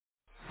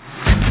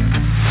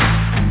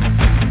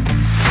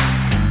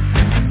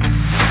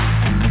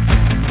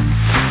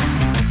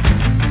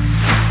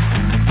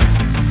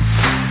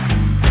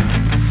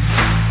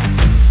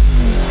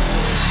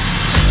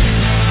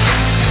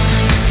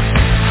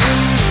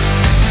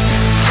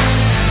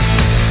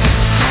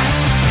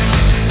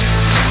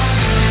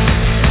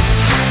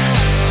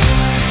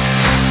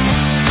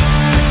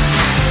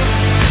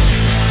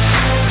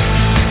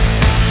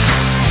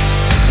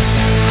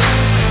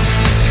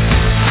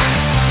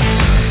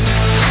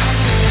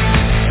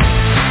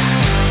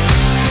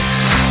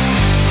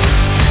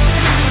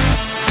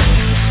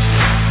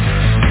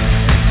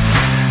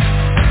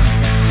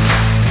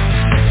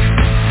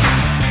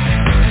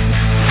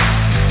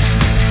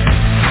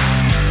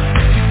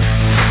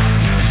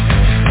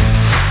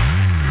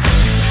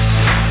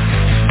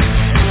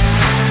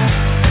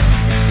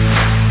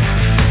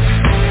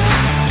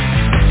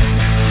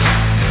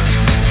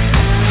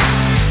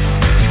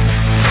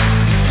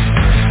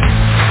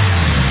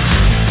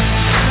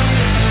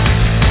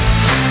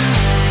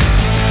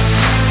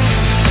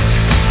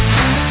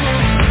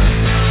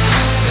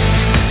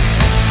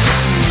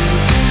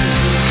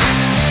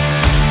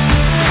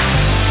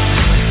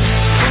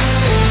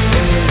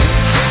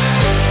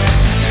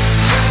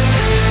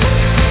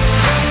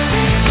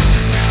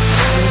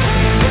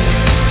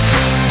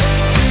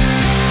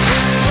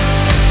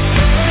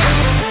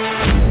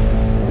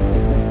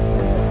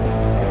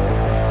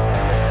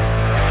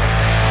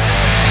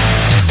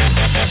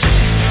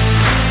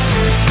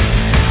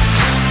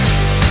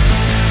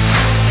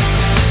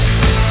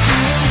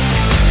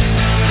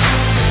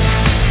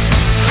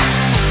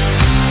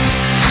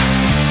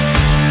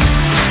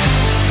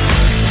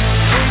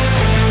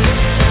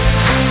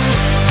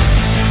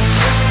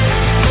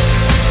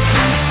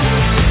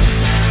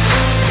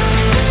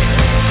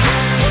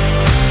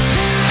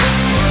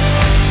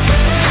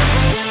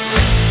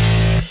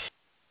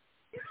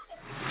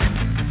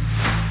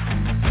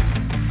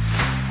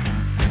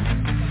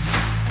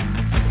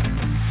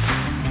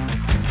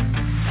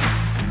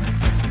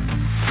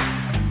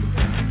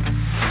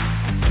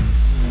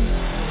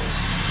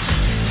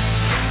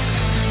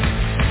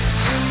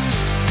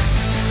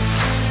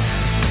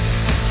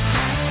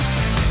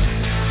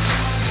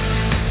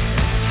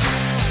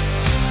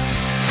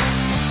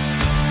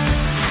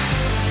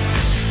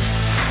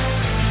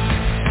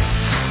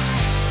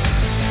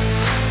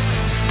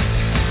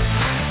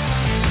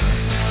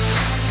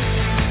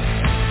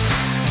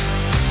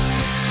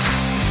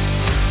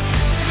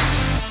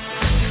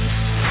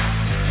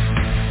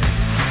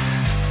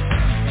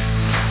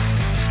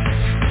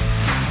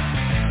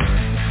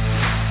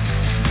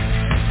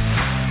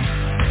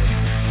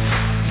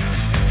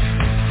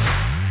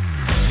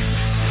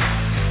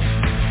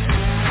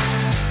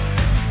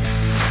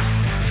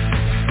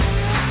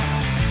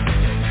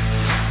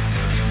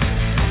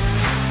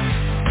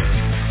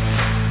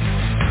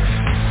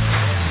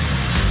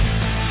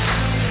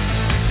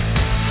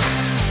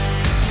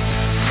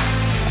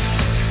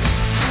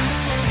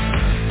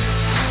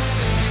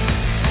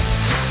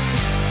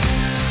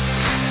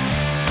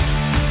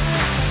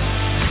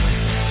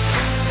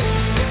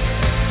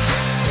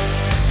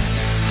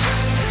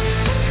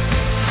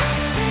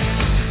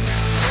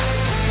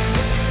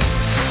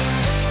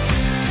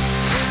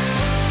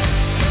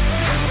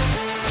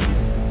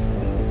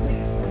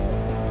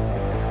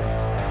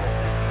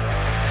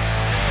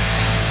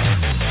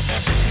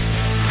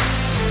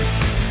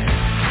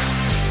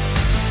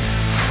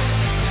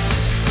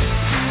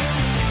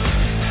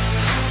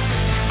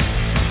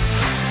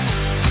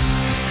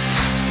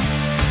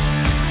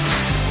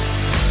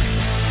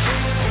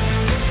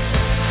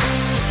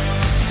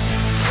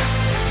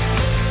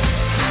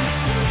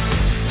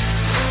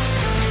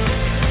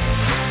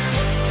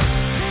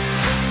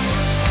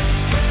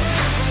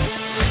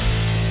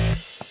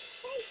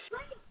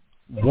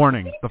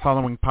Warning, the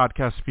following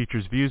podcast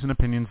features views and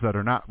opinions that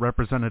are not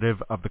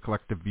representative of the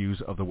collective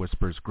views of the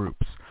Whispers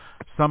groups.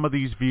 Some of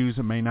these views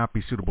may not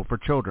be suitable for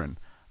children.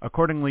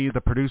 Accordingly,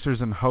 the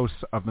producers and hosts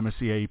of the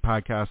Missy AE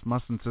podcast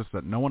must insist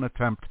that no one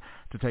attempt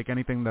to take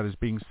anything that is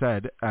being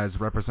said as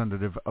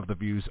representative of the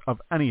views of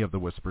any of the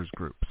Whispers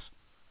groups.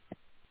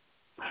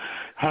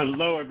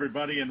 Hello,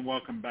 everybody, and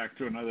welcome back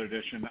to another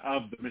edition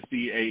of the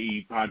Missy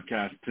AE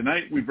podcast.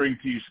 Tonight, we bring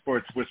to you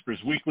Sports Whispers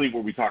Weekly,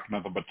 where we talk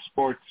nothing but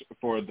sports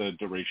for the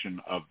duration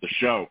of the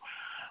show.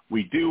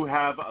 We do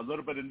have a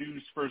little bit of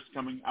news first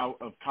coming out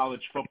of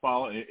college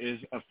football. It is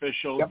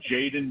official. Yep.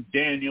 Jaden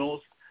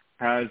Daniels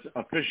has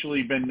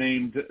officially been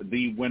named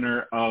the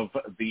winner of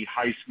the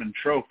Heisman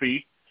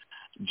Trophy.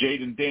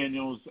 Jaden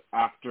Daniels,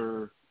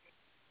 after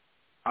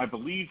I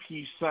believe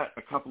he set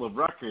a couple of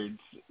records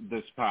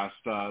this past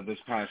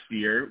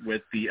year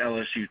with the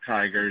LSU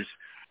Tigers,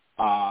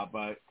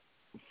 but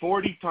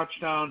 40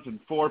 touchdowns and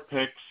 4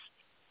 picks,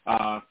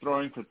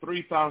 throwing for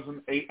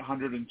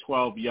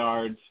 3,812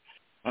 yards,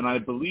 and I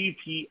believe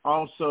he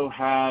also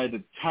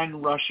had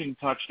 10 rushing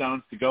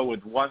touchdowns to go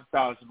with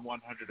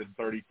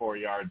 1,134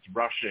 yards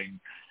rushing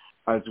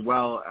as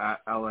well at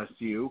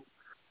LSU.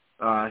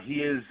 He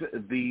is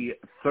the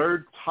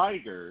third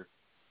Tiger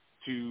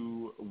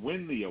to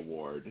win the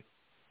award,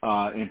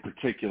 in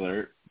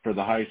particular for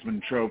the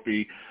Heisman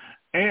Trophy.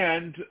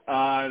 And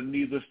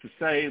needless to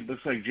say, it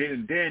looks like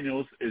Jaden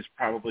Daniels is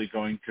probably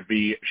going to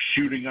be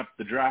shooting up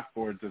the draft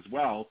boards as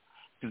well,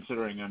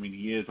 considering,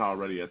 he is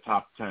already a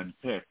top 10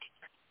 pick.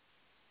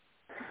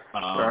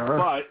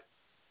 But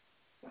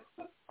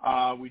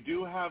we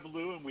do have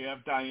Lou and we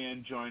have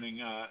Diane joining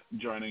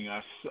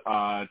us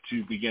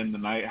to begin the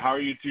night. How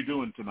are you two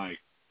doing tonight?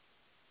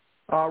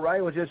 All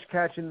right, we're just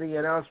catching the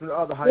announcement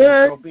of the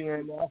Heisman Trophy,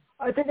 and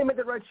I think they made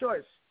the right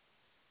choice.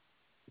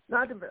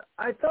 I thought it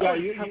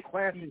was tough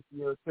class this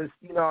year because,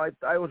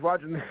 I was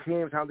watching the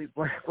games, how these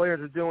players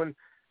are doing.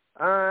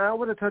 It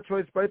was a tough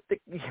choice, but I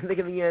think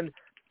in the end,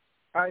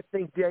 I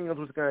think Daniels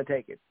was going to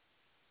take it.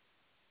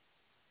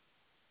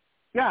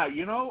 Yeah,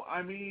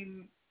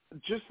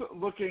 just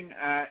looking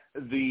at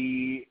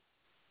the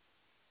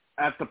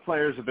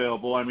players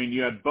available,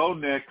 you had Bo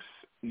Nix,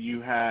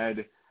 you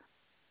had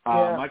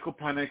Michael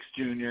Penix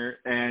Jr.,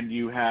 and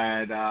you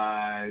had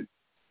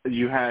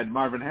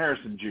Marvin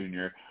Harrison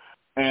Jr.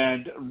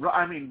 And,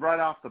 right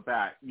off the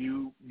bat,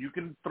 you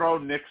can throw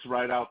Nix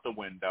right out the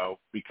window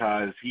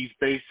because he's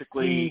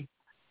basically,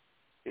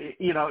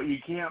 you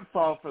can't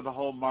fall for the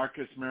whole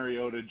Marcus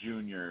Mariota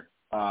Jr.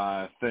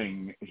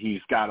 Thing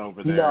he's got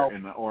over there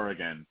in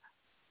Oregon,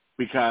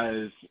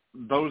 because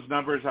those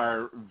numbers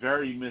are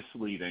very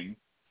misleading,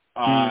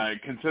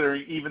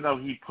 considering even though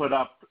he put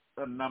up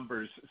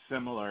numbers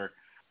similar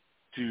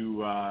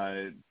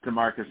to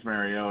Marcus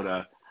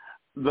Mariota,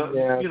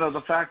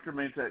 the fact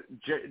remains that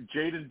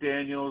Jaden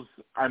Daniels,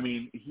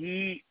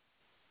 he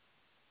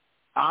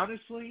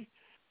honestly,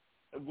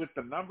 with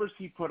the numbers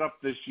he put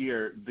up this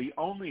year, the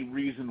only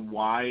reason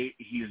why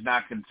he's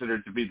not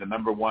considered to be the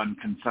number one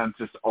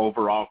consensus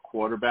overall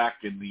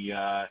quarterback in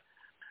the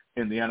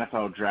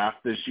NFL draft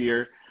this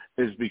year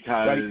is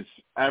because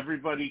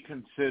everybody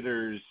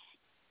considers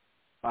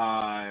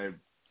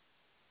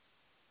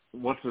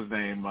what's his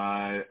name?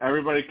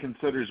 Everybody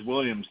considers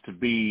Williams to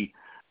be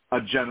a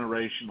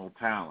generational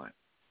talent.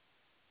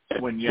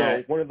 When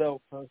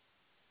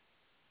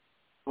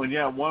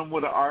one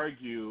would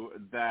argue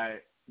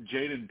that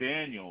Jaden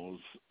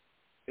Daniels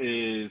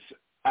is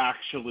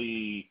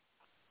actually,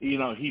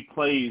 he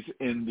plays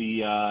in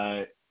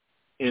the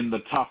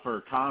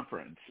tougher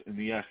conference in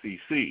the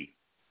SEC.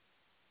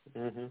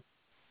 Mm-hmm.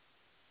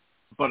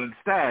 But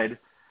instead,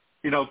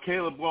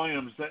 Caleb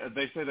Williams,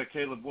 they say that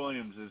Caleb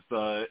Williams is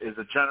a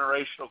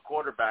generational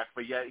quarterback,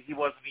 but yet he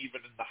wasn't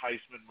even in the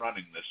Heisman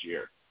running this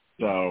year.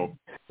 So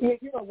you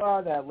hear a lot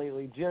of that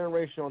lately,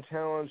 generational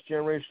talents,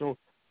 generational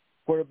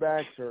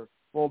quarterbacks or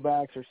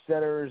fullbacks or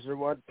setters or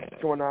what's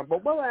going on.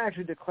 But what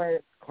actually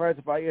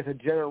classify you as a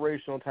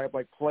generational type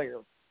player?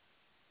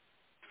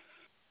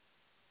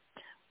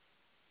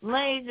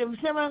 Like if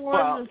someone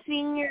was a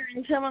senior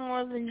and someone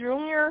was a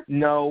junior?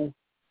 No,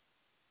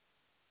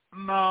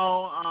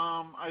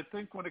 I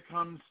think when it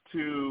comes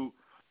to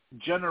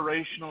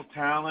generational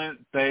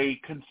talent, they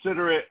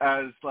consider it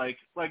as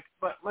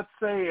let's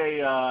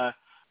say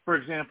for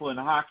example, in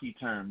hockey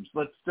terms,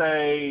 let's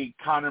say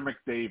Connor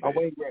McDavid.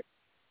 Wayne Gretzky.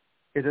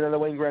 Is another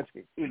Wayne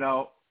Gretzky? Wayne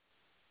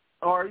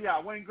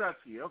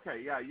Gretzky.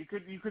 Okay, yeah, you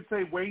could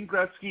say Wayne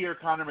Gretzky or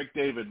Connor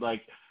McDavid.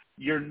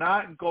 You're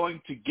not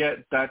going to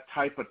get that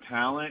type of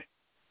talent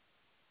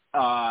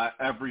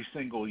every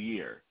single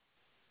year.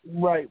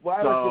 Right. Well,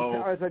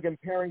 I was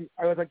comparing.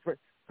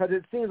 Because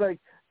it seems like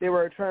they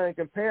were trying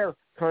to compare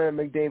Connor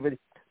McDavid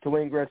to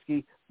Wayne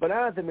Gretzky, but I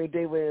don't think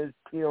McDavid is,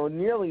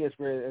 nearly as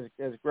great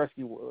as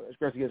Gretzky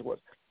was.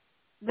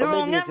 There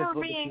will never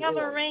be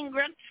another Wayne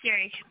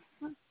Gretzky.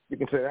 You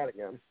can say that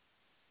again.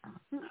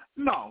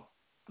 No,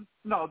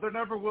 there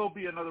never will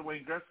be another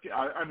Wayne Gretzky.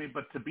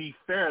 But to be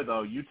fair,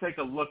 though, you take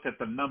a look at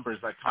the numbers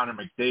that Connor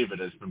McDavid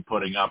has been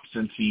putting up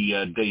since he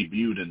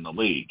debuted in the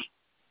league.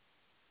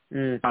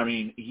 I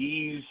mean,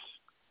 he's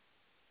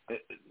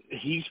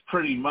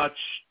pretty much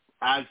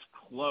as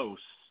close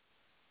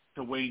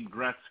to Wayne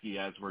Gretzky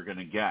as we're going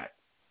to get.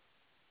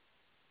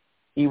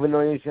 Even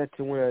though he's yet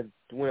to win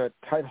a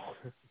title.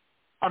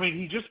 I mean,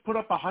 he just put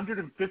up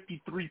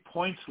 153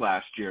 points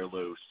last year,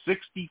 Lou.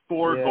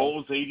 64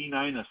 goals,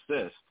 89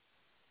 assists.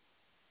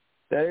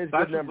 That is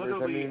good numbers.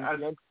 I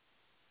mean,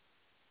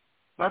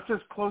 that's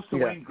as close to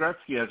Wayne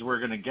Gretzky as we're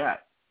going to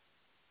get.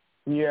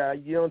 Yeah,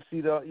 you don't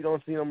see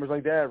numbers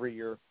like that every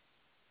year.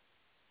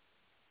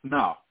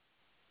 No.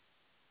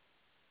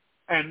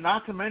 And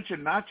not to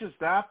mention, not just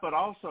that, but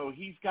also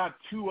he's got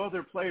two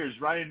other players,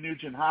 Ryan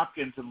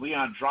Nugent-Hopkins and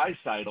Leon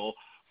Draisaitl,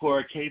 who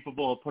are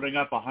capable of putting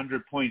up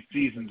 100-point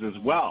seasons as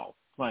well,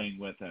 playing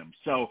with him.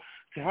 So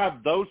to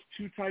have those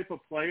two type of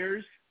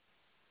players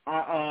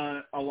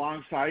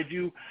alongside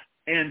you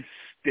and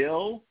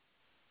still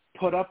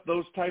put up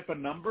those type of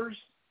numbers,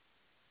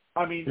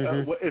 I mean,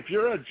 if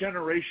you're a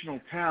generational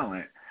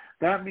talent,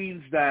 that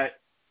means that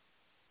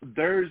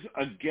there's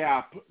a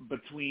gap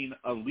between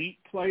elite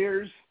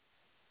players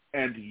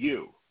and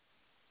you.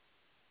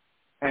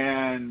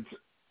 And,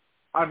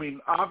 I mean,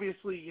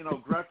 obviously, you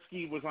know,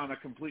 Gretzky was on a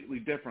completely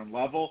different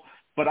level,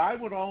 but I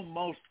would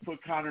almost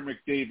put Connor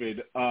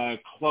McDavid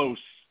close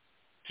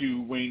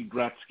to Wayne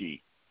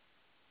Gretzky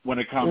when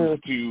it comes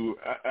to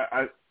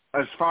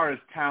as far as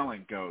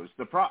talent goes.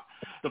 The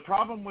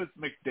problem with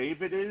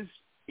McDavid is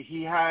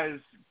he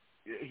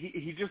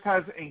just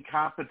has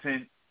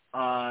incompetent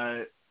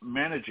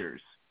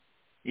managers.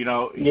 You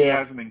know, he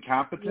has an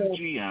incompetent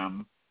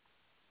GM,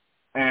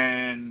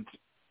 and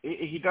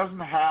he doesn't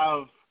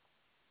have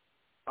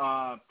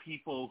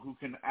people who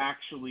can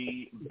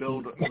actually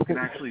build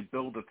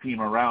a team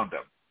around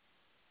him.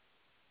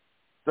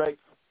 Right.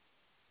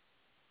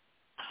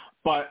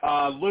 But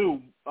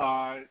Lou,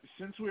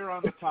 since we were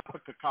on the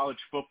topic of college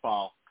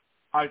football,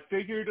 I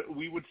figured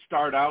we would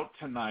start out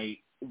tonight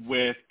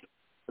with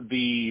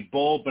the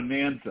Bowl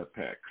Bonanza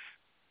picks.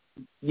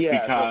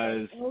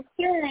 Yeah.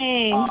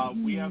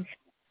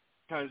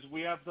 Because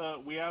we have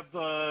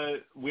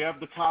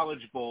the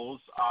college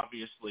bowls,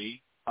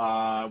 obviously.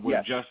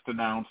 Were just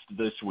announced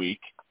this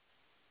week,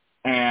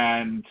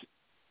 and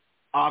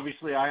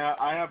obviously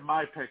I have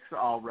my picks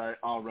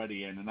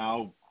already in, and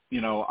I'll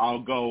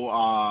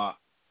go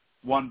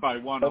one by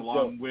one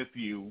along with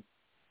you.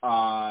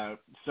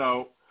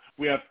 So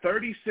we have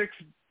 36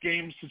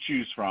 games to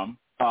choose from.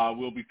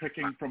 We'll be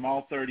picking from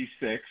all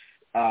 36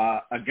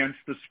 against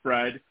the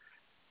spread.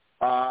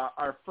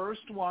 Our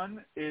first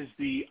one is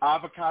the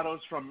Avocados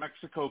from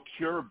Mexico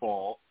Cure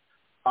Bowl.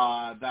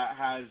 That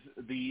has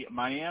the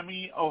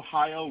Miami,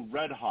 Ohio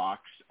Redhawks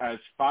as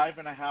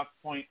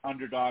 5.5-point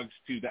underdogs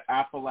to the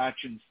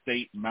Appalachian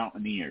State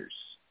Mountaineers.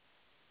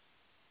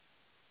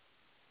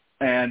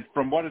 And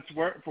for what it's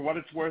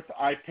worth,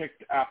 I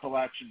picked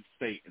Appalachian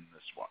State in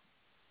this one.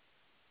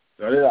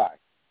 So did I.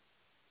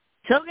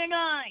 So did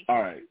I.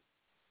 All right.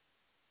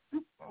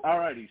 All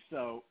righty.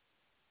 So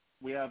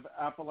we have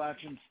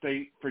Appalachian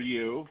State for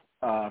you,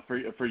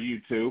 for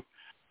you two.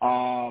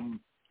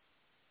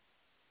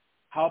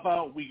 How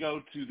about we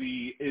go to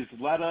the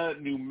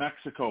Isleta, New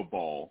Mexico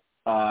Bowl?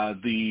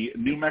 The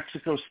New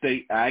Mexico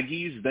State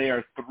Aggies, they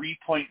are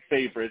 3-point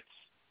favorites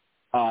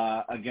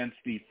against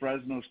the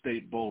Fresno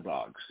State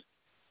Bulldogs.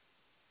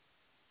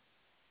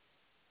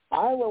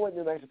 I went with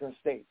New Mexico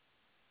State.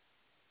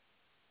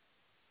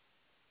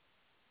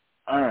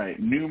 All right,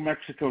 New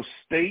Mexico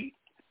State,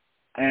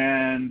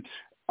 and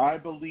I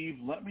believe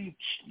let me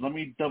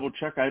double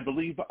check. I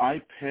believe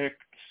I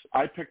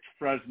picked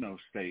Fresno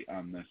State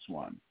on this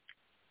one.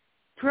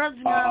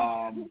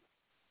 Fresno.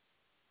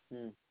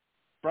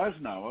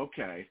 Fresno,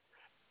 okay.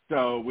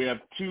 So we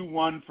have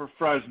 2-1 for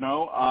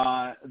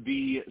Fresno.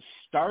 The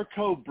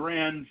Starco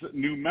Brands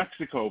New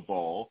Mexico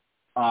Bowl,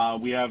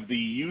 we have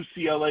the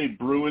UCLA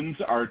Bruins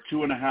are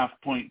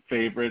 2.5-point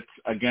favorites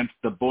against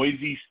the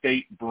Boise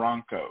State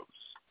Broncos.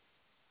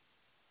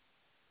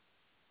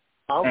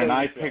 And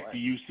I picked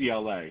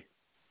UCLA.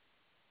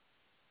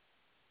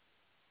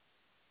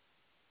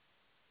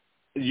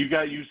 You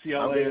got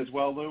UCLA as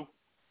well, Lou?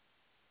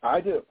 I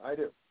do.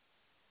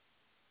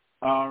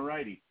 All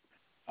righty.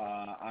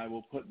 I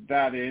will put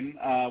that in.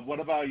 What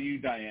about you,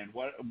 Diane?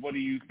 What do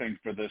you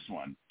think for this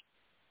one?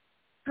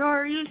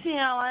 Or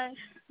UCLA.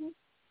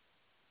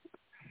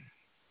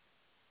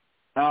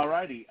 All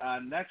righty.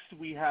 Next,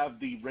 we have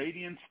the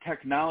Radiance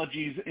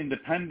Technologies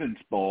Independence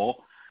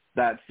Bowl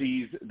that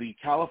sees the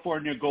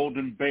California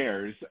Golden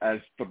Bears as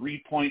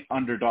 3-point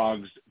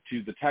underdogs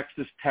to the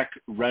Texas Tech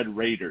Red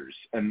Raiders.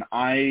 And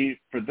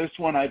for this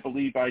one, I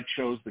believe I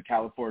chose the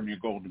California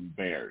Golden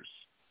Bears.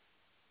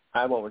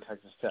 I went with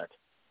Texas Tech.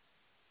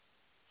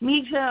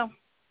 Me too.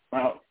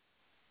 Well,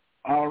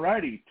 all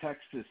righty,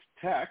 Texas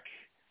Tech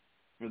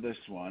for this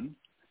one.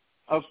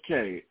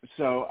 Okay,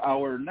 so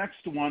our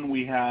next one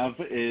we have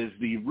is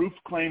the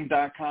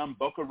roofclaim.com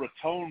Boca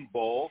Raton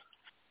Bowl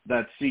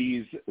that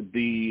sees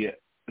the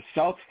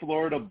South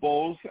Florida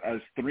Bulls as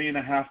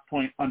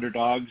 3.5-point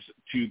underdogs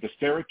to the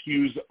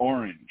Syracuse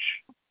Orange.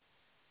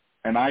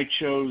 and I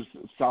chose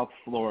South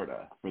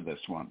Florida for this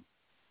one.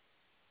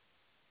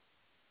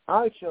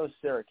 I chose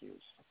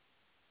Syracuse.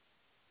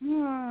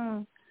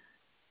 I'm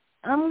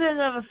gonna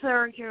go with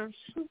Syracuse.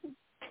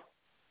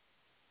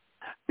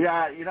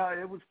 Yeah,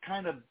 it was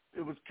kind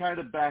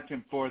of back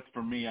and forth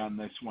for me on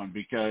this one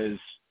because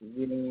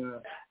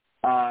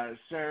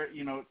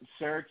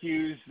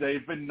Syracuse,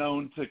 they've been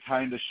known to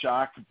kind of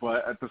shock,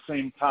 but at the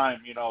same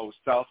time,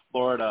 South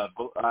Florida,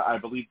 I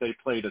believe they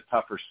played a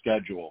tougher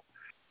schedule.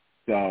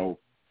 So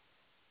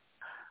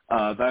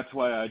that's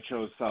why I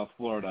chose South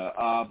Florida.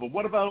 But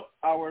what about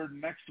our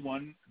next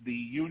one, the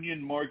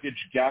Union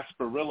Mortgage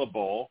Gasparilla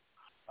Bowl?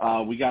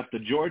 We got the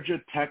Georgia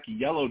Tech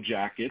Yellow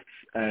Jackets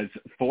as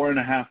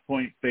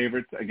 4.5-point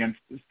favorites against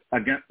the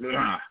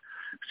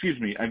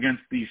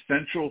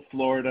Central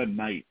Florida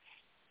Knights.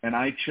 And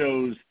I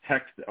chose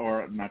I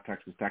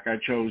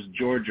chose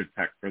Georgia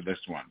Tech for this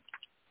one.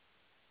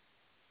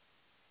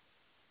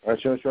 I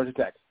chose Georgia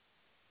Tech.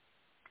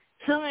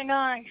 So did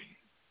I.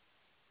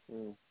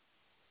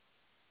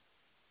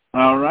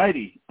 All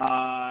righty.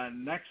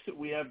 Next,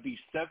 we have the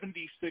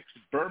 76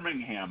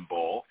 Birmingham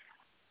Bowl.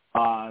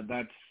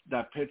 That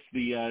pits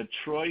the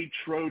Troy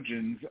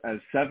Trojans as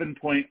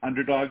 7-point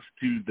underdogs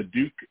to the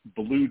Duke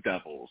Blue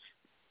Devils.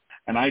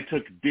 And I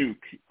took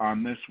Duke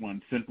on this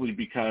one simply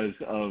because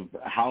of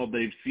how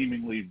they've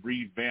seemingly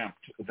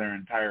revamped their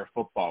entire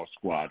football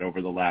squad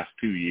over the last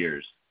 2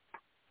 years.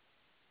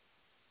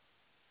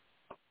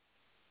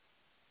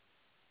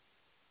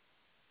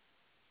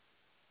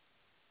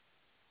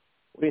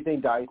 What do you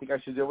think, Di? You think I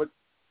should do it?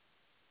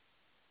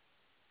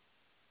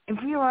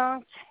 If you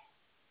want.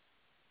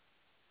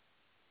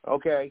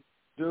 Okay.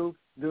 Duke.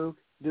 Duke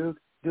Duke.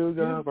 Is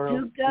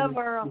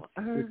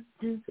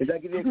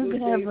that give you a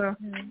clue,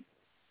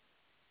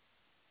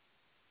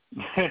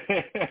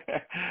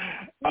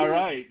 All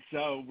right,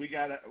 so we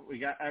got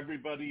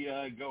everybody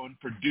going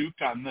for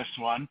Duke on this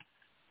one.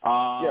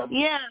 Yeah.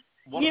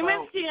 You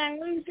missed it on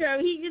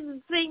Lucho. He did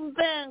the same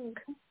thing.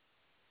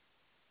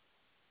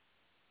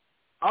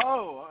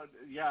 Oh,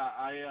 yeah.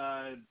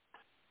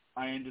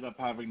 I ended up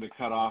having to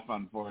cut off,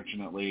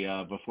 unfortunately,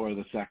 before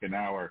the second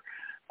hour.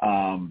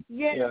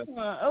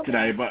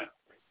 Today, but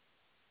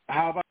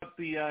how about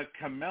the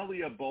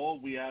Camellia Bowl?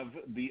 We have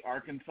the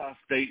Arkansas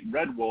State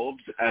Red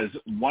Wolves as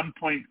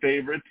 1-point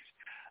favorites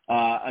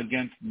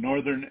against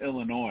Northern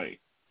Illinois.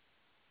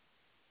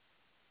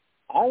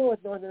 I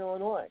went Northern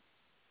Illinois.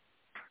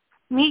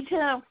 Me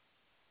too.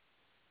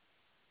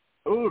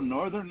 Oh,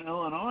 Northern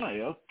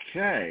Illinois.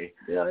 Okay.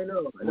 Yeah, I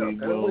know.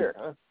 Kind of weird,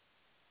 huh?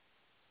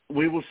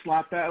 We will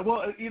slot that.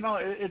 Well,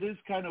 it is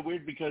kind of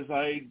weird because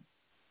I'm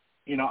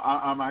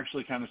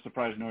actually kind of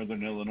surprised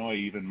Northern Illinois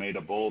even made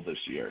a bowl this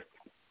year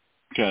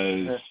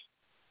because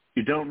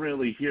you don't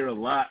really hear a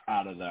lot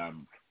out of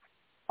them,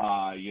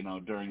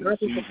 during the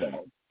season.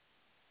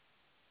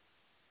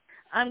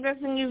 I'm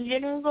guessing you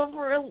didn't go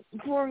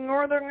for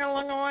Northern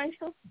Illinois?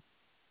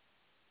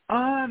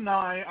 No,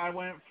 I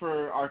went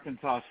for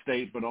Arkansas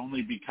State, but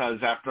only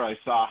because after I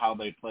saw how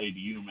they played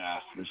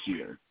UMass this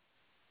year.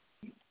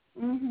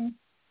 Mm-hmm.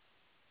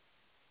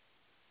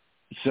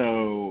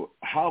 So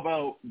how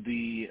about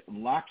the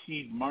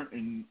Lockheed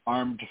Martin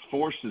Armed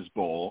Forces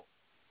Bowl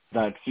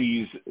that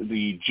sees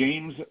the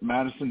James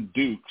Madison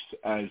Dukes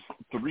as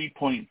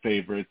 3-point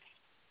favorites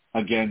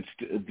against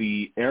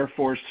the Air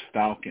Force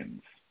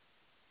Falcons?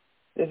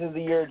 This is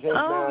the year James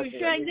Madison.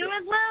 Should I do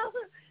it now?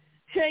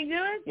 Should I do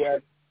it?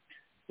 Yes.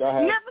 Go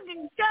ahead. Never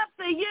can stop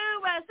the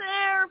U.S.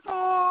 Air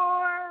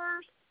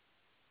Force.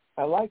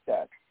 I like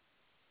that.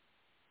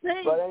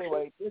 Thanks. But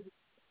anyway, this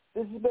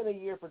has been a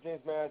year for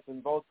James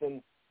Madison, both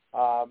in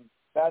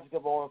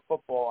basketball and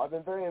football. I've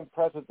been very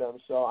impressed with them,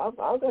 so I'm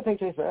going to take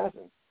James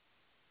Madison.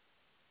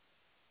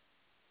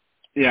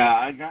 Yeah,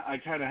 I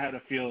kind of had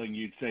a feeling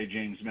you'd say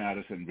James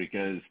Madison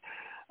because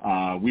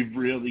we've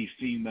really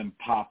seen them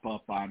pop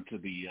up onto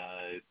the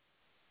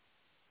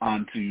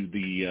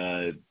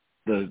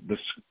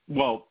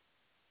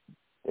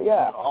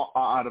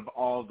out of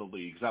all the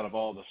leagues, out of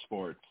all the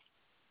sports.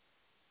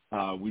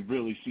 We've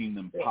really seen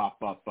them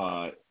pop up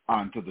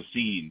onto the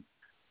scene.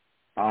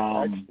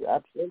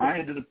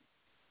 Absolutely.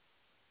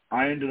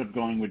 I ended up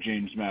going with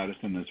James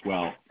Madison as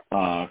well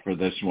for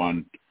this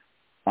one.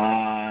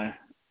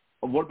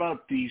 What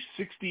about the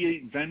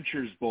 68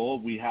 Ventures Bowl?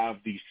 We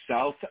have the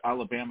South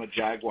Alabama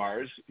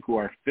Jaguars, who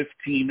are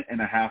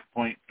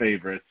 15.5-point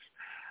favorites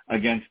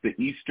against the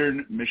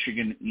Eastern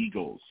Michigan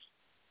Eagles.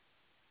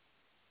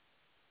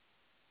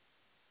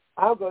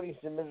 I'll go to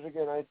Eastern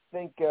Michigan. I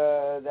think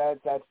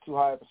that's too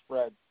high of a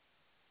spread.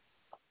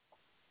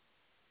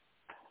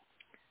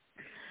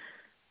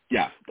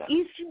 Yeah,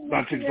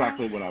 that's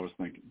exactly what I was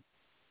thinking.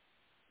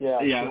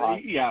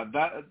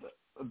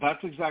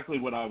 That's exactly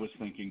what I was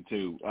thinking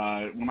too.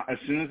 As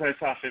soon as I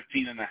saw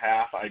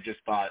 15.5, I just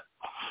thought,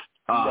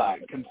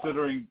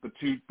 considering the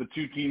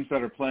two teams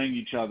that are playing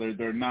each other,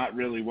 they're not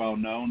really well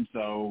known.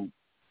 So,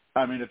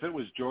 I mean, if it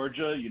was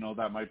Georgia,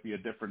 that might be a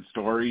different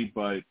story.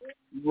 But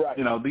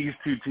these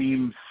two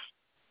teams,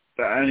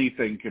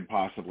 anything could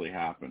possibly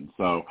happen.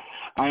 So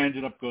I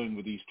ended up going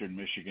with Eastern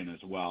Michigan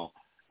as well.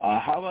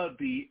 How about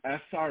the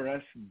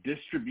SRS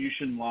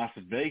Distribution Las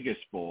Vegas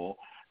Bowl?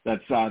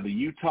 That's the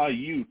Utah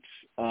Utes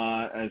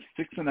as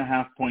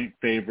 6.5-point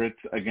favorites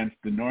against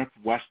the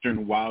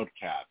Northwestern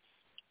Wildcats.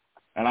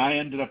 And I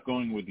ended up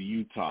going with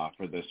Utah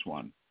for this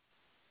one.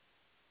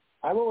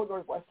 I went with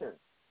Northwestern.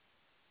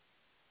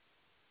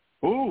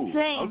 Ooh,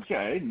 Same.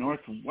 okay,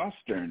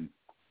 Northwestern.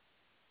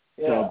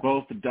 Yeah. So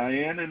both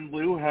Diane and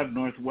Lou have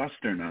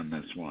Northwestern on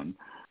this one.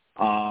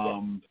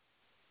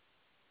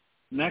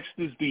 Next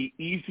is the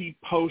Easy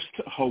Post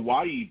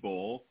Hawaii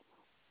Bowl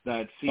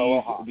that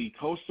sees the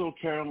Coastal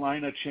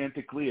Carolina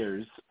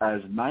Chanticleers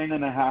as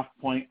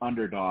 9.5-point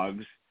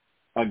underdogs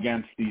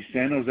against the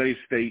San Jose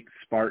State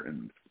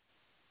Spartans.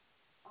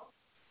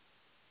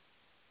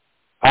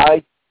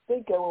 I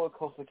think I went with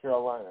Coastal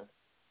Carolina.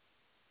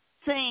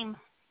 Same.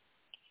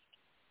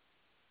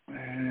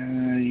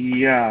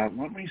 Yeah,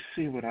 let me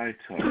see what I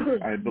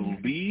took. I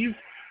believe...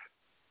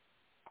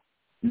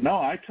 No,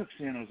 I took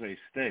San Jose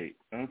State.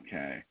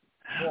 Okay.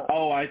 Yeah.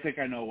 Oh, I think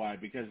I know why.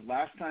 Because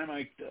last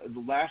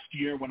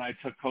year when I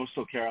took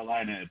Coastal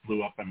Carolina, it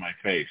blew up in my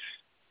face.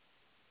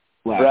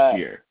 Last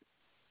year.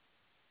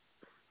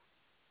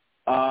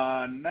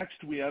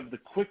 Next, we have the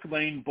Quick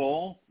Lane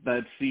Bowl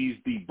that sees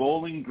the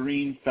Bowling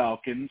Green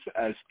Falcons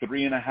as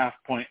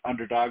 3.5-point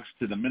underdogs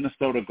to the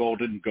Minnesota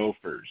Golden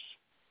Gophers.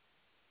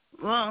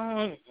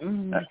 Well,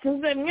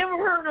 since I've never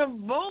heard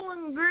of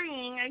Bowling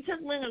Green, I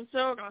took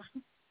Minnesota.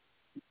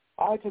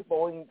 I took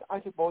Bowling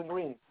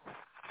Green.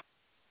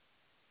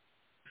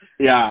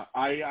 Yeah,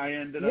 I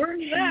ended up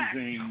Where's that?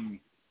 choosing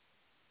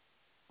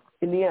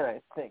Indiana,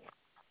 I think.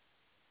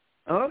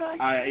 Okay.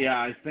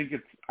 I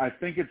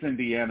think it's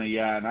Indiana,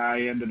 yeah, and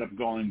I ended up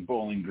going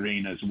Bowling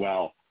Green as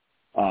well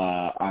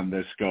on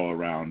this go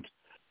around.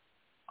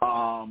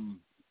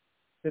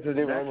 Next,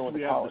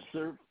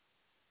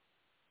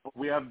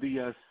 we have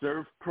the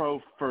Serve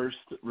Pro First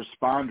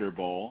Responder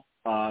Bowl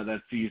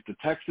that sees the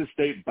Texas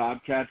State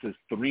Bobcats as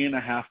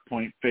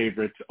 3.5-point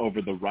favorites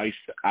over the Rice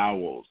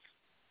Owls.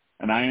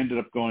 And I ended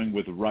up going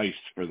with Rice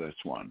for this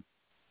one.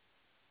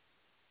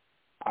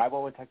 I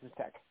went with Texas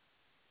Tech.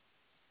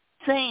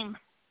 Same.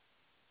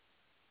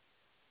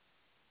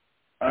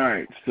 All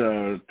right,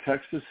 so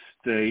Texas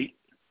State.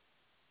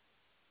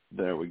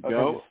 There we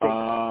go.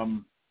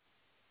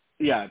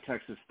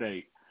 Texas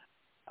State.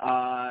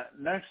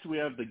 Next, we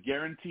have the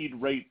Guaranteed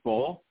Rate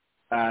Bowl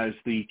as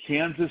the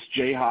Kansas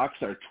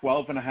Jayhawks are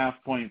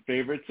 12.5-point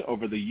favorites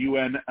over the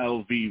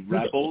UNLV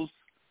Rebels.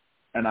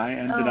 And I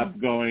ended up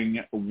going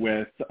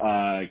with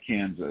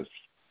Kansas.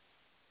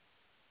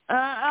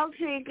 I'll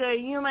take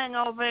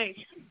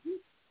UNLV.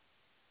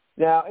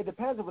 Now, it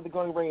depends on what the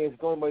going rate is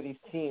going by these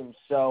teams.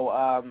 So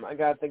I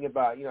got to think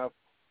about, it's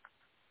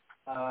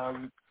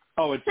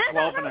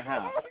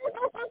 12.5.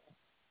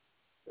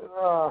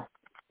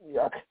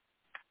 Yuck.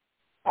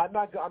 I'm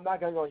not going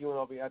to go with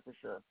UNLV, that's for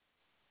sure.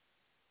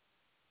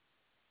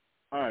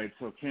 All right,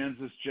 so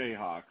Kansas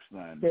Jayhawks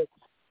then. That's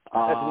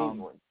an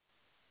easy one.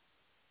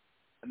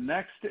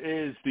 Next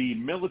is the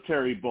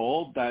Military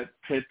Bowl that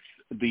pits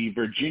the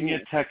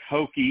Virginia Tech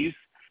Hokies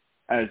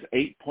as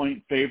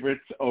 8-point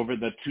favorites over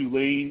the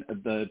Tulane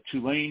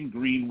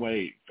Green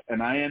Wave.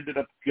 And I ended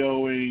up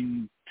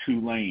going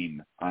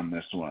Tulane on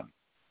this one.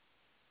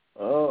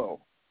 Oh.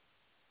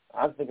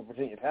 I'm thinking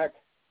Virginia Tech.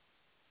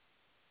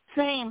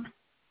 Same.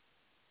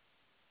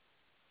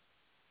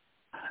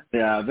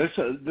 Yeah, this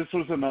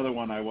was another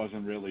one I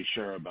wasn't really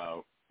sure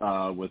about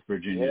with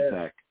Virginia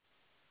Tech.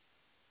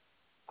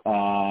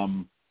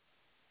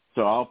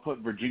 So I'll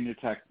put Virginia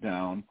Tech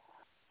down.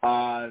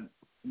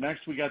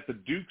 Next, we got the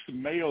Duke's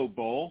Mayo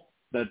Bowl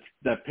that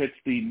pits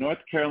the North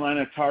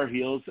Carolina Tar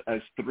Heels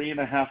as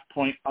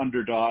 3.5-point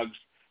underdogs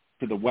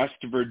to the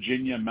West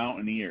Virginia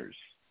Mountaineers.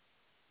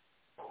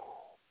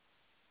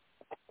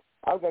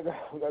 I'm gonna go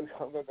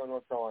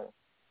North Carolina.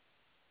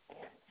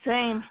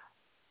 Same.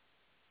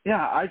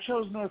 Yeah, I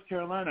chose North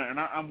Carolina, and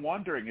I'm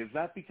wondering, is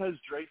that because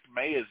Drake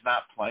May is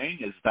not playing?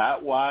 Is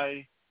that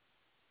why?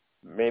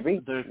 Maybe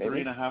they're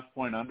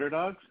 3.5-point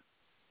underdogs.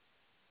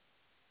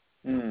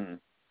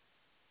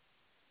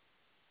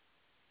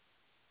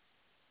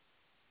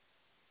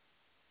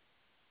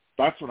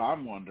 That's what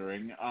I'm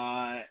wondering.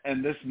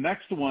 And this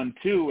next one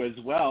too, as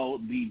well,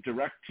 the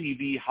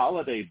DirecTV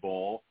Holiday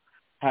Bowl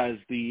has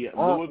the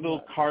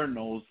Louisville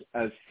Cardinals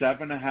as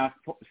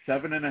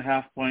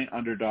 7.5-point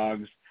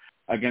underdogs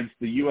against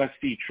the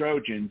USC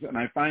Trojans, and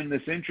I find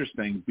this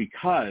interesting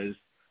because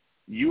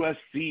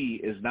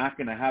USC is not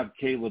going to have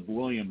Caleb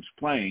Williams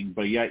playing,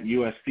 but yet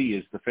USC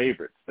is the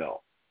favorite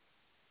still.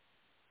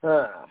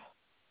 I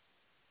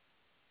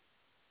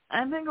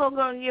think we'll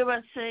go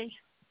USC.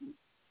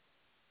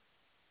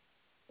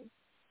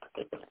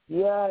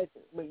 Yeah,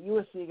 but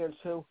USC against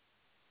who?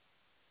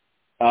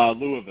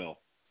 Louisville.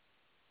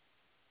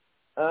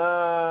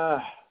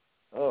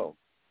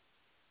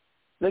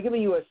 They give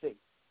me USC.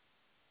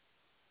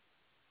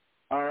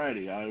 All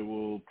righty, I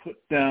will put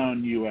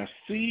down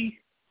USC.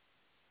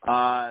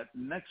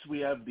 Next, we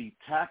have the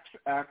Tax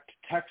Act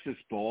Texas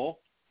Bowl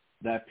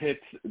that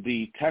pits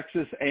the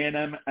Texas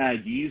A&M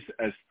Aggies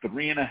as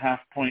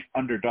 3.5-point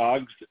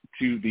underdogs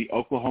to the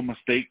Oklahoma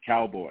State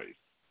Cowboys.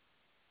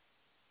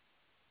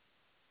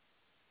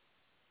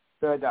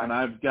 Good. And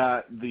I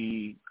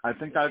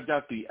think I've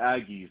got the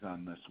Aggies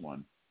on this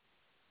one.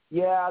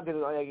 Yeah, I'll do the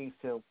Aggies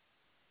too.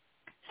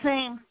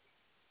 Same.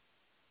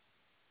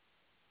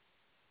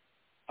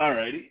 All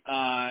righty.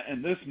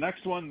 And this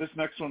next one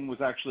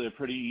was actually a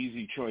pretty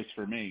easy choice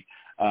for me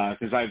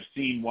because I've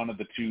seen one of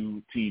the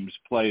two teams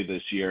play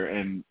this year,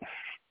 and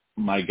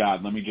my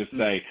God, let me just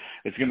say,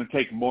 it's going to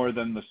take more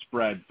than the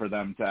spread for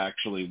them to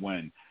actually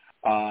win.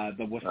 The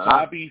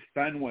Wasabi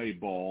Fenway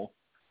Bowl,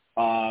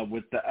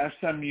 with the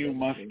SMU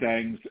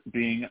Mustangs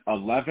being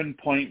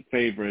 11-point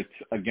favorites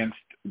against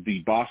the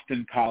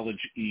Boston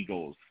College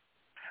Eagles.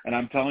 And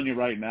I'm telling you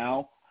right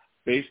now,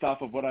 based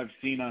off of what I've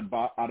seen out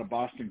of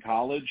Boston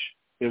College,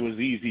 it was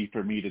easy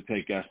for me to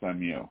take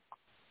SMU.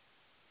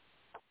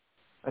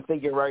 I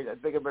think you're right. I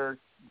think I better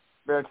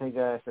take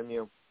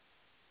SMU.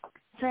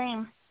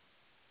 Same.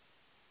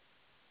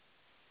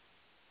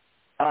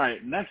 All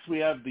right, next we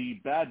have the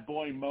Bad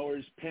Boy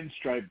Mowers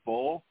Pinstripe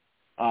Bowl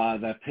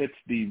that pits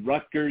the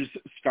Rutgers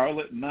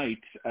Scarlet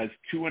Knights as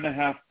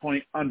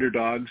 2.5-point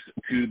underdogs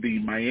to the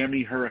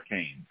Miami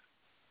Hurricanes.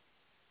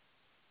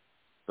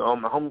 So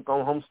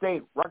home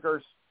state,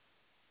 Rutgers.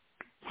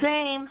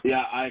 Same.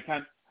 Yeah, I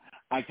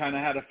kind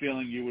of had a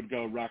feeling you would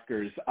go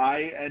Rutgers.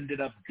 I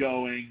ended up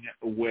going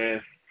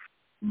with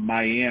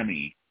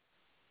Miami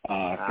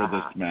for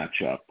this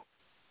matchup.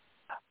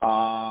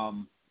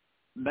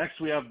 Next,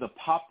 we have the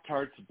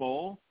Pop-Tarts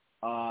Bowl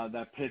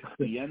that pits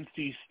the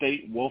NC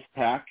State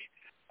Wolfpack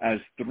as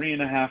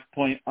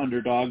 3.5-point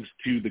underdogs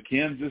to the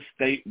Kansas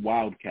State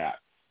Wildcats.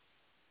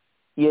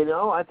 You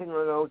know, I think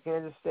we're going to go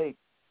Kansas State.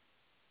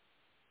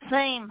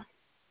 Same.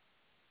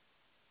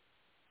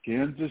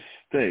 Kansas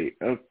State,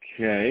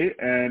 okay.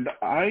 And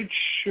I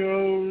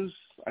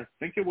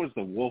think it was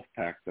the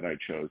Wolfpack that I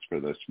chose for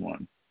this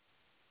one.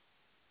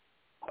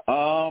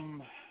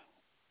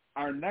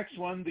 Our next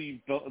one,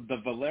 the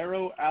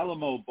Valero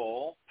Alamo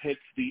Bowl, pits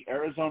the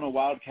Arizona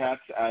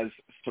Wildcats as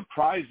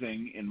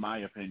surprising, in my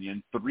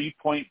opinion,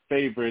 3-point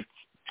favorites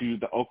to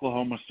the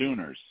Oklahoma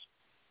Sooners.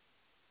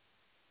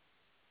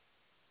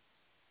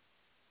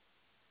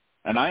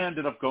 And I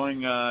ended up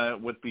going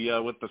with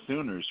the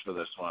Sooners for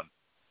this one.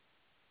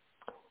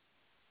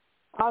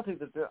 I'll take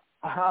the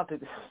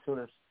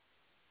Sooners.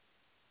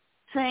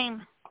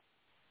 Same.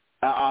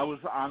 I was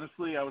kind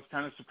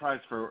of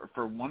surprised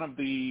for one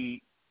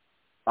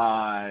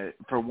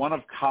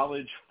of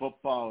college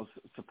football's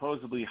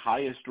supposedly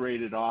highest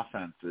rated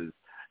offenses,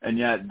 and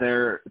yet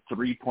they're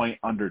 3-point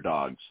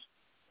underdogs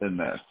in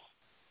this.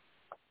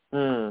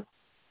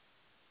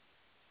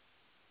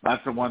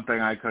 That's the one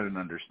thing I couldn't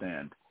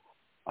understand.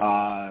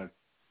 But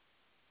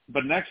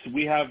next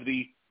we have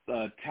the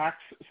Tax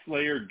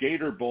Slayer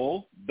Gator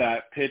Bowl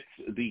that pits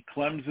the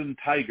Clemson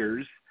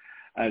Tigers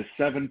as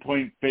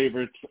 7-point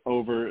favorites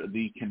over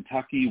the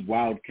Kentucky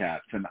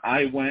Wildcats, and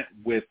I went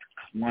with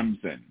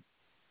Clemson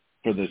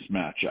for this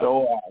matchup.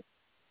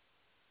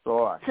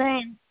 So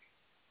Same.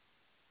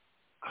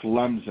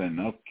 Clemson,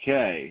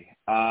 okay.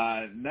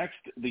 Next,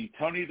 the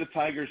Tony the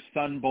Tiger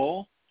Sun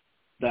Bowl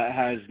that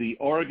has the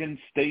Oregon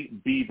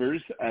State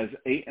Beavers as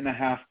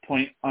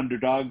 8.5-point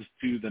underdogs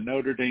to the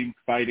Notre Dame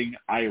Fighting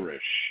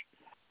Irish.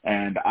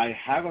 And I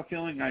have a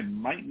feeling I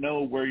might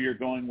know where you're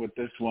going with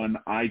this one.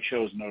 I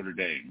chose Notre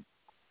Dame.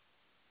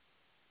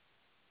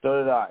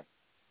 did I.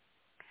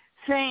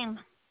 Same.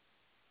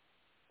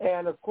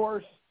 And of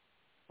course,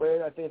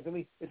 I think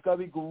it's gonna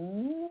be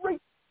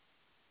great.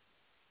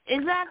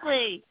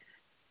 Exactly.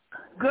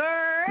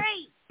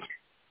 Great.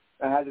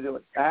 I had to do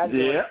it. I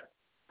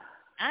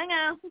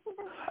know.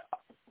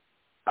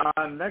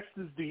 Next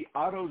is the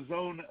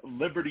AutoZone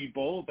Liberty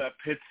Bowl that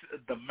pits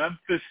the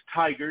Memphis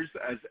Tigers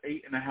as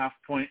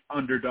 8.5-point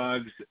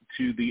underdogs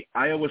to the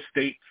Iowa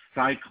State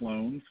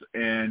Cyclones.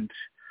 And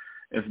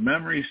if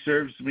memory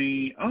serves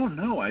me, oh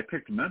no, I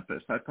picked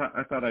Memphis. I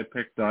thought I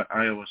picked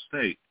Iowa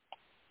State.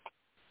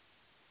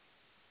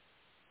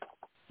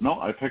 No,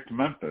 I picked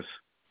Memphis.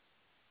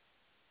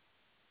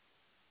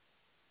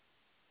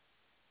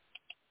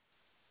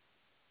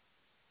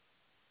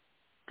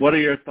 What are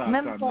your thoughts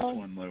on this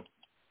one, Lou?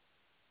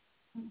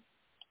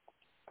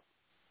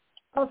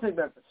 I'll take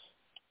Memphis.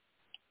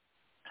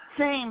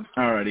 Same.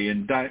 Alrighty,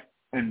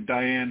 and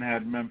Diane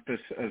had Memphis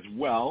as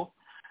well.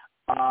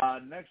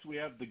 Next, we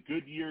have the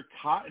Goodyear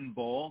Cotton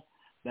Bowl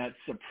that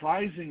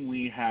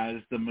surprisingly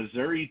has the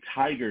Missouri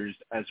Tigers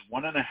as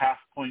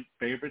 1.5-point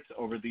favorites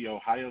over the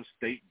Ohio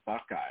State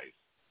Buckeyes.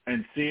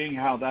 And seeing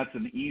how that's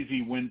an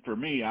easy win for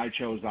me, I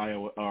chose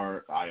Ohio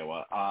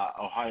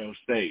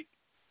State.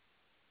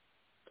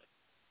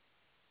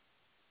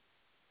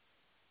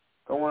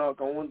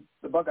 Going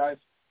the Buckeyes.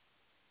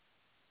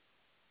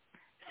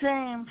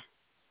 Same.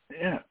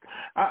 Yeah,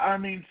 I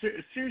mean,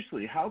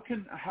 seriously, how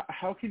can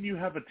you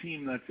have a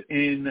team that's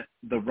in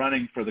the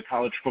running for the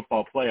college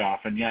football playoff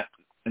and yet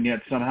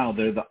somehow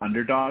they're the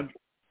underdog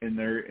in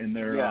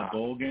their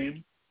bowl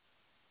game?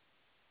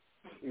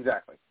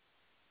 Exactly.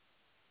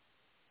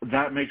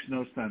 That makes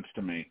no sense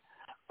to me.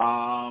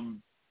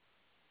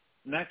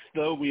 Next,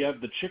 though, we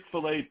have the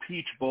Chick-fil-A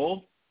Peach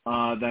Bowl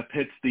that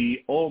pits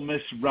the Ole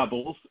Miss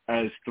Rebels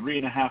as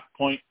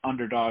 3.5-point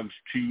underdogs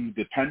to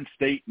the Penn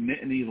State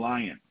Nittany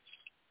Lions.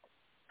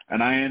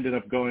 And I ended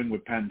up going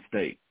with Penn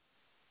State.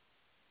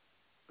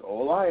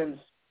 Go Lions.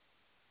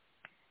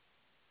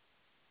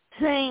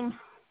 Same.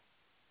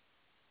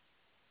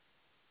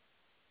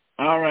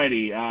 All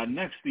righty.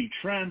 Next, the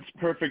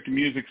Trans-Perfect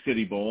Music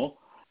City Bowl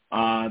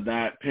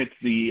that pits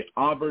the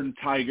Auburn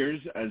Tigers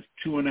as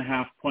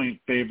 2.5-point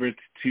favorites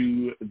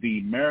to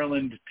the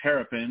Maryland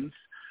Terrapins,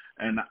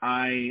 and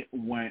I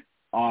went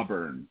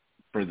Auburn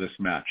for this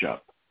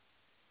matchup.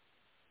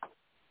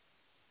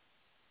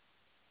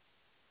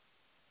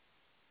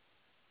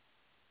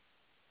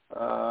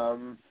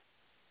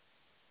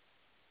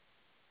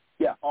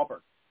 Yeah,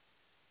 Auburn.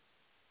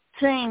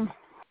 Same.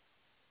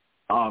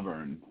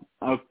 Auburn.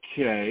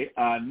 Okay.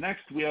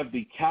 Next, we have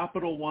the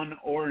Capital One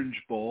Orange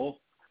Bowl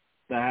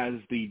that has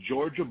the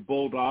Georgia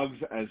Bulldogs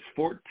as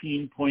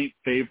 14-point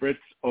favorites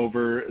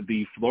over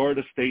the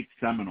Florida State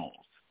Seminoles.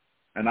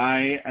 And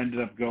I ended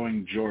up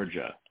going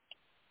Georgia.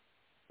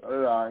 So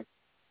did I.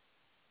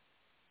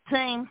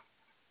 Same.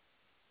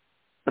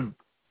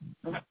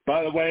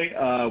 By the way,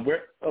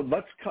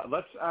 let's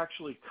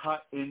actually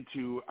cut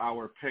into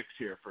our picks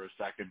here for a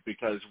second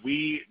because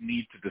we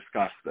need to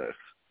discuss this.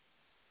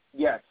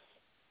 Yes.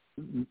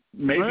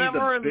 Maybe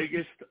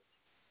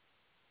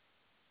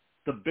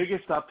the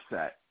biggest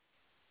upset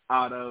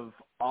out of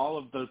all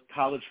of the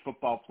college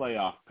football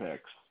playoff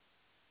picks,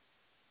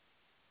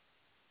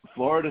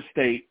 Florida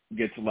State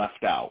gets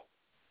left out.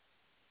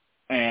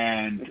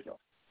 And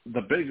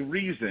the big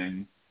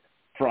reason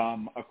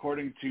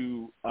according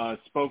to a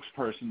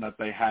spokesperson that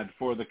they had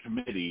for the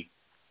committee,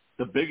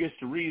 the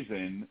biggest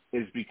reason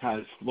is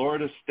because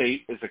Florida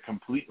State is a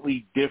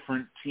completely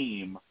different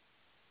team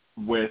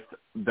with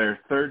their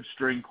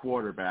third-string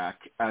quarterback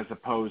as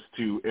opposed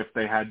to if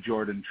they had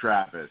Jordan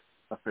Travis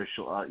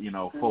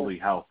fully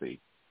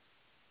healthy.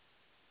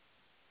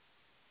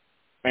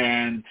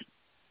 And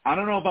I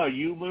don't know about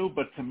you, Lou,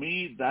 but to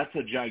me, that's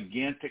a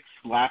gigantic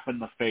slap in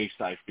the face,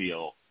 I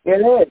feel,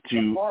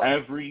 to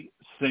every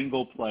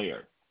single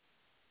player.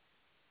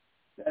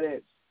 That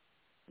is.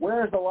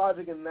 Where's the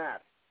logic in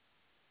that?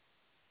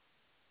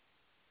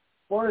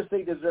 Florida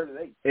State deserved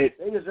it.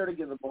 They deserved to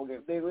get the bowl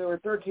game. They were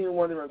 13-1. They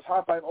were in the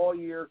top 5 all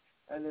year,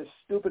 and this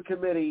stupid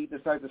committee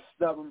decided to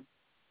snub them.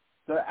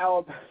 The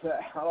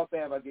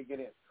Alabama could get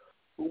in,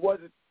 who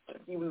wasn't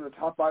even in the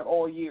top 5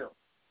 all year.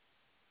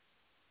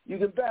 You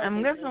can bet.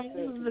 I'm guessing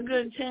this is a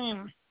good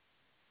team.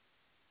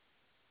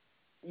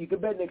 You can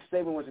bet Nick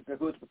Saban was in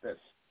cahoots with this.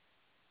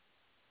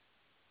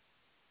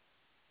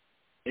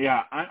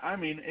 Yeah, I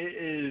mean,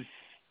 it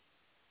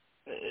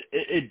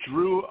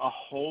drew a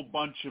whole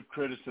bunch of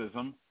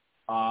criticism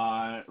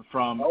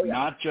from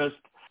not just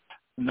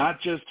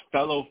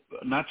fellow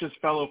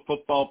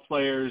football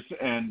players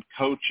and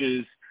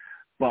coaches,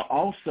 but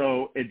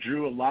also it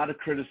drew a lot of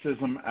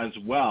criticism as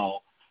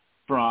well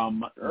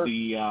from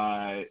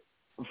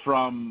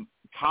from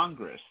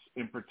Congress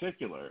in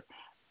particular,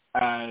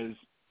 as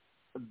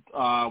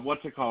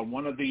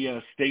one of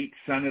the state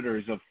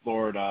senators of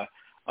Florida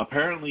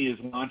apparently is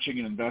launching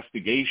an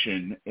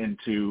investigation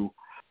into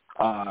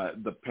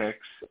the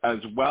picks, as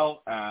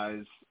well as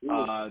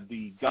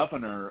the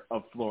governor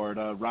of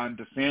Florida, Ron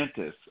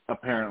DeSantis,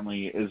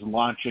 apparently is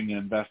launching an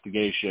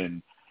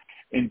investigation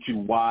into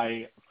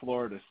why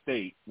Florida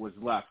State was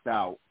left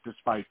out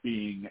despite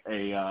being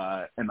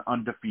an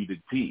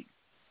undefeated team.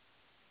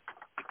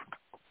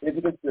 It's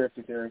a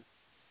conspiracy theory.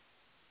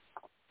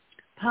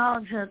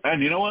 Politics.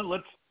 And you know what?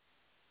 Let's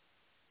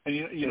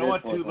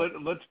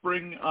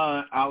bring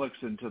Alex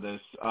into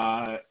this.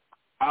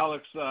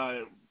 Alex,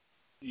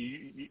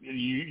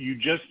 you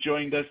just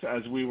joined us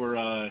as we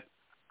were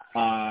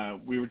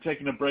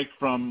taking a break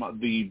from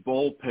the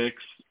bowl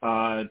picks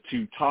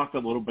to talk a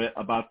little bit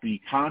about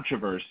the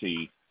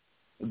controversy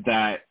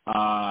that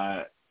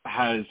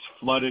has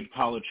flooded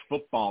college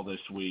football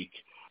this week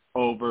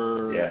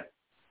over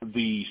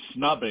the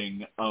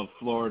snubbing of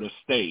Florida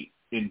State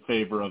in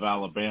favor of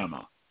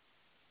Alabama.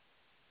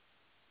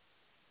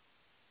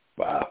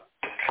 Wow.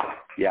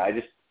 Yeah,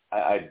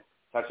 I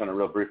touched on it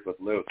real brief with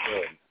Lou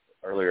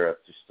earlier.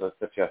 It's just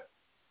such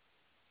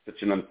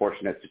an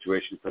unfortunate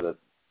situation for the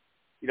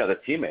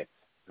teammates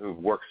who've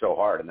worked so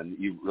hard, and then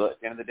you really, at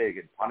the end of the day, you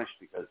get punished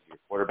because your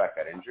quarterback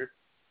got injured.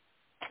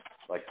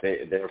 Like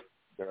they're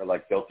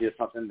like guilty of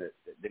something that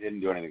they didn't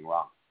do anything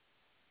wrong.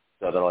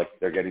 So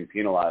they're getting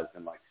penalized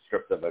and like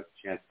stripped of a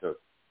chance to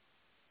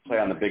play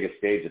on the biggest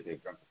stage that they've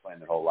dreamt of playing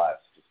their whole lives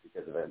just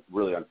because of a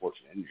really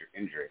unfortunate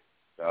injury.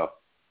 So,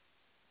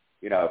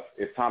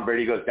 if Tom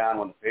Brady goes down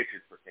when the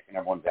Patriots were kicking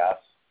everyone's ass,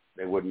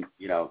 they wouldn't,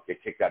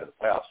 get kicked out of the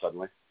playoffs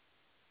suddenly.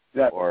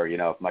 Exactly. Or,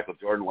 if Michael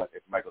Jordan went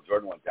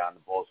down,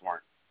 the Bulls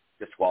weren't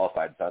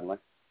disqualified suddenly.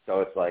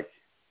 So it's like,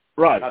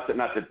 right. Not to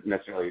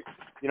necessarily,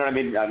 you know what I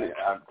mean?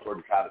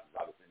 Jordan Travis is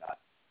obviously not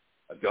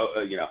a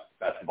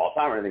basketball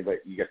time or anything,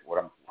 but you get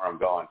where I'm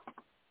going.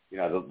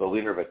 the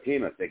leader of a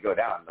team, if they go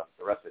down,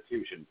 the rest of the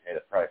team shouldn't pay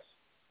the price.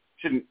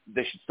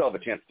 They should still have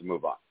a chance to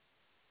move on.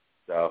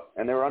 So,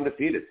 and they were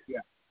undefeated. Yeah.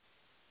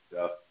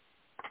 So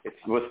it's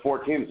with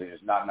 4 teams, there's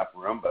just not enough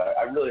room. But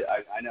I know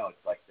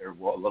it's like they're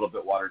a little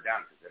bit watered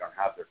down because they don't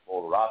have their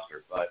full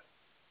roster. But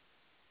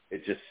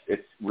it's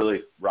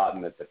really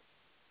rotten that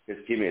his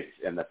teammates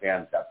and the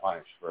fans got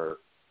punished for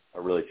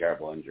a really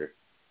terrible injury.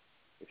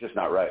 It's just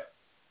not right.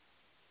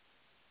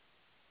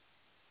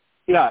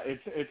 Yeah,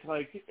 it's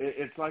like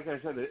I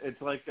said,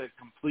 it's like a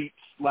complete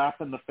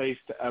slap in the face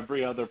to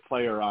every other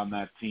player on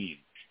that team.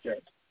 Sure.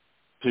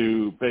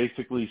 To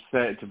basically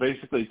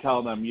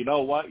tell them, you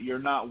know what, you're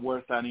not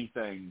worth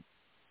anything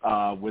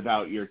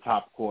without your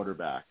top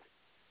quarterback.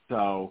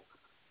 So,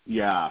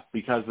 yeah,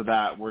 because of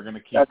that, we're going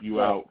to keep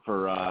you out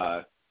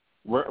for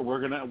we're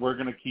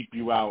gonna keep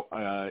you out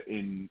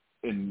in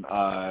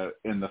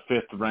the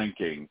 5th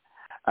ranking,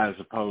 as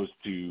opposed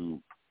to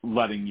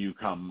letting you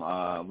come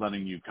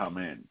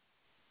in.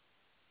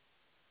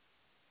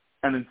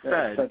 And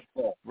instead,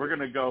 we're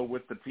going to go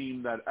with the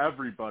team that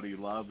everybody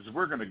loves.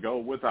 We're going to go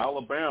with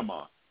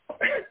Alabama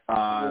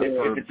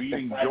for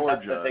beating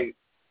Georgia.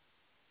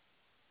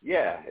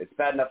 Yeah, it's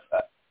bad enough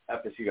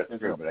FSU got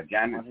through, but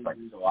again, it's like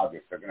so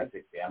obvious. They're going to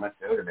take Bama,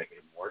 too, to make it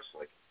even worse.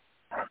 Like,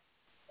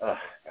 oh,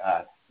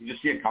 God. You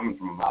just see it coming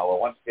from a mile.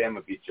 Well, once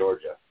Bama beat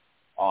Georgia,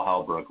 all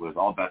hell broke loose.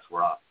 All bets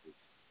were off.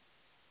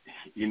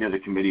 You knew the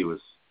committee was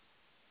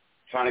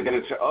trying to get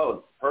it.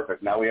 Oh,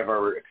 perfect. Now we have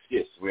our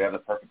excuse. We have the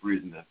perfect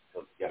reason to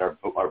get our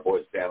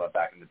boys Bama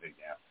back in the big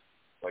dance,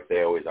 like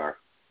they always are.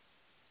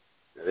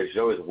 They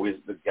should always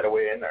get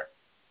away in there,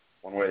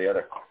 one way or the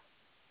other.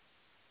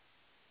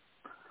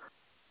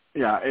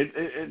 Yeah,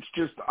 it's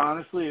just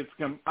honestly,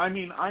 I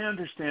mean, I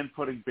understand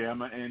putting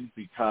Bama in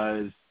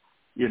because,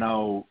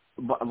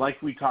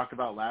 like we talked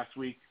about last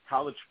week,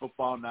 college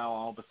football now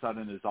all of a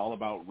sudden is all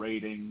about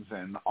ratings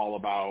and all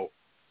about.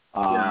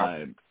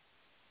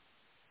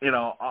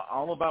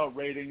 All about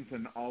ratings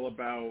and all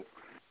about,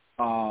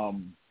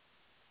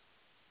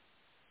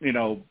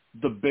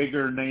 the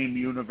bigger name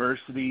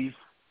universities.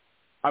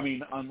 I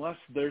mean, unless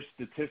they're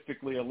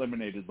statistically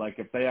eliminated, like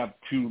if they have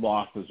 2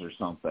 losses or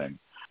something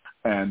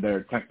and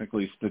they're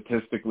technically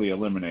statistically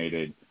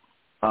eliminated,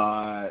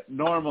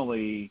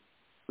 normally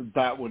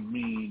that would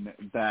mean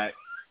that,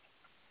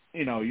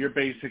 you're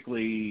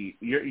basically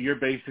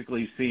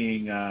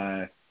seeing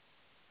a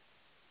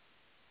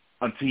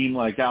team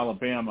like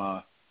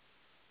Alabama,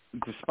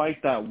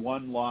 despite that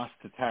 1 loss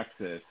to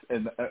Texas,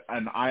 and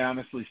I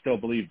honestly still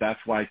believe that's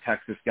why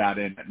Texas got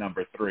in at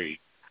number 3,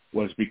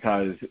 was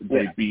because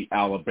they beat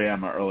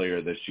Alabama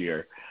earlier this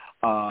year.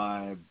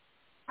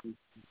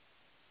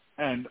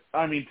 And,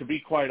 I mean, to be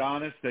quite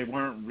honest, they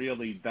weren't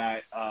really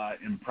that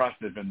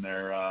impressive in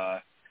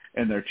their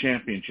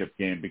championship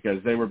game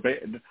because they were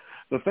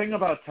the thing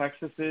about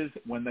Texas is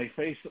when they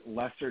face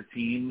lesser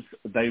teams,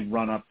 they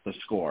run up the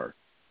score.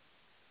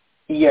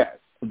 Yes.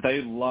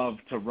 They love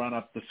to run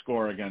up the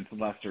score against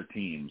lesser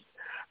teams,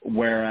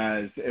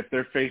 whereas if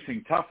they're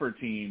facing tougher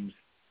teams,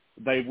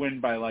 they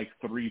win by like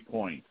 3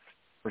 points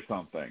or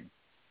something.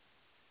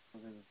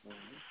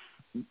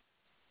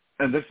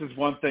 And this is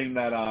one thing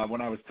that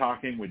when I was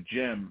talking with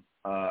Jim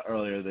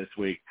earlier this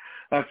week,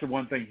 that's the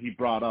one thing he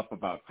brought up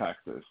about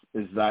Texas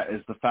is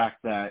the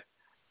fact that,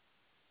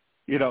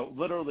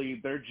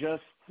 literally they're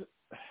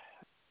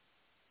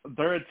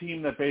a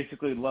team that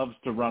basically loves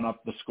to run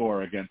up the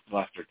score against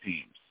lesser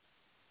teams.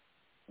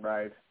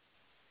 Right.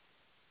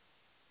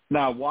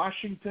 Now,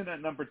 Washington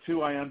at number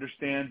 2, I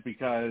understand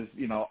because,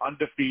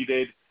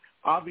 undefeated.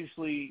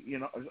 Obviously,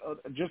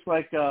 just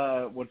like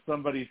what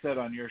somebody said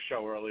on your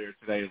show earlier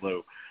today,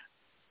 Lou,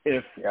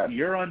 if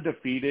you're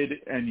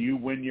undefeated and you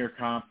win your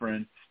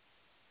conference,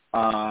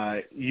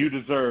 you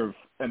deserve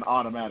an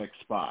automatic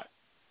spot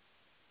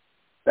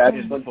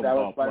in the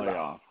football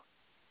playoff.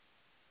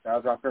 That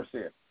was our first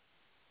year.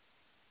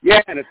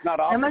 Yeah, and it's not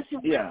often.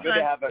 Yeah.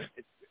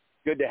 It's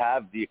good to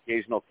have the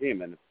occasional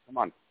team. And come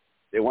on,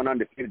 they went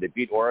undefeated. They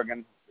beat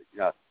Oregon.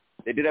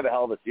 They did have a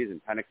hell of a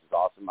season. Penix is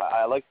awesome.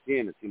 I like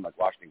seeing a team like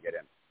Washington get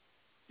in.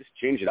 Just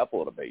change it up a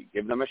little bit.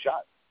 Give them a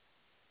shot.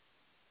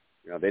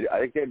 I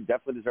think they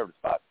definitely deserve a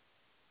spot.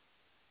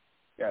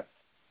 Yes.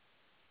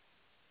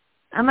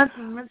 I'm not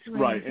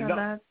right.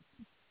 that.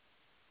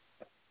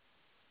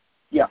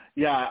 Yeah.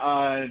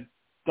 Yeah.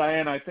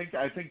 Diane, I think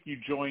you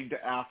joined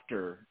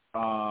after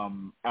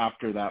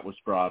that was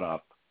brought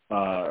up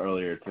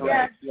earlier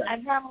today. Yes, I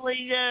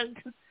probably did.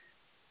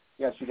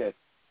 Yes, you did.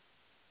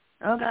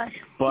 Okay.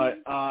 But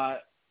I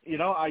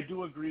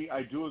do agree.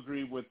 I do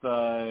agree with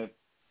with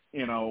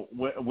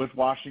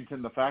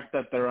Washington, the fact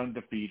that they're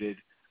undefeated.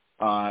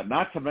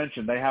 Not to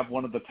mention they have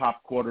one of the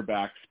top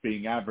quarterbacks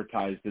being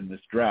advertised in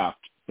this draft,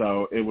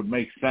 so it would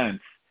make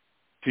sense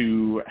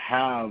to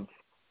have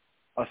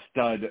a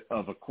stud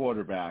of a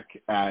quarterback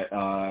at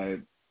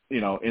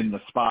in the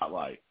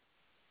spotlight,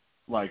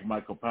 like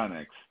Michael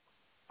Penix.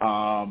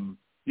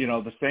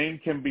 The same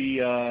can be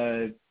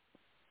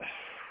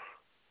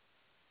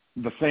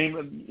The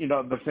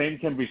same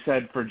can be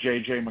said for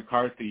J.J.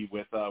 McCarthy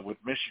with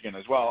Michigan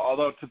as well.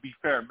 Although, to be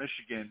fair,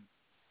 Michigan,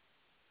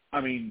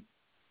 I mean,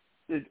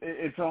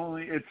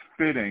 it's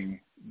fitting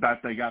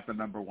that they got the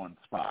number one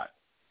spot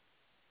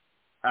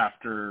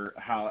after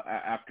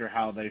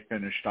how they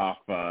finished off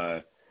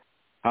their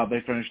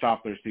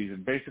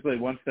season. Basically,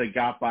 once they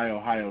got by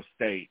Ohio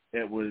State,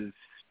 it was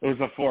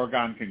a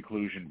foregone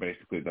conclusion,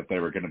 basically, that they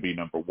were going to be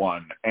number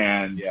one.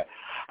 And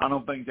I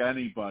don't think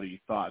anybody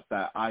thought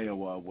that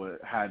Iowa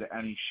had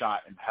any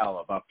shot in hell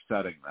of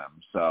upsetting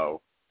them.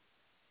 So,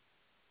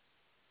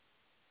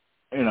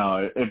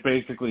 it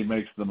basically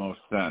makes the most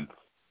sense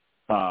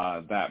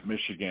that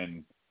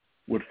Michigan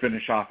would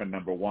finish off at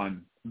number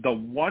one. The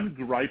one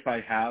gripe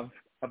I have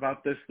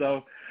about this,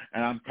 though,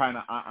 and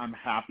I'm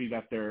happy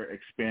that they're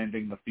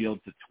expanding the field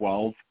to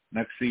 12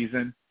 next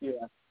season.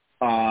 Yeah.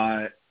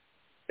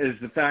 Is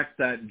the fact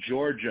that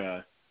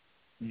Georgia,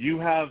 you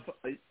have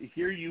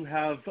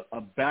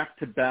a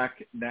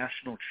back-to-back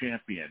national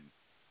champion,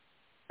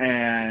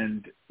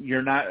 and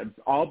you're not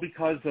all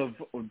because of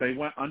they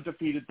went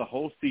undefeated the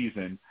whole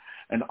season,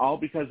 and all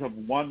because of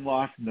one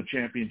loss in the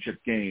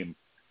championship game.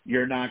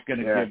 You're not going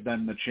to give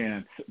them the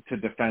chance to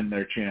defend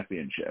their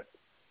championship.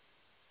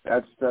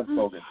 That's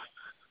bogus.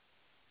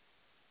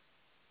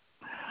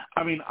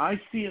 I mean,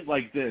 I see it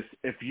like this: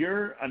 if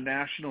you're a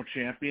national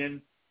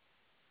champion.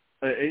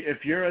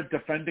 If you're a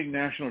defending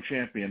national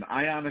champion,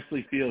 I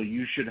honestly feel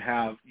you should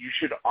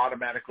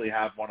automatically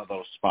have one of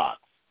those spots.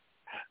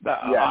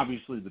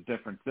 Obviously, the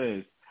difference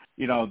is,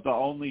 the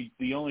only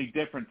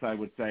difference I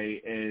would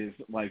say is,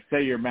 like,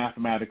 say you're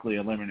mathematically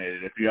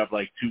eliminated if you have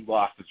like 2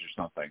 losses or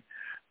something.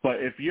 But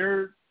if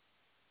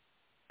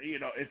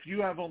if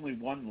you have only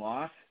 1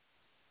 loss,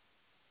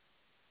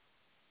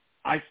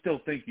 I still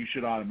think you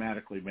should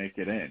automatically make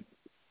it in.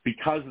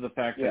 Because of the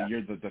fact that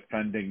you're the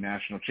defending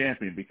national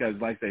champion. Because,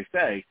 like they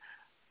say,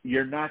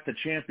 you're not the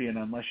champion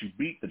unless you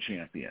beat the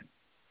champion.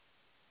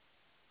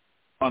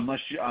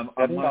 Unless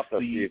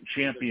the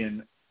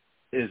champion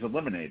is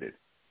eliminated.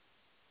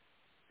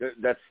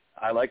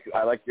 I like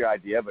your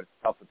idea, but it's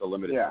tough with the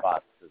limited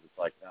spots because it's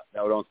like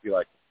that would almost be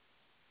like,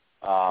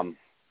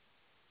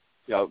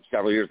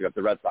 several years ago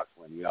the Red Sox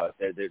win. You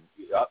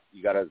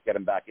got to get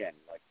them back in.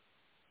 Like.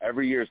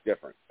 Every year is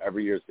different.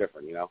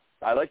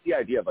 I like the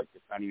idea of, like,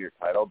 defending your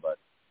title, but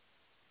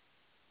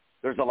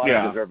there's a lot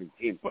of deserving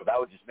teams. So that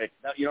would just make,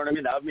 you know what I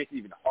mean? That would make it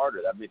even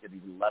harder. That would make it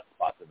even less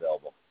spots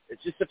available.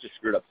 It's just such a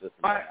screwed up system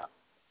right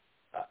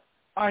now.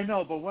 I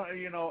know, but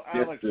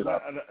Alex,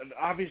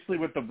 obviously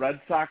with the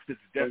Red Sox, it's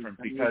different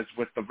because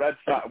with the Red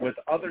Sox, with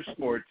other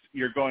sports,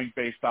 you're going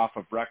based off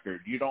of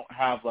record. You don't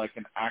have like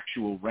an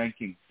actual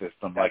ranking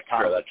system like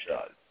college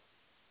does.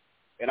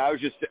 And I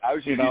was just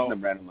using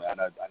them randomly. I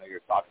know you're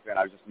a Sox fan.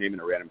 I was just naming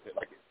a random pick.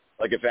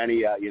 Like if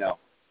any,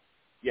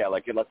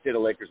 like let's say the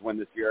Lakers win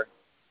this year,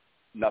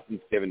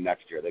 nothing's given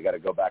next year. They got to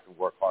go back and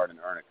work hard and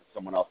earn it because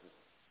someone else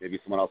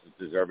is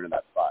deserving of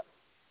that spot.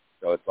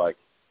 So it's like,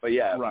 but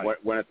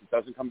when it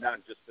doesn't come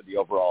down just to the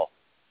overall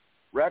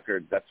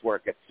record, that's where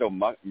it gets so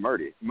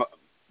muddy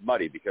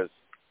because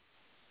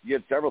you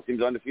had several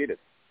teams undefeated.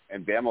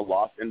 And Bama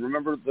lost. And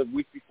remember the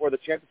week before the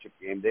championship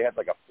game, they had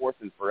like a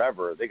 4th and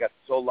forever. They got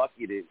so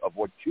lucky to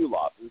avoid 2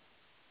 losses,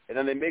 and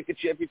then they make the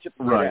championship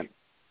again.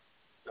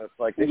 So it's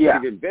like they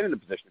shouldn't even been in a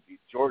position to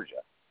beat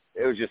Georgia.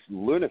 It was just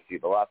lunacy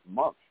the last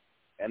month,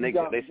 and they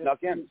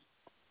snuck in.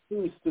 It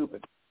was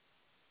stupid.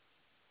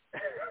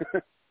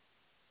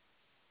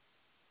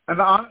 And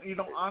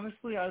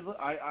honestly, I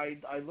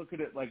look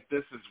at it like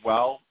this as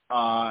well.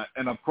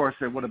 And of course,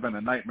 it would have been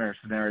a nightmare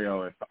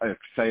scenario if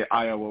say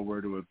Iowa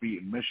were to have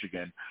beaten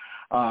Michigan.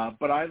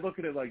 But I look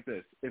at it like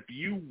this: if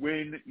you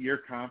win your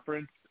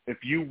conference,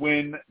 if you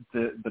win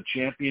the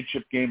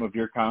championship game of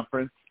your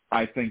conference,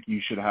 I think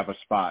you should have a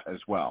spot as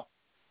well.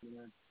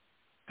 Yeah.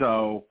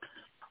 So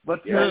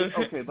let's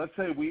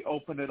say we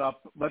open it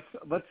up.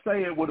 Let's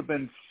say it would have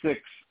been 6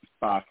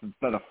 spots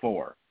instead of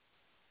 4.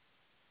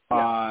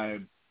 Yeah.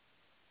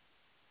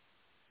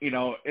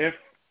 If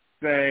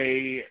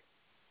they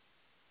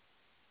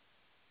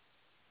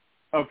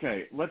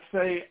let's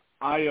say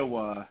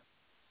Iowa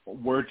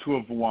were to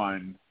have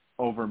won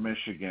over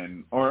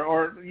Michigan,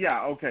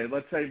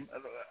 let's say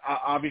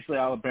obviously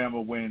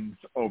Alabama wins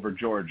over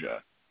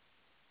Georgia.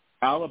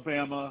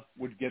 Alabama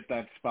would get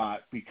that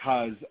spot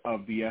because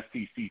of the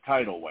SEC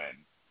title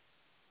win.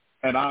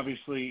 And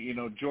obviously,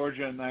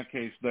 Georgia in that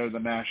case, they're the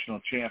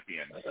national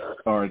champion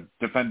or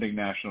defending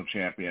national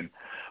champion.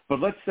 But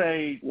let's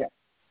say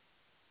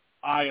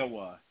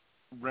Iowa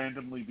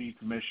randomly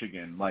beats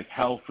Michigan, like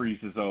hell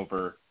freezes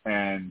over,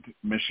 and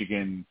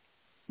Michigan's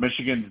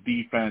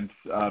defense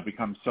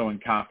becomes so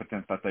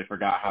incompetent that they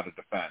forgot how to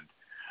defend.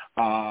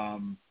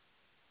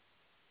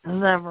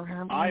 Never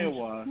happened.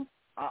 Iowa,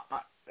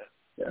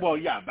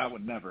 that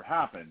would never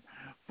happen.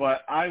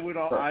 But I would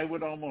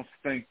almost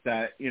think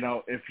that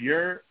if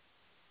you're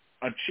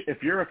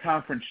a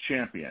conference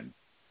champion,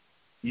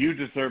 you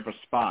deserve a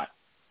spot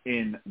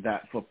in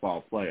that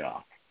football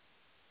playoff.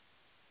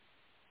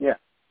 Yeah.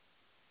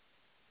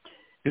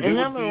 In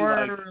other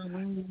words,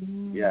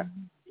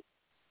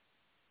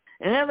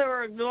 In other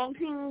words, all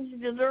teams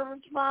deserve a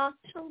spot?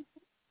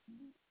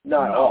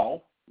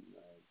 No.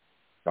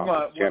 But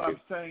what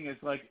I'm saying is,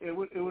 like, it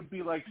would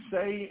be like,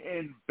 say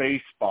in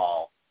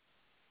baseball,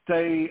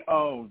 say,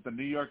 oh, the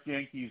New York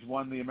Yankees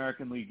won the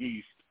American League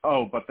East.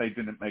 Oh, but they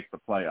didn't make the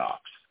playoffs.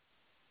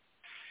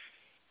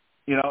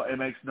 You know, it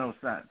makes no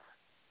sense.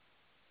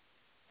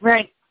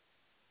 Right.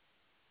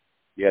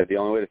 Yeah, the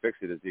only way to fix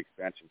it is the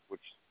expansion,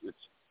 which is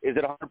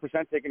it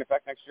 100% taking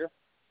effect next year?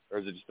 Or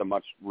is it just a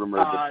much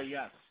rumored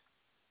yes.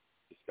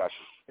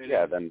 discussion?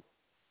 Then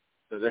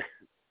so this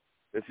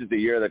is the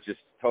year that just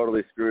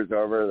totally screws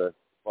over the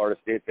Florida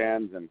State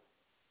fans and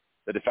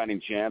the defending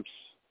champs.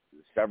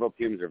 Several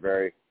teams are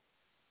very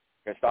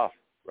pissed off,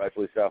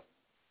 rightfully so.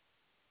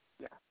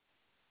 Yeah.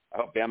 I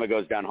hope Bama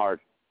goes down hard.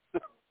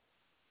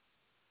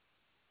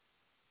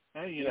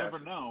 Hey, you never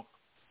know.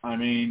 I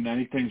mean,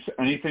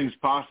 anything's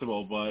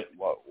possible, but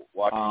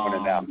watch them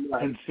win it down.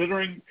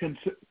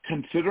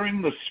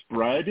 Considering the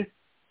spread,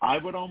 I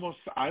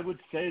would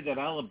say that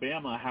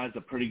Alabama has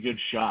a pretty good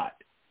shot.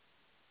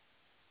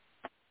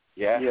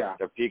 Yeah,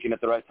 they're peaking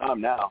at the right time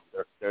now.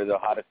 They're the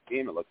hottest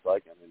team, it looks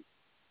like. I mean,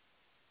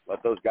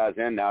 let those guys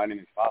in now.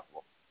 Anything's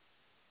possible.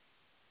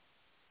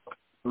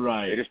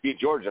 Right. They just beat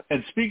Georgia.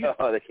 And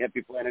they can't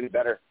be playing any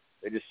better.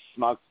 They just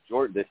smacked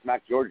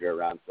Georgia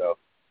around. So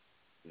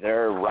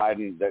they're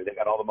riding. They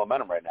got all the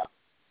momentum right now.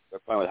 They're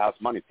playing with house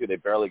money too. They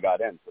barely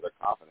got in, so they're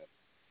confident.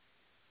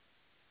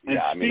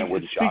 I mean, it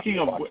wouldn't shock me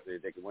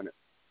if they could win it.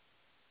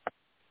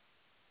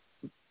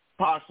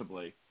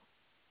 Possibly.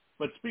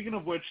 But speaking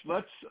of which,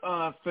 let's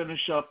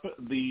finish up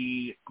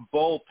the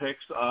bowl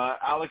picks.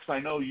 Alex, I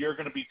know you're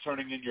going to be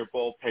turning in your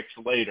bowl picks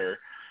later.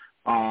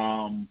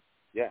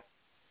 Yeah.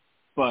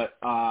 But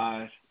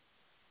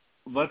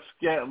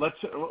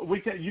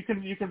you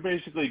can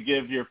basically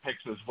give your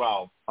picks as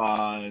well.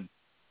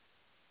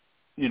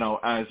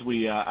 As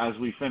we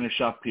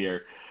finish up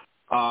here.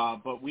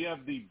 But we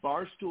have the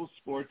Barstool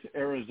Sports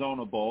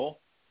Arizona Bowl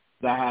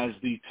that has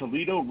the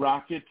Toledo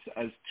Rockets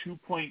as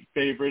 2-point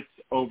favorites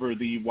over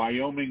the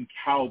Wyoming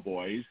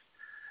Cowboys.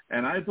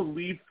 And I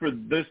believe for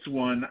this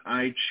one,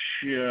 I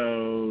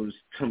chose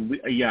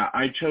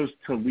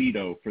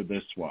Toledo for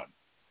this one.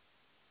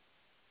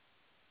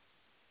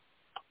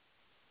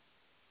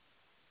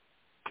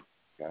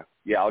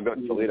 Yeah, I'll go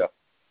to Toledo.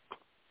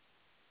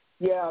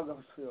 Yeah, I'll go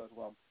to Toledo as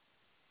well.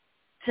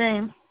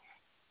 Same.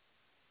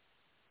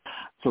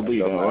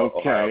 Toledo,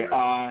 okay.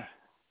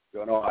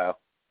 Going to Ohio.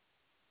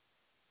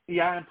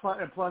 Yeah, and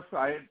plus,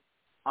 I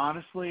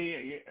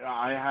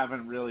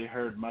haven't really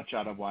heard much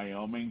out of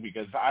Wyoming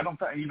because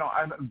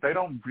they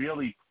don't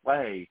really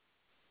play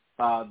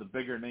the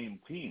bigger name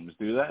teams,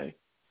 do they?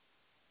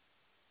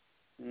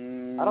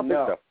 I don't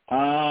think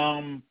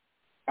so.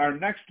 Our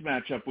next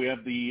matchup, we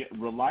have the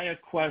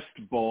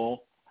ReliaQuest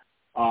Bowl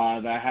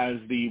that has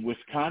the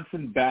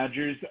Wisconsin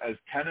Badgers as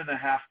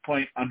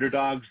 10.5-point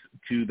underdogs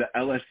to the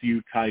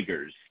LSU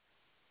Tigers.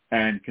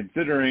 And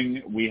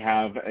considering we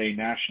have a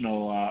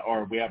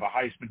we have a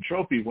Heisman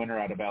Trophy winner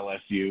out of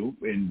LSU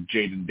in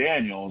Jaden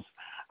Daniels,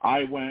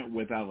 I went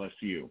with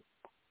LSU.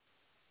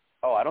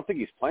 Oh, I don't think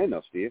he's playing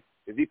though, Steve.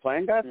 Is he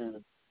playing, guys?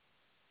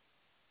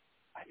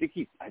 I think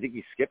he's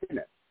skipping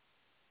it.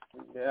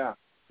 Yeah.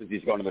 Because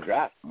he's going to the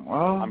draft.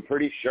 Well, I'm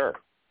pretty sure.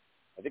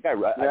 I think I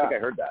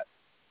heard that.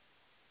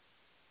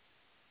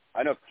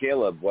 I know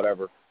Caleb,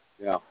 whatever.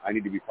 I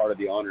need to be part of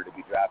the honor to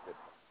be drafted.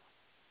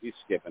 He's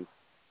skipping.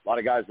 A lot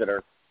of guys that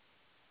are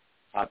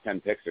top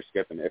 10 picks are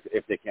skipping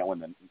if they can't win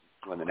the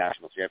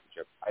national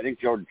championship. I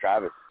think Jordan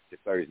Travis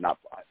declared he's not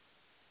playing.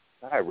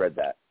 I read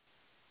that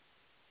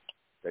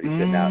he's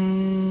sitting out.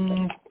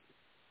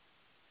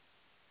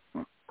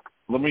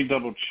 Let me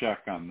double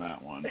check on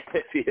that one.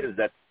 If he is,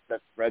 that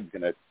spread's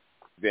going to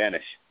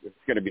vanish. It's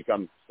going to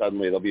become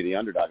suddenly they'll be the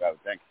underdog, I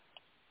would think.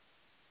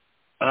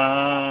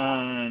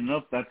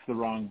 Nope, that's the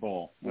wrong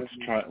bowl.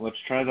 Let's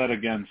try that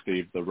again,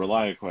 Steve. The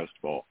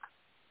ReliaQuest Bowl,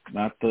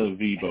 not the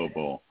Vibo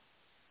Bowl.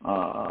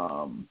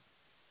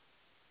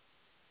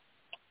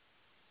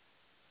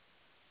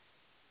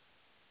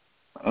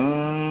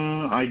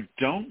 I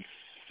don't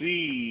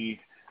see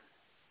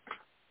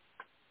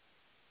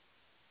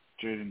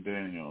Jaden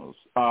Daniels.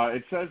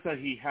 It says that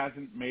he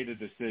hasn't made a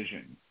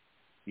decision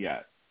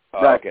yet.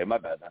 Okay, my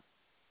bad then.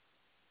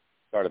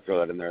 Sorry to throw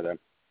that in there then.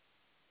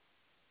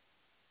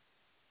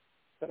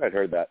 I thought I'd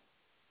heard that.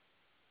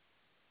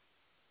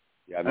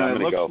 Yeah, I'm going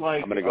to go.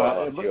 I'm going to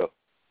go.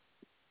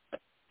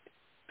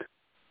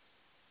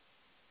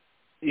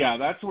 Yeah,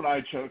 that's what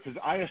I chose because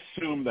I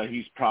assume that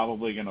he's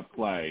probably going to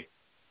play.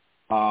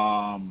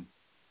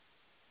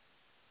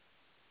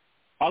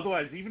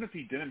 Otherwise, even if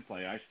he didn't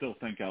play, I still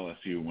think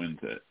LSU wins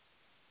it.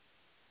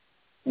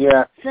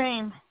 Yeah.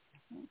 Same.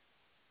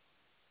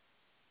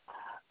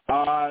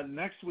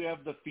 Next, we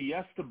have the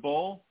Fiesta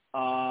Bowl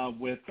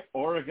with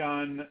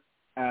Oregon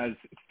as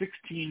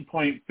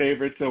 16-point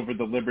favorites over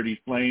the Liberty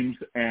Flames,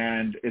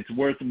 and it's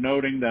worth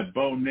noting that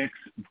Bo Nix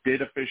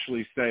did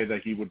officially say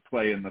that he would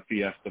play in the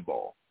Fiesta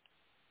Bowl.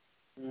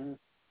 Mm-hmm.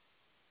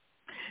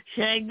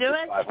 Should I do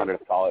it?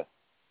 500th college.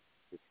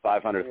 It's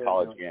 500th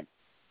college game.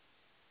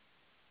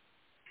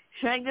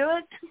 Should I do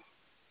it?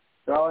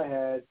 Go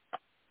ahead.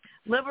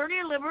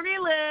 Liberty, liberty,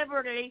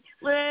 liberty,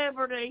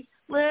 liberty,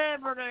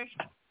 liberty.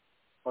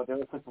 Well, they're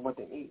looking for what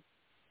they eat.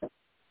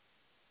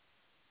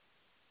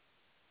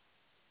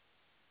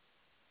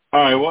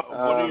 All right, what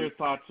are your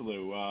thoughts,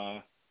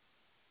 Lou?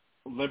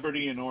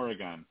 Liberty and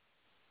Oregon.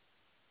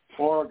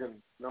 Oregon,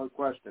 no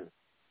question.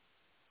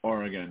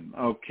 Oregon,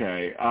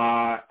 okay.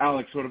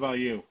 Alex, what about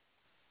you?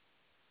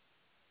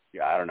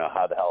 Yeah, I don't know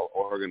how the hell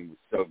Oregon was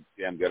so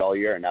damn good all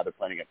year, and now they're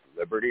playing against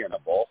Liberty in a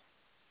bowl.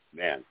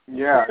 Man,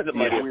 yeah, it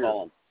might have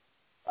fallen.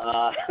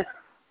 I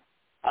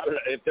don't know,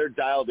 if they're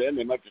dialed in,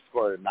 they might just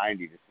score a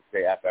 90 just to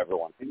say F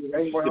everyone.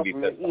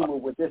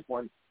 With this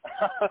one.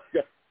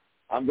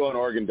 I'm going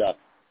Oregon Ducks.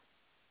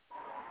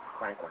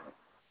 Frankly.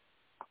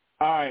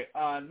 All right,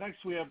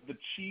 next we have the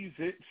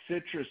Cheez-It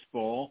Citrus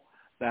Bowl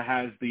that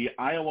has the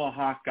Iowa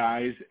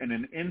Hawkeyes in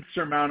an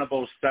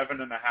insurmountable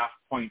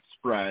 7.5-point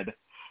spread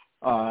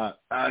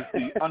as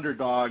the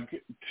underdog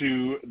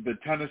to the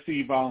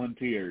Tennessee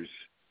Volunteers.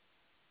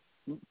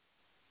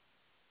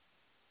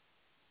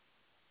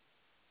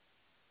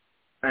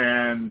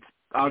 And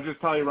I'll just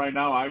tell you right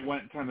now, I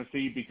went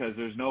Tennessee because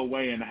there's no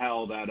way in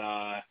hell that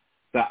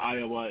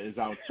Iowa is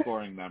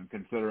outscoring them,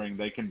 considering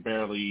they can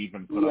barely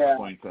even put up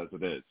points as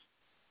it is.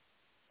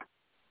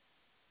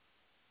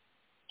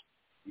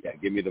 Yeah,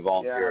 give me the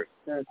Volunteers.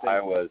 Yeah,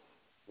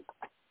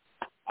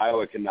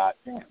 Iowa cannot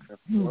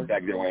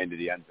drag their way into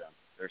the end zone.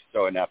 They're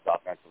so inept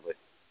offensively.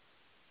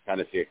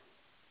 Tennessee.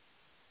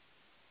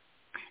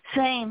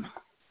 Same.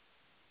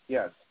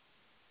 Yes.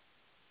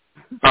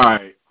 All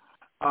right.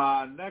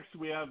 Next,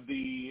 we have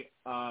the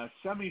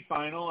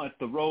semifinal at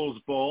the Rose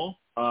Bowl.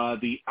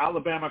 The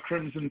Alabama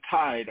Crimson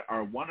Tide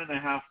are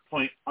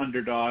 1.5-point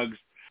underdogs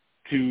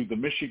to the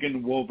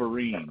Michigan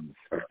Wolverines,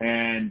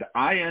 and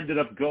I ended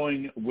up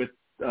going with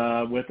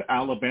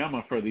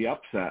Alabama for the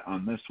upset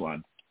on this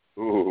one.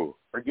 Ooh,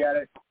 forget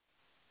it.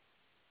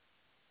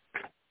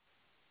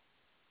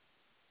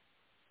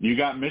 You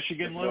got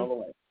Michigan,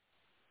 Lou?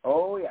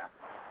 Oh yeah.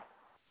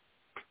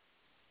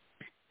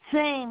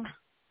 Same.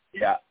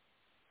 Yeah.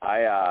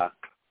 I'm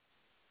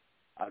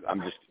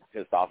just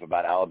pissed off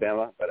about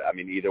Alabama, but I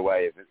mean, either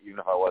way, even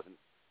if I wasn't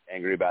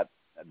angry about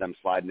them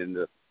sliding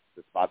into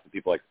the spots of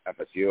people like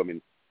FSU, I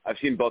mean, I've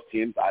seen both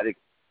teams. I think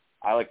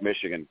I like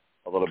Michigan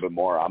a little bit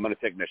more. I'm going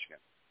to take Michigan.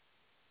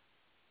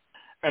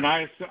 And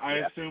I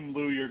assume,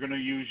 Lou, you're going to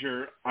use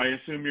your. I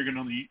assume you're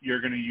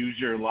going to use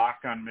your lock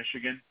on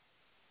Michigan.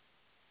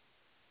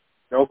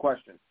 No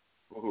question.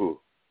 Ooh,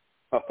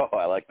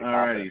 I like the. All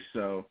righty,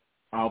 so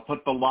I'll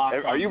put the lock.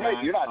 Are you right?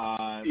 That. You're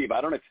not, Steve.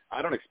 I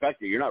don't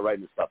expect you. You're not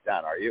writing this stuff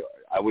down, are you?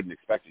 I wouldn't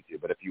expect you to,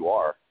 but if you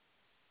are,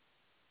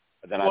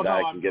 then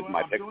I can get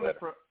my pick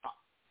later.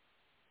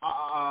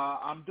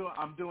 I'm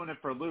doing it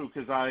for Lou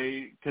because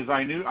I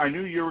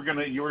knew you were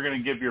gonna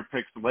give your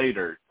picks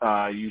later.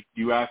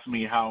 You asked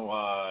me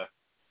how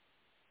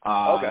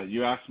okay.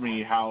 You asked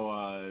me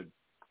how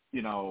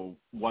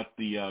what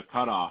the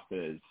cutoff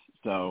is.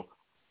 So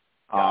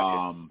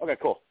okay,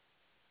 cool.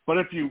 But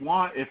if you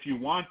want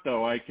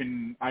though, I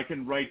can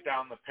write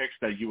down the picks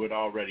that you had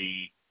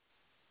already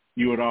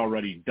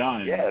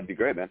done. Yeah, that'd be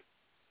great, man.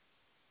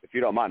 If you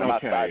don't mind, I'm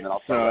outside and then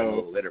I'll start writing a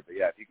little later. But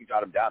yeah, if you can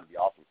jot them down, it'd be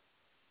awesome.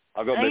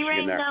 I'll go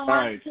Michigan there. All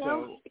right,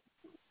 so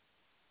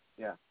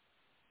yeah.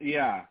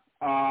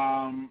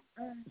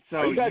 So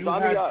are you guys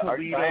on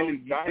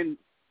Toledo.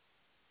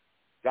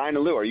 Diane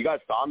and Lou, are you guys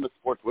on the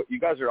sports? You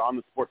guys are on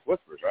the Sports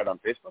Whispers, right, on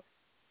Facebook?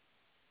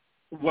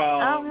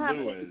 Well,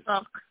 Lou is.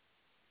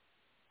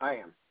 I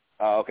am.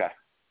 Oh, okay.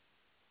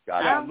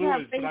 Got it. I don't Lou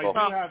have is, but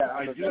Facebook.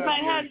 If I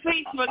had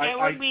Facebook, I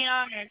would be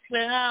on it,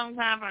 but I don't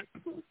have it.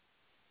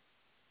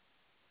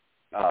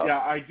 Yeah,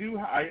 I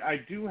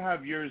do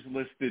have yours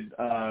listed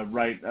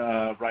right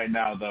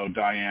now though,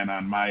 Diane,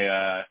 on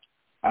my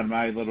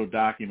little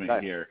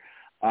document here.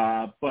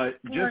 But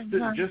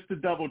just to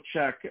double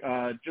check,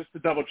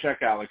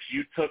 Alex,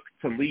 you took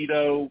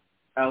Toledo,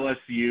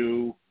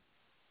 LSU,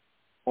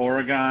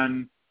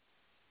 Oregon,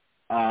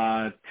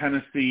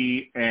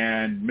 Tennessee,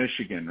 and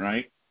Michigan,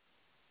 right?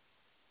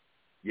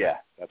 Yeah,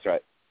 that's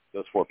right.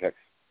 Those 4 picks.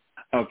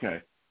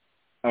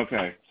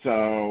 Okay,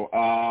 so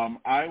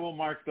I will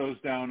mark those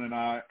down, and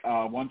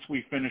once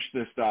we finish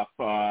this up,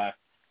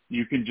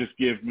 you can just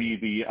give me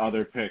the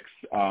other picks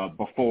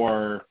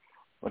before.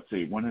 Let's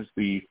see, when is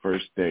the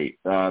first date?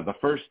 The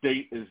first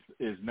date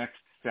is next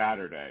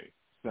Saturday,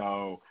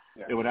 so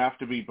it would have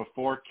to be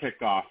before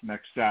kickoff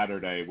next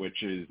Saturday,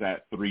 which is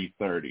at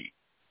 3:30.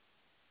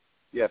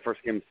 Yeah,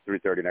 first game is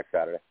 3:30 next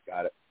Saturday.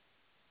 Got it.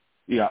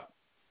 Yeah.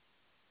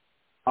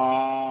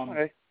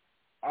 Okay.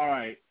 All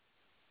right.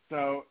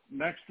 So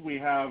next we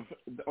have,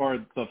 or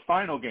the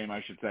final game,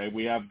 I should say,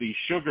 we have the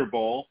Sugar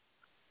Bowl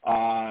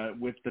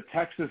with the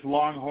Texas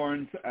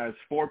Longhorns as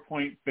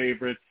 4-point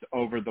favorites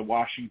over the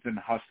Washington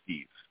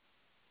Huskies.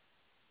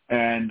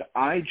 And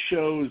I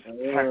chose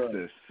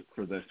Texas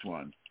for this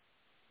one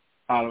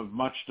out of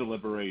much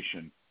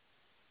deliberation.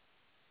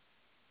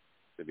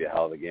 It'd be a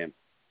hell of a game.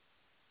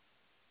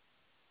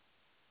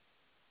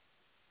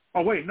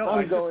 Oh, wait, no,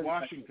 I said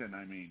Washington,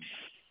 I mean.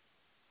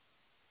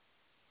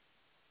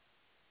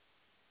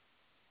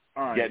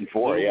 All right. Getting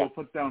 4, We'll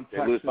put down Texas.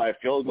 They lose by a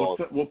field goal.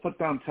 We'll put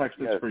down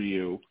Texas for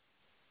you.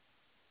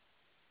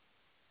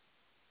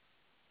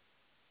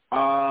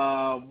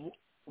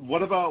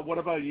 What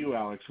about you,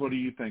 Alex? What are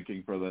you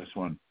thinking for this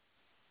one?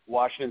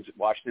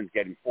 Washington's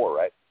getting 4,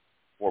 right?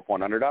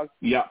 4-point underdog?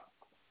 Yeah.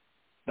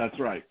 That's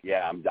right.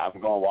 Yeah, I'm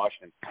going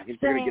Washington. I think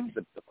they're going to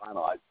get to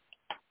finalize.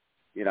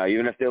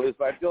 Even if they lose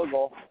by a field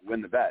goal,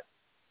 win the bet.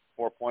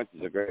 4 points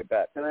is a great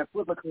bet. Can I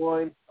flip a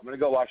coin? I'm going to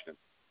go Washington.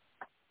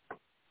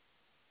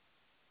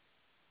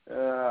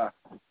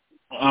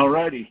 All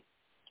righty.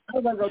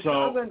 I'm going to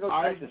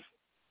go Texas.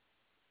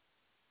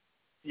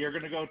 You're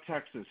going to go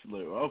Texas,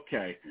 Lou.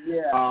 Okay.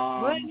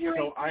 Yeah. What did you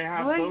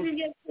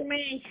get for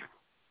me?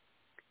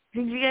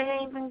 Did you get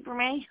anything for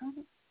me?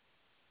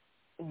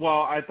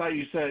 Well, I thought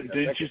you said,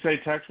 didn't you say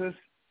Texas?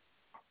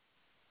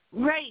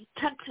 Right,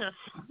 Texas.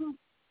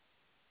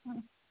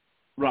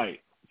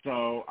 Right.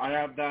 So I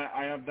have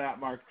that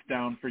marked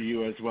down for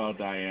you as well,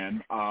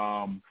 Diane.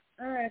 All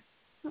right.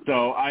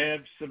 So I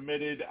have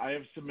submitted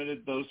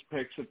those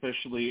picks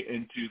officially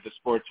into the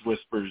Sports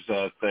Whispers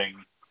thing.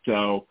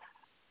 So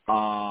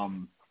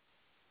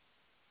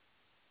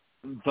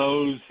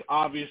those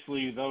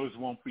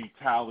won't be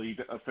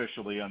tallied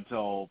officially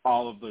until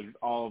all of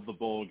the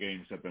bowl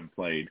games have been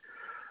played.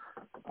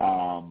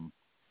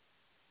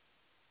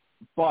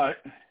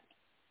 But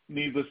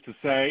needless to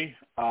say,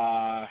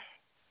 I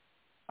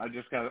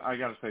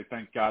gotta say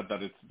thank God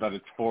that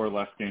it's 4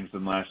 less games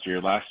than last year.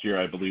 Last year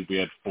I believe we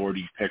had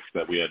 40 picks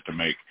that we had to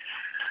make.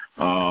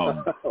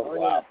 Wow.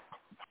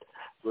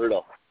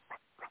 Brutal.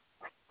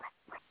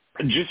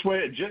 Just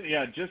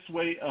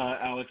wait,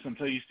 Alex,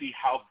 until you see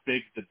how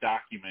big the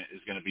document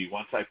is going to be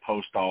once I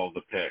post all of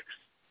the picks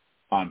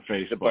on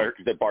Facebook.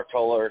 The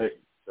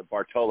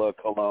Bartolo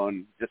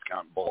Colon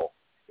discount bowl.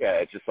 Yeah,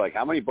 it's just like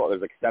how many bowls?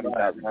 There's like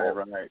 7,000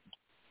 bowls. Right.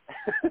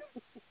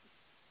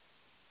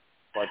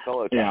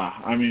 Bartolo. Yeah,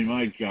 I mean,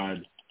 my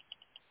God,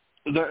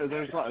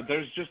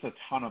 there's just a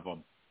ton of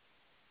them.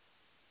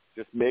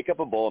 Just make up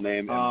a bowl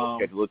name and we'll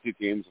schedule the 2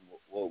 teams and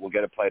we'll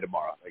get a play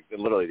tomorrow. Like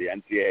literally, the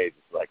NCAA is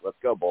just like, let's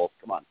go Bulls.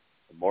 Come on,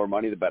 the more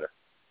money, the better.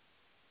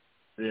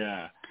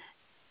 Yeah.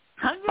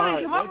 How do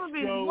I come up with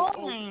these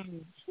bowl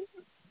names?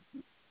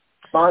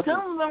 Sponsors.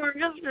 Some of them are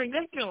just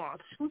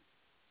ridiculous.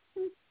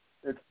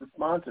 It's the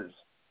sponsors.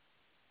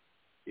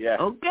 Yeah.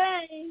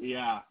 Okay.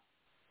 Yeah.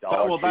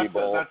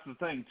 That's the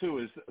thing too,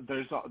 is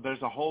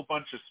there's a whole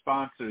bunch of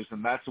sponsors,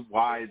 and that's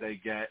why they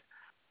get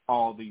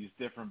all these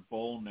different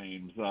bowl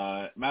names.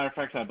 Matter of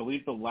fact, I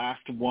believe the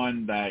last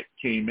one that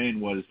came in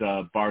was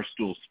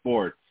Barstool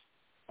Sports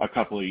a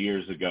couple of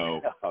years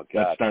ago. Oh,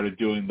 that started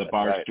doing the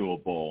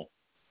Barstool Bowl.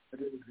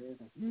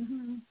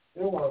 Mm-hmm.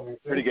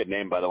 Pretty good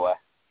name, by the way.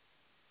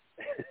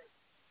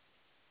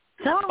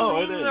 Some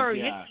it names is, are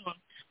yeah. ridiculous.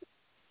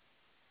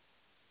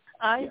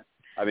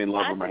 I mean,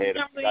 love them or hate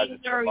them. The guy's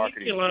a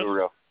marketing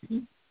guru.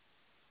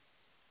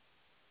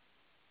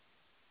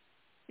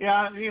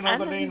 Yeah,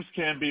 the names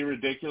can be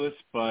ridiculous,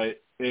 but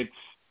it's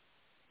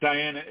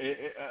Diane.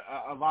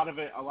 A lot of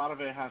it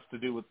has to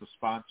do with the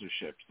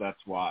sponsorships. That's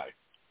why.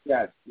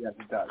 Yes,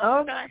 it does.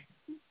 Okay.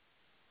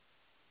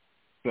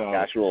 So,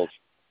 Cash rules.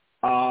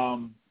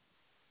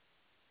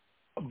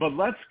 But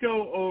let's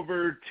go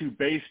over to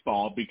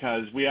baseball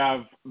because we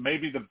have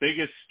maybe the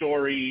biggest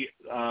story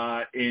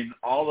in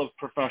all of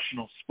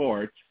professional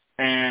sports,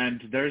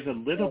 and there's a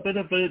little bit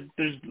of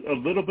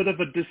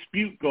a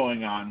dispute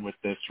going on with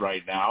this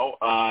right now.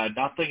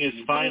 Nothing is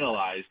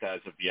finalized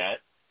as of yet,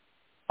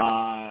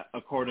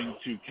 according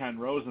to Ken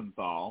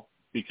Rosenthal,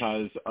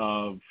 because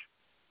of,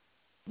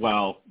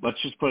 well,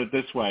 let's just put it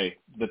this way: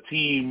 the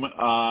team,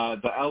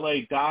 the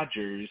LA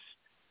Dodgers,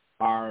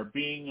 are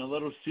being a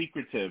little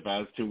secretive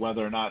as to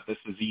whether or not this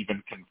is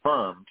even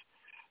confirmed.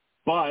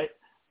 But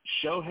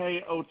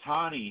Shohei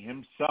Ohtani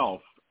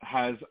himself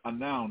has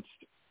announced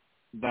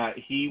that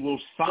he will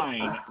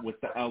sign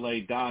with the LA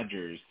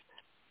Dodgers.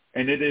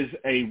 And it is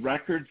a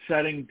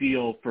record-setting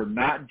deal for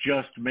not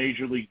just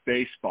Major League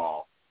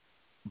Baseball,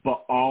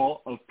 but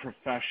all of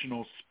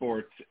professional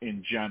sports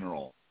in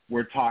general.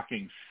 We're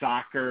talking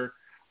soccer,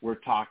 we're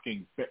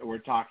talking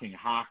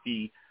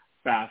hockey,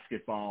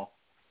 basketball,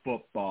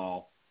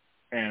 football,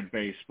 and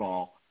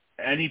baseball,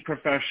 any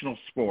professional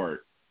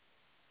sport.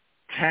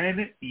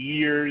 10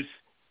 years,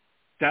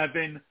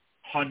 $700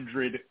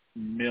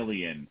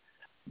 million.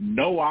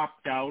 No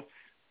opt-outs,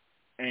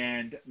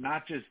 and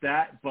not just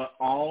that, but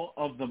all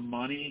of the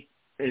money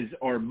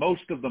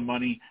most of the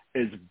money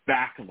is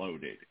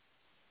backloaded,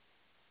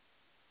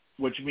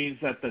 which means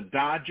that the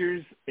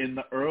Dodgers in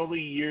the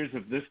early years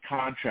of this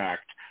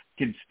contract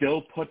can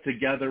still put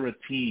together a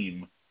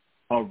team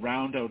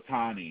around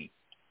Ohtani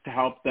to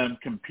help them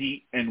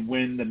compete and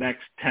win the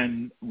next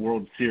 10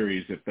 World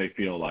Series if they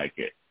feel like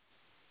it.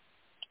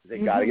 They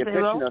got to get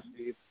pitching, though,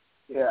 Steve.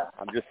 Yeah.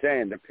 I'm just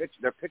saying, their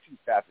pitching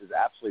staff is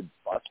absolutely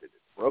busted.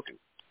 It's broken.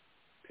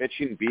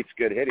 Pitching beats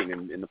good hitting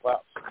in the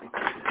playoffs.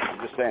 I'm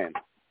just saying.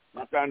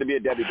 I'm not trying to be a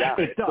Debbie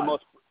Downer. It's the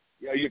most.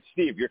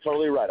 Steve, you're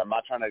totally right. I'm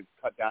not trying to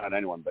cut down on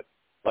anyone, but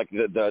like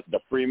the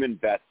Freeman,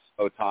 Betts,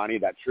 Ohtani,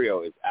 that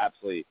trio is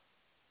absolutely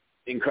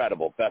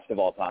incredible, best of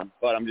all time.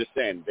 But I'm just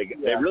saying,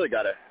 they really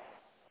got to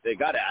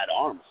add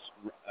arms.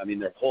 I mean,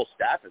 their whole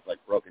staff is like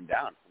broken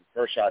down from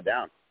first shot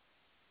down.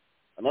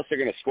 Unless they're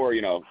going to score,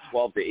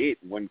 12-8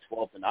 and win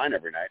 12-9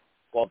 every night,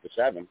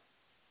 12-7.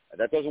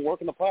 That doesn't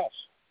work in the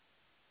playoffs.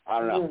 I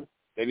don't know.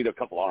 They need a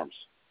couple arms.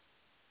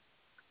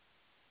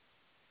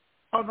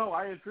 Oh no,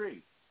 I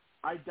agree.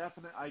 I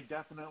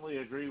definitely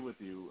agree with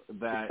you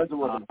that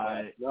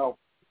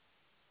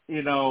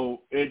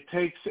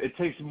it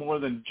takes more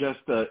than just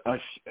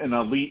an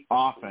elite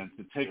offense.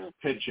 It takes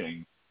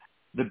pitching.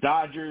 The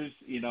Dodgers,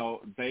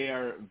 they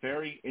are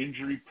very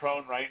injury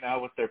prone right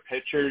now with their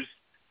pitchers.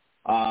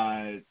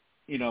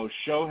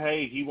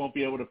 Shohei, he won't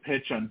be able to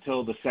pitch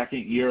until the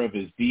second year of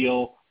his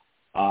deal.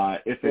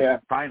 If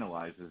it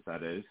finalizes,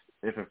 that is.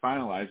 If it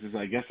finalizes,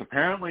 I guess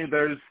apparently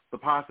there's the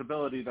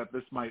possibility that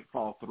this might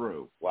fall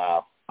through.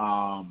 Wow.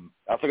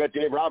 Also got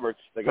Dave Roberts.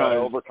 They got to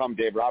overcome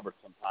Dave Roberts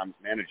sometimes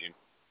managing.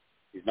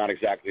 He's not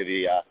exactly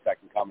the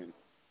second coming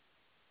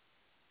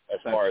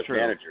as far as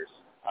managers.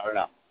 I don't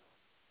know.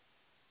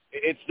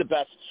 It's the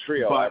best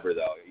trio ever,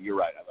 though. You're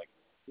right.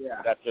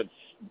 That's a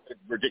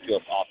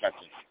ridiculous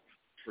offensive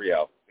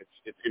trio.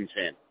 It's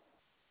insane.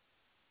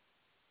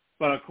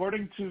 But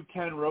according to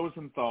Ken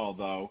Rosenthal,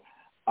 though,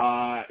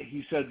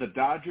 he said the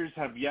Dodgers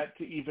have yet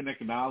to even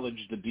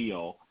acknowledge the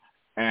deal.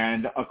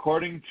 And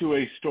according to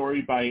a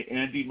story by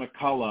Andy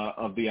McCullough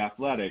of The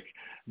Athletic,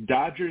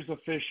 Dodgers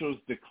officials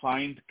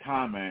declined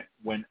comment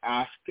when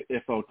asked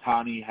if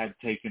Ohtani had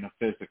taken a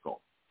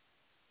physical.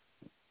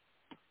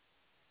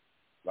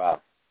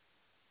 Wow.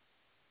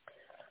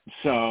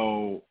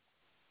 So,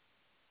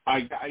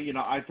 I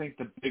think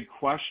the big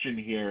question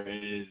here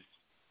is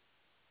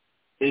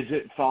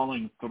it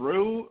falling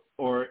through,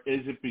 or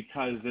is it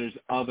because there's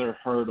other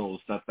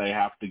hurdles that they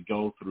have to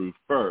go through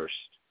first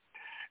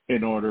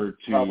in order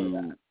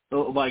to,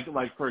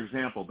 like for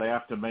example, they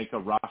have to make a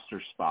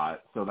roster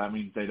spot, so that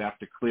means they'd have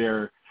to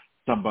clear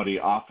somebody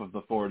off of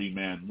the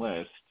 40-man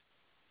list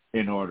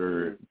in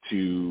order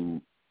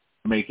to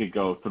make it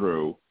go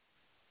through.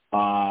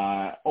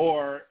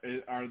 Or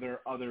are there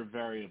other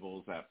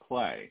variables at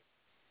play?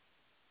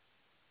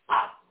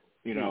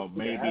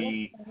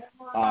 Maybe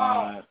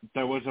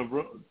there was a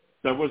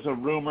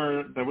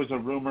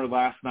rumor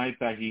last night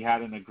that he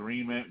had an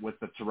agreement with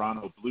the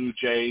Toronto Blue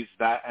Jays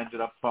that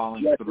ended up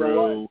falling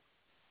through.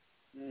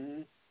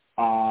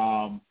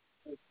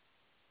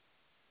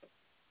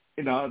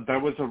 There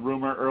was a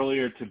rumor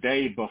earlier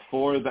today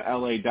before the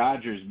LA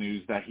Dodgers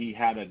news that he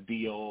had a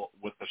deal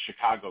with the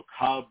Chicago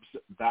Cubs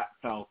that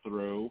fell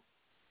through.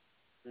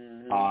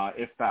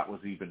 If that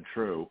was even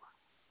true.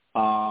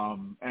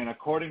 And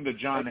according to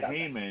John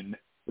Heyman,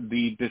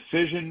 the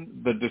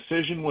decision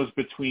was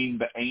between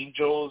the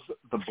Angels,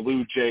 the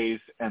Blue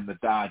Jays, and the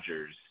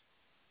Dodgers,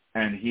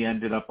 and he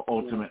ended up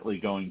ultimately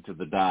going to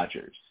the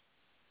Dodgers.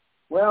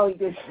 Well, he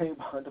did say he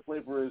wanted to play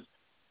for his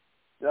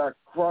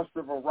Cross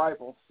River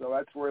rival, so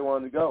that's where he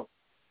wanted to go.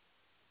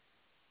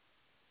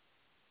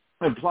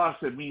 And plus,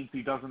 it means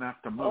he doesn't have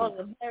to move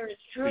because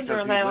he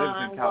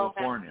lives in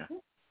California.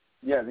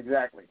 Yes,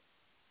 exactly.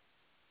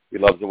 He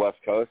loves the West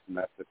Coast, and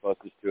that's the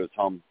closest to his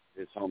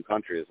home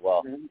country as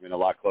well. I mean, a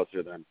lot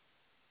closer than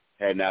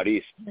heading out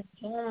east. His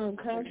home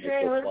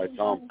country? What's his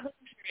home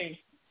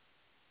country?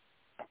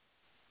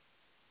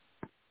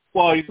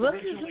 Well, he's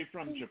originally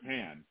from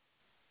Japan.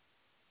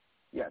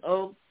 Yes.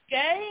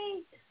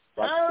 Okay.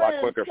 Lot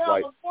quicker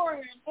flight.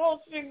 California is close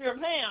to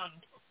Japan.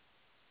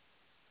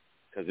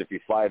 Because if you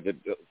fly,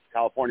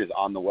 California's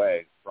on the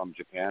way from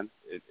Japan.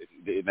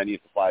 Then you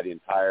have to fly the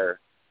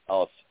entire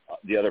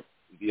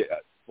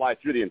fly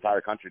through the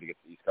entire country to get to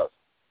the East Coast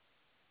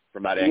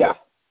from that angle. Yeah.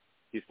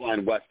 He's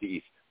flying west to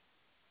east.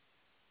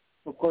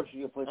 Of course,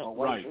 you can play from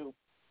west too.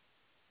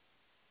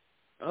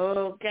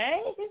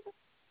 Okay.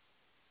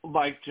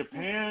 Like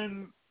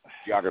Japan.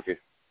 Geography.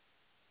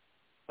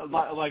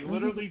 Like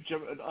literally,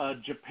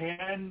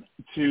 Japan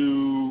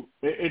to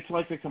it's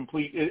like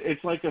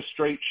it's like a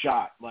straight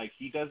shot. Like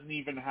he doesn't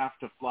even have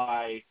to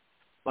fly.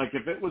 Like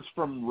if it was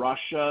from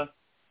Russia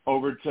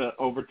over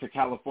to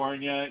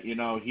California,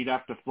 he'd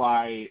have to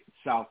fly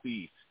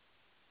southeast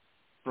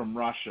from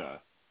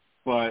Russia.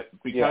 But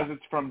because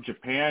it's from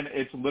Japan,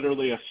 it's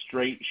literally a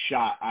straight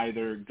shot,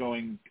 either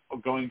going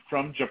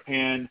from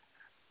Japan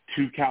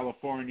to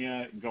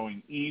California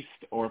going east,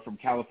 or from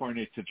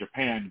California to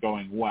Japan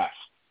going west.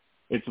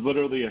 It's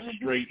literally a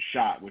straight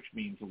shot, which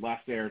means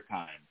less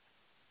airtime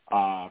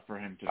for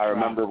him to travel.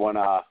 remember when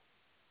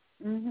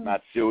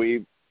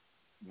Matsui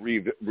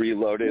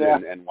reloaded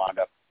and wound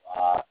up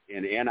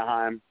in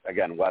Anaheim,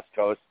 again, West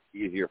Coast,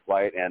 easier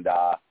flight, and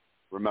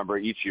remember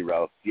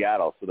Ichiro,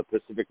 Seattle, so the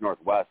Pacific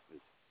Northwest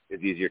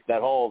is easier.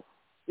 That whole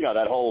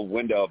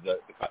window of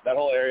that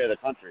whole area of the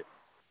country,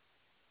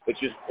 it's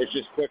just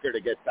quicker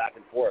to get back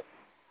and forth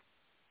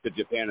to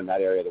Japan in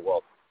that area of the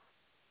world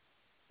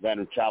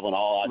than traveling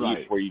all out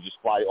east, where you just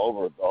fly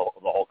over the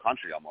whole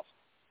country almost,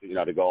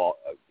 to go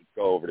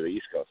over to the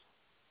East Coast.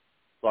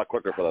 It's a lot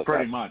quicker for those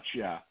Pretty guys. much,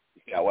 yeah.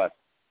 Yeah, west.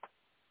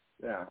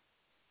 Yeah.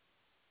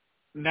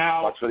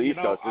 Now, sucks for the East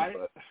Coast,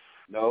 but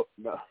no.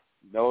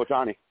 No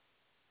Ohtani.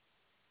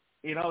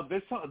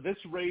 This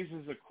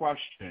raises a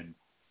question.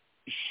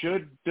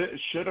 Should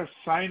a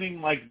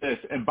signing like this,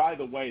 and by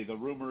the way, the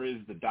rumor is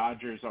the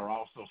Dodgers are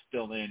also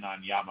still in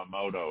on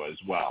Yamamoto as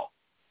well.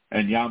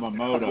 And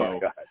Yamamoto,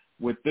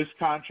 with this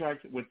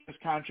contract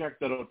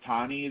that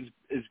Ohtani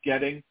is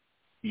getting,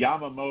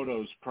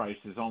 Yamamoto's price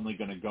is only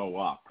going to go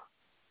up.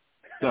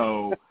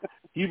 So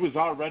he was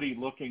already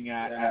looking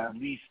at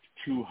least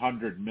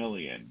 $200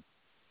 million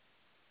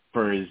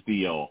for his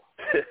deal.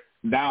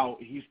 Now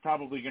he's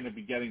probably going to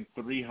be getting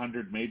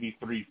 $300, maybe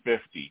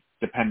 $350,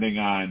 depending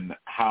on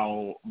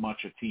how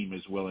much a team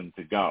is willing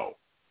to go.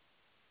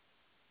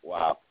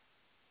 Wow.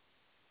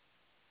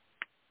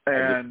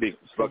 And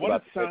so what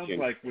it sounds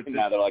like with this,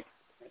 now they're like,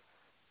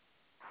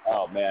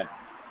 oh man,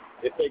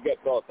 if they get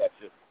both, that's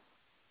just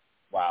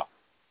wow.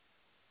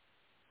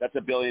 That's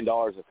 $1 billion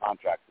of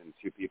contracts in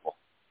two people.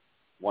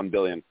 $1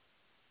 billion.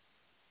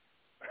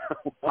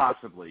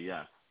 Possibly,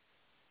 yes.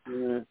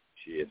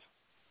 Jeez.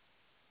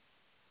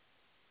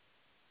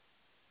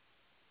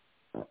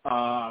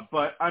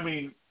 But I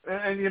mean,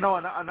 and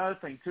another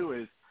thing too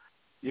is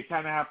you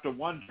kind of have to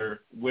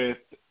wonder with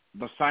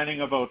the signing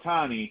of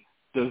Ohtani,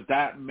 does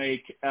that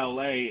make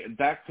LA?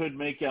 That could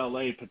make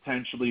LA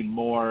potentially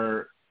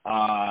more,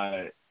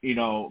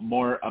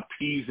 more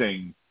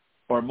appeasing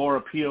or more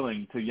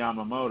appealing to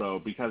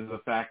Yamamoto because of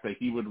the fact that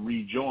he would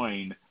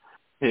rejoin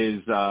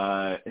his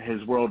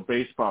World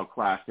Baseball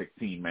Classic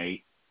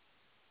teammate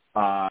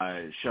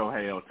Shohei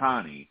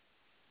Ohtani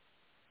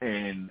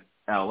in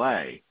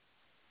LA.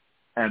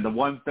 And the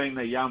one thing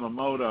that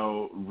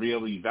Yamamoto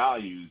really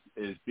values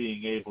is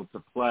being able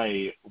to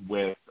play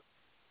with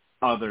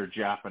other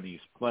Japanese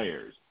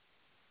players.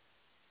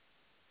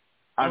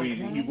 I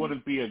mean, he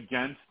wouldn't be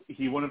against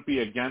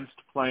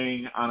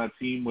playing on a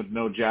team with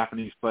no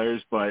Japanese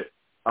players, but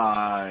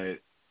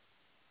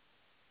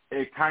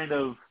it kind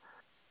of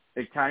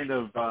is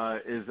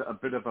a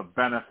bit of a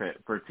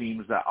benefit for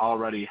teams that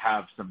already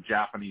have some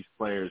Japanese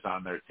players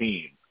on their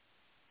team.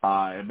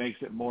 It makes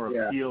it more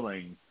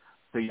appealing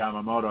to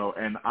Yamamoto.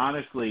 And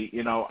honestly,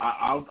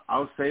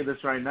 I'll say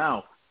this right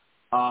now.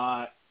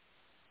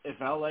 If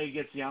LA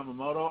gets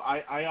Yamamoto,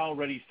 I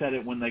already said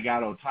it when they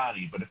got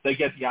Ohtani, but if they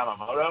get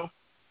Yamamoto,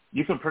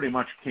 you can pretty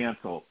much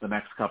cancel the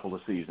next couple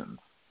of seasons.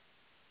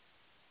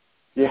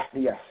 Yeah,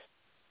 yes.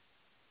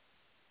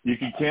 You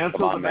can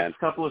cancel next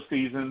couple of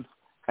seasons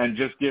and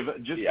just give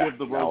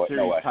the World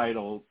Series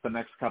title the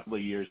next couple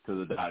of years to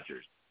the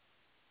Dodgers.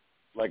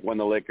 Like when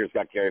the Lakers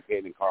got Gary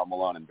Payton and Karl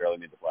Malone and barely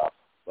made the playoffs.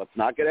 Let's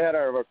not get ahead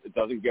of ourselves. It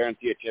doesn't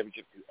guarantee a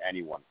championship to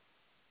anyone.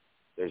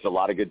 There's a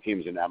lot of good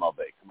teams in MLB.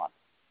 Come on.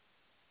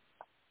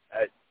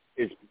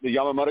 Is the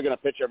Yamamoto going to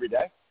pitch every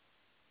day?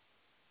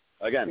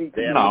 Again,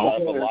 they have a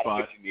lot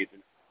of pitching needs.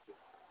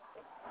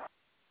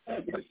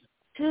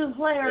 Two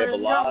players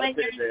don't make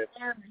it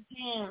their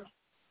team.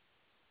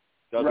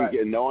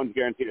 No one's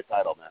guaranteed a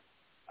title, man.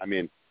 I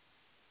mean,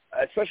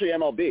 especially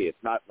MLB.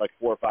 It's not like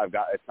 4 or 5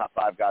 guys. It's not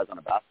 5 guys on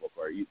a basketball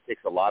court. It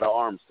takes a lot of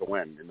arms to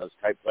win in those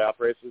tight playoff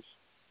races.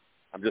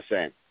 I'm just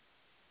saying.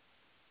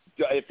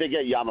 If they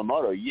get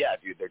Yamamoto, yeah,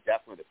 dude, they're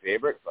definitely the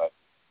favorite. But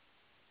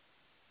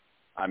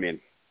I mean,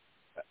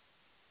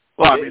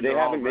 they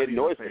haven't made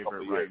noise for a couple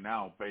of years right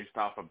now, based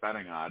off of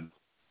betting odds.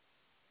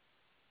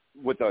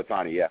 With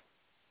Ohtani, yeah.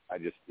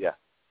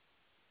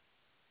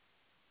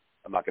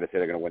 I'm not going to say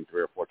they're going to win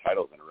 3 or 4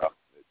 titles in a row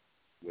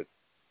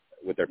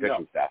with their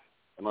pitching staff,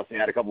 unless they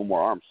had a couple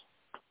more arms.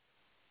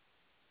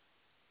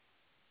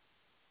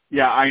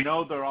 Yeah, I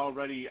know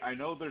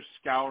they're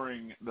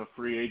scouring the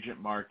free agent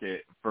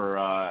market for,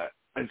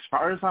 as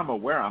far as I'm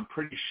aware, I'm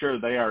pretty sure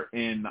they are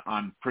in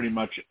on pretty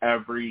much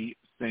every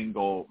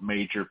single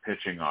major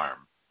pitching arm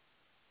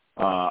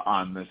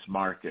on this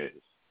market.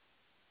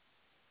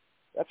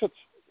 That's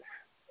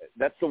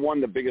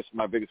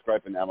my biggest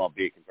gripe in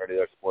MLB compared to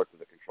their sports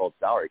with a controlled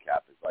salary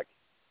cap is like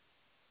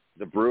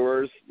the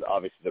Brewers,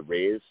 obviously the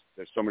Rays.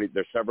 There's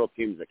several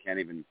teams that can't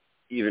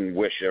even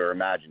wish or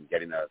imagine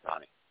getting that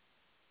Ohtani.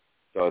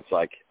 So it's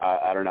like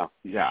I don't know.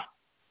 Yeah.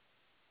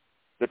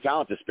 The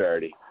talent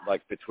disparity,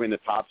 like between the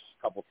top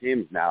couple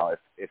teams now,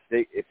 if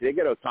they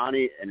get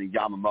Ohtani and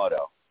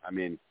Yamamoto, I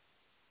mean,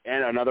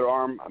 and another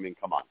arm, I mean,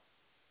 come on.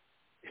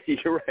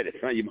 You're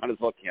right. You might as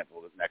well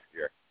cancel it next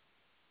year.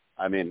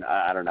 I mean,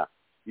 I don't know.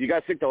 You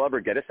guys think they'll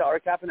ever get a salary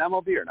cap in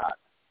MLB or not?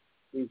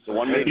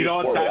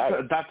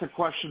 That's a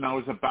question I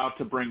was about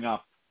to bring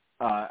up,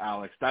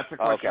 Alex. That's a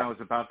question I was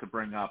about to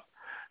bring up.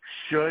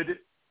 Should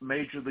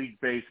Major League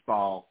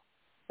Baseball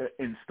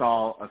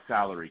install a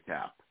salary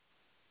cap?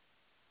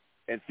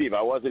 And Steve,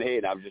 I wasn't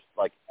hating. I'm just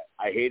like,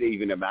 I hate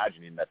even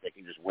imagining that they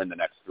can just win the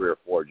next 3 or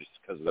 4 just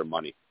because of their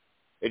money.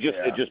 It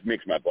just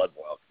makes my blood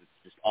boil. It's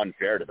just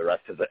unfair to the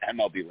rest of the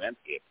MLB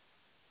landscape.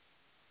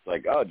 It's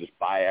like, just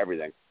buy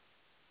everything.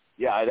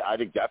 Yeah, I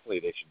think definitely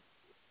they should,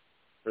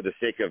 for the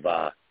sake of,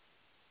 I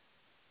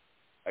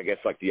guess,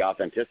 like the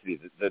authenticity,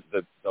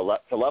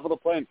 to level the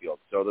playing field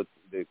so that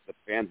the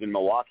fans in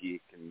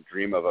Milwaukee can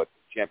dream of a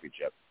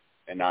championship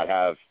and not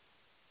have,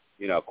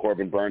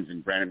 Corbin Burns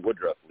and Brandon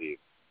Woodruff leave.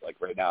 Like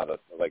right now, they're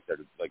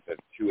the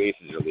two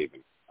aces are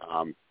leaving.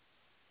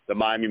 The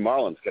Miami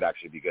Marlins could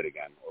actually be good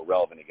again or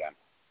relevant again.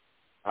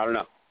 I don't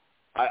know.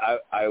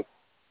 I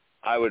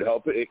would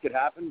hope it could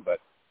happen, but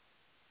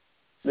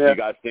do you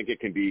guys think it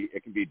can be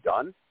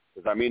done?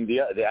 Because I mean,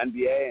 the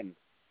NBA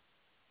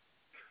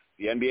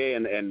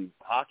and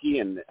hockey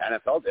and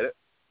NFL did it.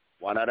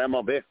 Why not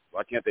MLB?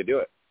 Why can't they do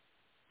it?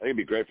 I think it'd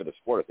be great for the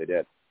sport if they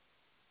did.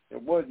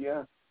 It would,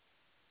 yeah.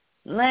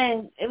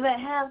 Man, if it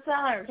has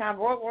salary cap,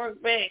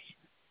 work big.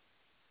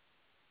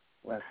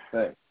 Let's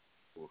say.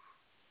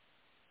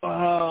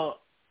 I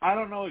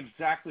don't know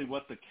exactly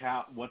what the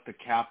cap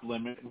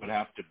limit would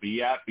have to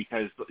be at,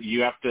 because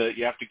you have to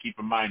keep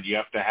in mind you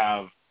have to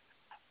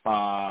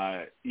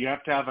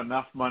have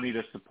enough money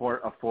to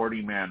support a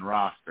 40-man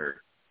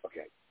roster.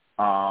 Okay.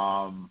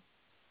 Not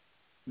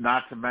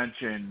to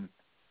mention,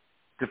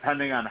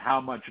 depending on how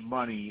much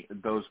money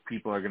those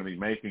people are going to be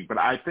making. But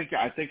I think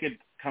it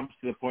comes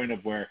to the point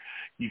of where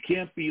you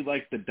can't be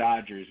like the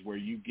Dodgers, where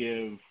you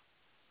give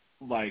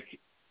like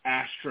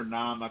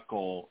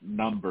astronomical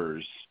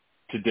numbers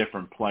to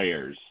different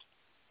players,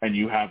 and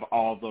you have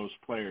all those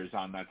players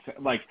on that.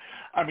 Like,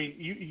 I mean,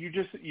 you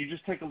just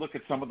take a look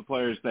at some of the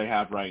players they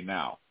have right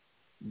now.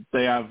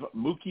 They have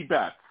Mookie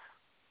Betts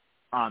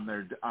on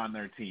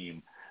their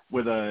team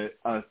with a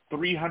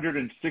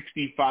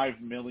 $365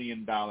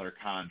 million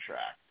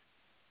contract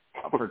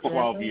for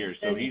 12 years.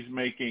 So he's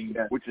making,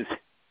 which is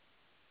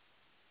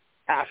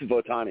half of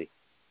Ohtani.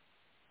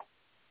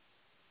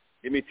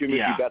 Give me two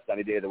Mookie Betts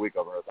any day of the week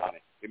over Ohtani.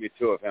 Give me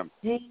two of him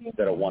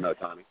instead of one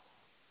Ohtani.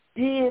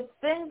 Do you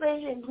think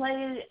they should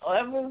pay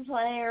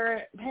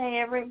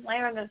every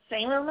player the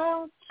same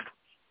amount?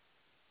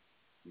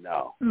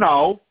 No.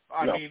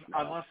 I mean,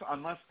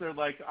 unless they're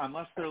like on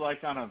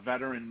a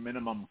veteran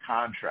minimum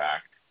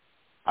contract.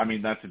 I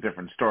mean, that's a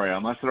different story.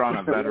 Unless they're on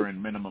a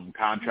veteran minimum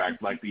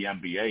contract like the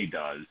NBA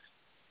does.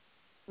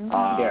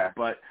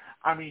 But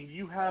I mean,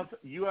 you have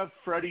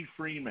Freddie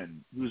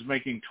Freeman, who's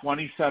making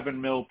 $27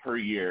 million per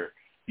year.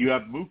 You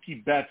have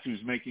Mookie Betts,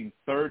 who's making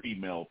 $30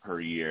 million per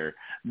year.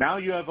 Now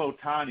you have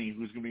Ohtani,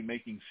 who's going to be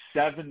making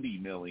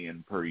 $70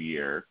 million per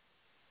year.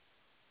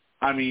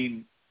 I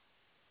mean,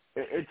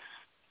 it's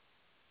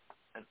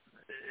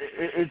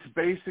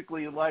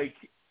basically like,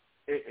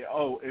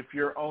 if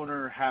your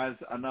owner has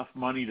enough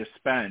money to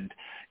spend,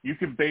 you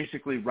can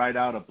basically write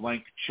out a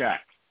blank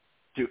check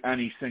to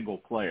any single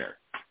player.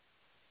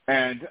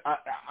 And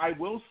I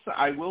will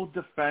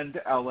defend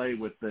LA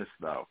with this,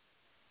 though.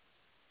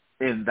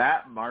 In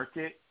that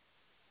market,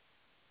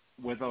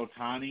 with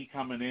Ohtani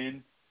coming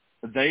in,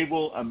 they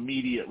will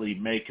immediately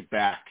make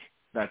back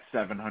that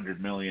 $700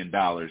 million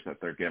that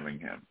they're giving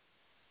him.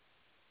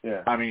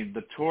 Yeah. I mean,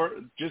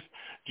 just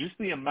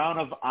the amount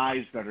of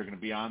eyes that are going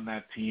to be on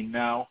that team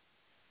now,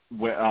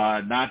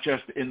 not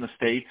just in the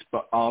States,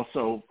 but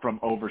also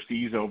from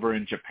overseas, over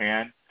in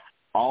Japan,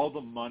 all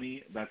the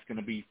money that's going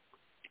to be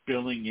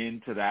spilling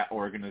into that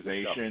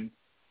organization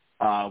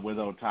with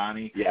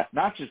Ohtani. Yeah.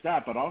 Not just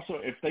that, but also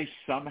if they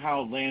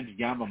somehow land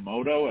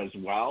Yamamoto as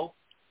well.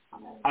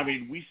 I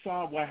mean, we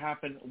saw what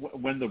happened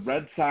when the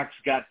Red Sox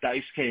got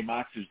Daisuke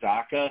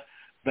Matsuzaka.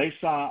 They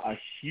saw a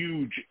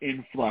huge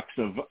influx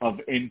of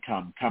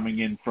income coming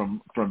in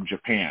from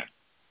Japan.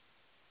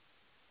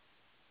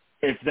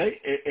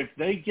 If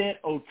they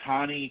get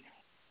Ohtani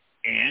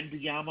and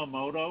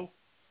Yamamoto,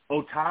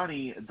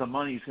 Ohtani, the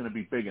money's going to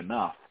be big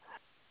enough.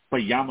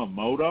 But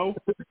Yamamoto,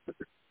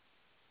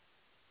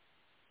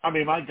 I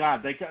mean, my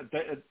God,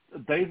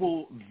 they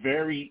will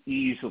very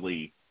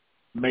easily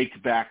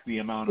make back the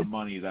amount of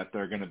money that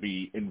they're going to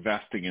be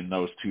investing in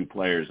those two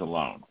players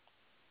alone,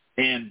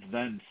 and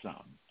then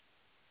some.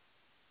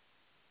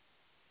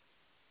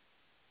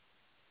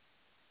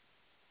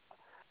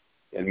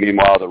 And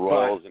meanwhile, the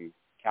Royals and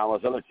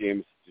countless other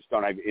teams just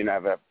don't even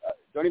have a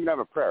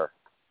prayer.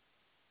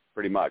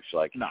 Pretty much,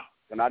 like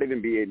they're not even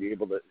being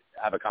able to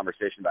have a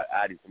conversation about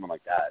adding someone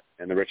like that,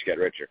 and the rich get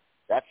richer.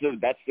 That's the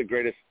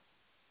greatest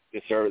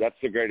disservice. That's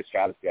the greatest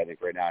travesty, I think,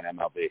 right now in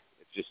MLB.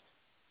 It's just,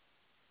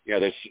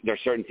 there's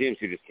certain teams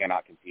who just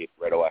cannot compete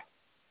right away.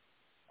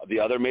 The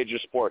other major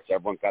sports,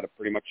 everyone's got a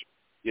pretty much,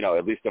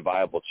 at least a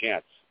viable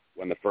chance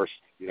when the first,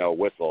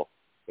 whistle,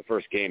 the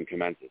first game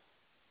commences.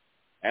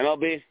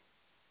 MLB,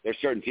 there's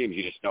certain teams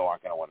you just know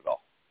aren't going to win it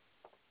all.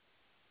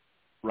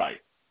 Right.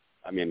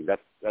 I mean,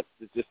 that's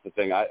just the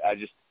thing. I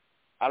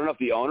don't know if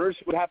the owners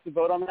would have to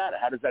vote on that.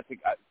 How does that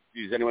take?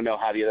 Does anyone know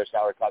how the other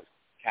salary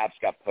caps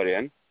got put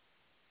in?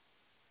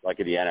 Like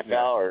in the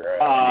NFL or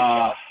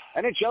NHL?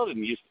 NHL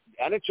didn't use.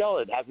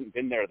 NHL, it hasn't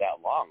been there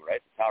that long,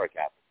 right? The salary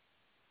cap.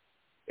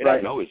 It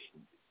hasn't always.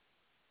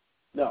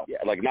 No.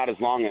 Yeah, like not as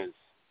long as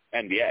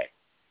NBA.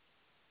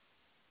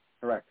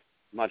 Correct.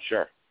 I'm not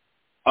sure.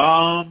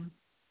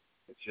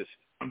 It's just.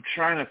 I'm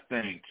trying to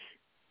think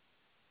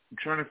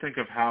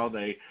of how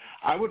they.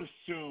 I would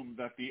assume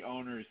that the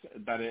owners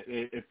that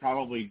it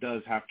probably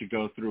does have to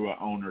go through an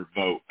owner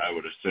vote. I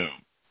would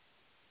assume.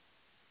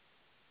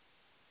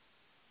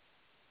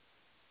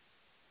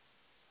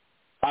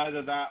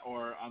 Either that,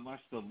 or unless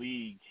the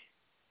league.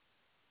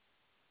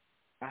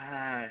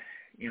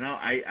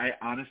 I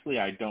honestly,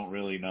 I don't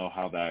really know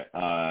how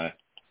that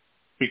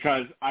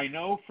because I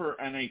know for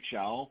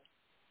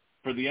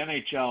the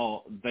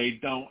NHL, they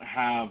don't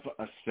have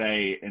a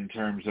say in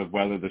terms of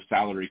whether the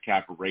salary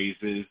cap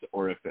raises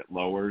or if it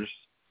lowers.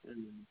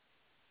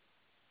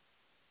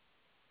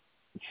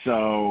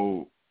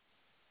 So,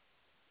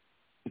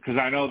 because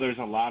I know there's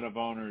a lot of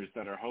owners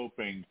that are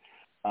hoping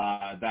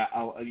that,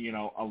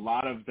 a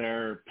lot of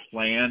their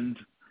planned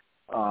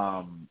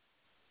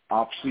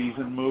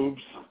off-season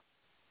moves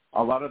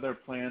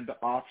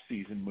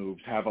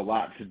have a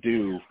lot to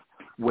do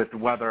with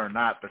whether or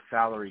not the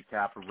salary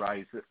cap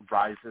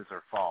rises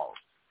or falls.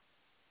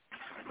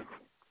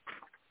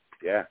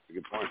 Yeah, that's a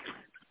good point.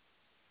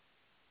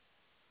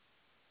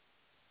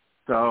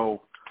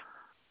 So,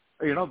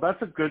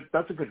 that's a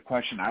good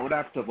question. I would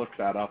have to look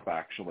that up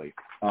actually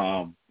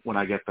when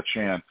I get the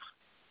chance.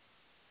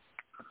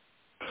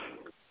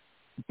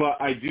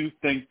 But I do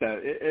think that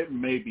it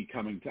may be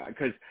coming to,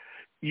 because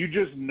you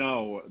just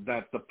know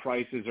that the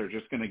prices are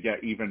just going to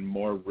get even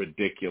more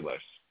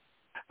ridiculous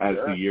as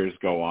the years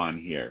go on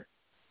here.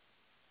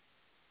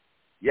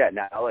 Yeah,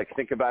 now,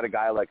 think about a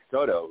guy like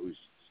Soto, who's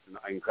an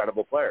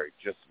incredible player.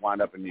 He just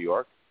wound up in New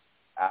York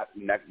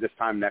this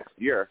time next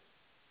year,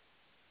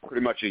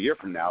 pretty much a year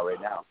from now,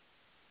 right now.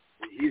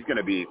 He's going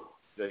to be,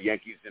 the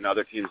Yankees and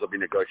other teams will be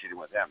negotiating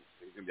with him.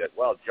 So he's going to be like,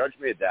 well, Judge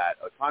made that.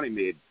 Ohtani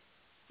made,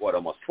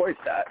 almost twice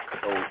that.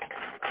 So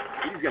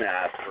he's going to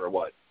ask for,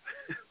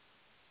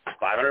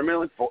 $500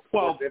 million,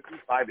 $450,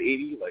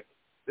 $580?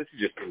 This is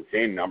just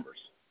insane numbers.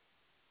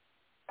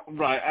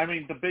 Right. I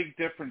mean, the big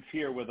difference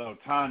here with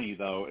Ohtani,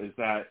 though, is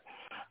that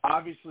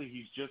obviously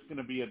he's just going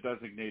to be a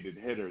designated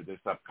hitter this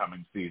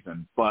upcoming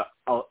season, but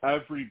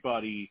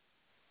everybody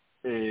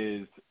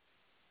is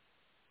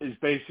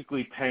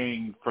basically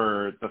paying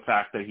for the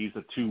fact that he's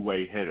a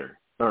two-way hitter,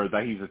 or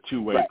that he's a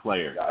two-way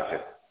player.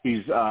 Gotcha.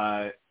 He's,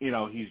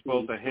 he's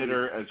both a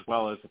hitter as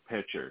well as a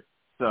pitcher.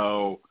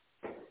 So,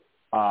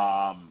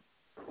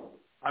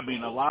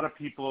 a lot of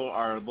people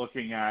are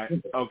looking at,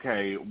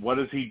 okay, what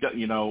does he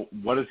do,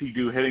 what does he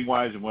do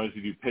hitting-wise and what does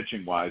he do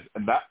pitching-wise?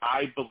 And that,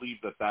 I believe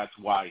that's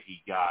why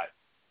he got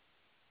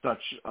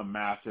such a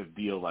massive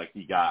deal like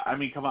he got. I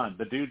mean, come on,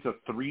 the dude's a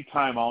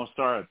 3-time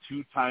All-Star, a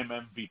 2-time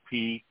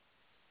MVP.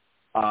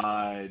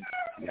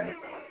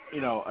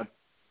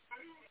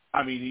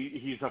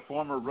 He's a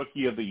former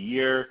Rookie of the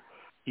Year.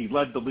 He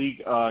led the league.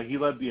 He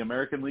led the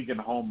American League in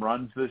home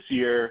runs this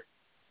year.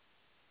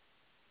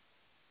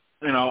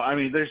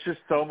 There's just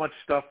so much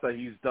stuff that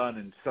he's done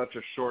in such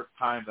a short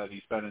time that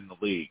he's been in the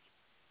league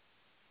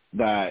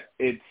that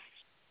it's,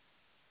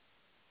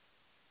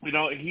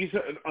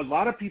 a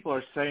lot of people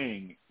are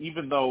saying,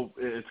 even though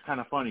it's kind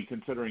of funny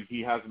considering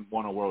he hasn't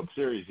won a World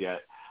Series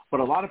yet, but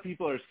a lot of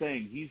people are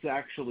saying he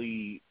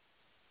actually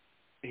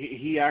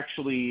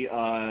is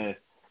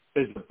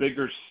a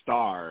bigger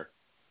star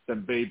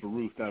than Babe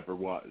Ruth ever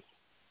was.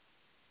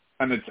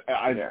 And it's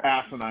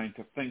asinine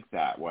to think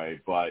that way,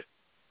 but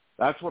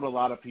that's what a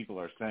lot of people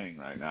are saying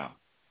right now.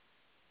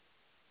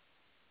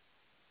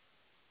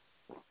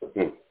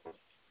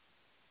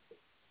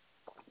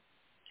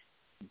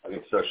 I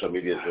think social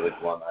media has really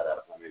blown that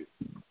up.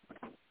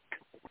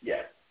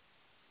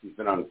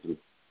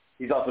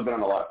 He's also been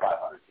on a lot of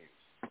 500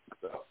 teams.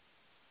 So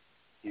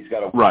he's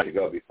got a way to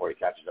go before he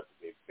catches up to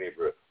Babe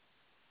Ruth.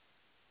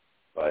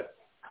 But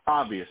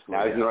obviously,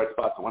 now he's in the right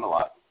spot to win a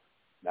lot.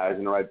 Now he's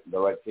in the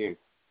right team.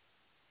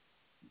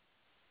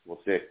 We'll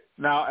see.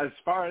 Now, as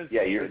far as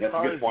that's a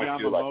good point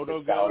too.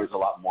 The salary's a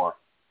lot more.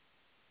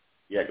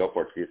 Yeah, go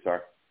for it, Steve.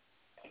 Sorry.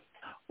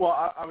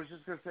 Well, I was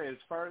just going to say, as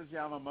far as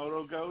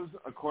Yamamoto goes,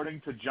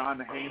 according to John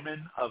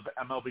Heyman of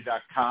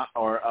MLB.com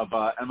or of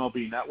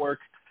MLB Network,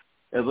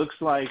 it looks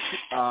like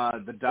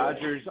the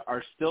Dodgers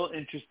are still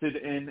interested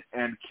in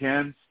and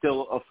can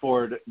still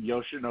afford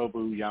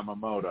Yoshinobu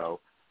Yamamoto.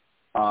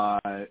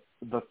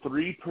 The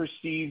 3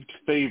 perceived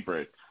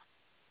favorites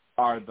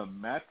are the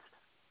Mets,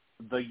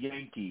 the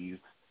Yankees,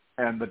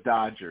 and the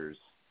Dodgers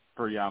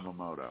for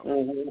Yamamoto.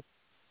 Mm-hmm.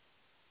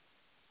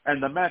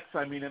 And the Mets,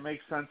 it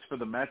makes sense for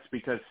the Mets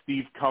because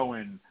Steve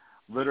Cohen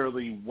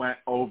literally went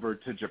over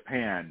to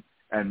Japan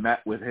and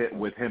met with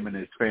him and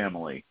his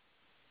family.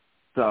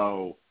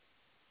 So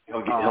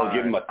he'll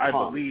give him a ton. I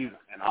believe.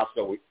 And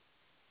also,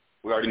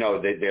 we already know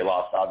they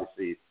lost,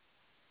 obviously.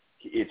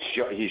 He's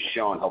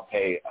shown he'll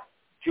pay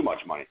too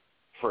much money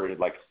for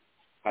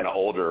kind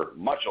of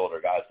much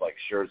older guys like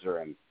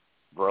Scherzer and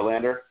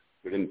Verlander,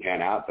 who didn't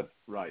pan out. But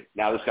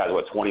now this guy's,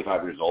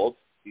 25 years old?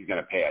 He's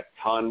going to pay a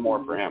ton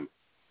more for him.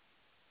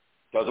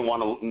 Doesn't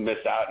want to miss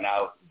out.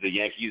 Now the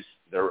Yankees,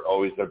 they're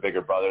always their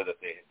bigger brother that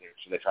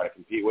they try to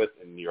compete with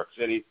in New York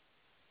City.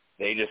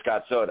 They just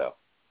got Soto.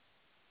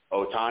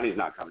 Ohtani's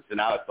not coming. So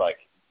now it's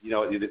you know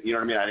what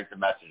I mean? I think the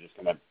Mets are just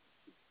going to,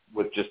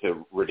 with just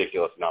a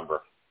ridiculous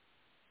number.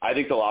 I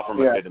think they'll offer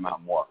him a good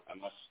amount more,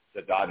 unless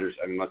the Dodgers,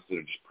 unless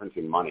they're just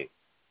printing money,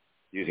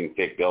 using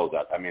fake bills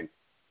up. You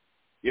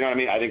know what I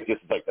mean? I think this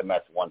is the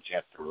Mets' one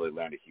chance to really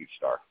land a huge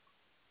star.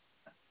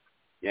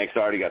 Yanks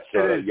already got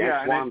Soto.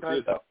 Yanks won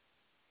too, though.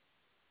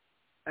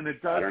 And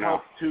it does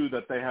help, too,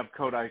 that they have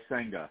Kodai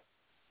Senga.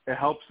 It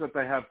helps that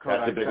they have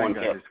Kodai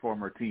Senga, his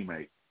former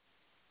teammate.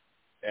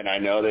 And I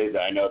know they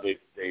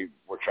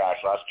were trash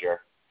last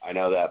year. I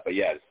know that. But,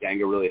 yeah,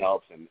 Senga really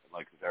helps, and,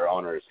 like, their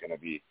owner is going to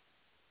be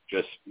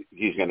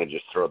he's going to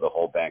just throw the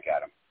whole bank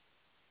at him.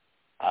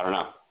 I don't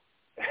know.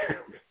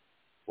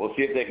 We'll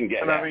see if they can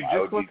get him. I mean,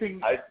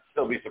 I'd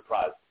still be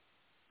surprised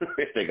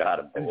if they got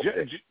him. And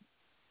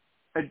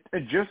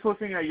just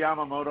looking at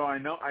Yamamoto,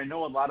 I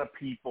know a lot of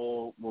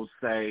people will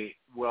say,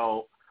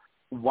 well,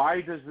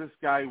 why does this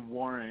guy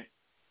warrant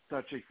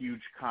such a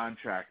huge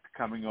contract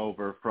coming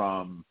over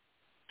from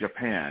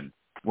Japan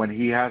when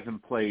he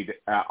hasn't played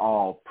at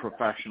all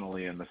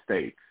professionally in the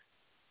States?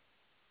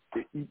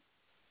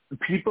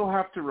 People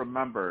have to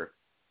remember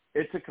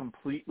it's a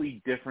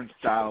completely different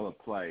style of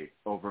play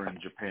over in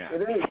Japan.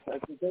 It is.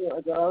 I've been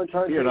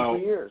trying to say for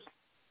years.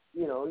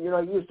 You're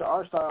not used to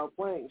our style of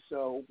playing,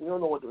 so we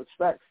don't know what to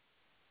expect.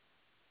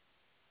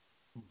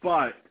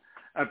 But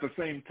at the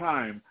same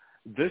time,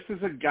 this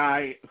is a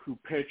guy who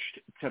pitched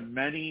to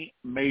many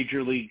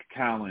major league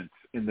talents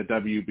in the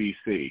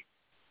WBC,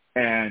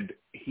 and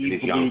he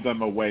blew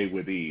them away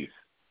with ease.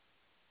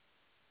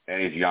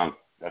 And he's young.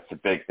 That's the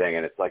big thing.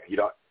 And it's like,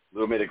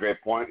 Lou made a great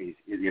point. It's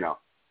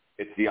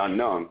the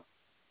unknown.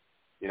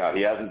 He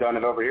hasn't done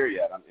it over here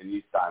yet in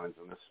these diamonds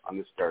on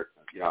this dirt,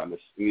 in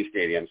these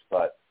stadiums.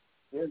 But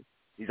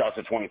he's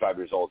also 25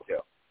 years old too.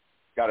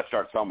 Got to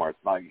start somewhere. It's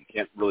not, you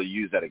can't really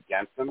use that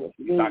against him.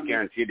 He's not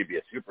guaranteed to be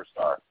a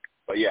superstar.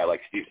 But yeah,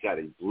 like Steve said,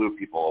 he blew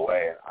people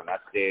away on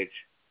that stage.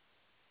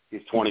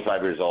 He's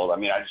 25 years old. I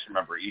mean, I just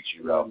remember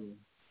Ichiro.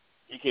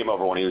 He came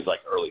over when he was like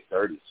early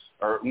 30s,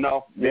 or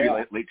no, maybe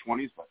late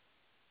 20s. But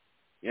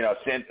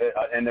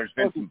and there's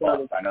been some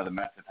busts. I know the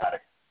Mets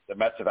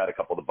have had a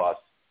couple of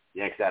busts.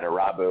 Yanks had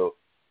Arabu.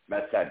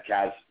 Mets had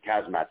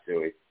Kaz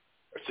Matsui.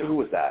 So who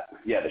was that?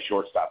 Yeah, the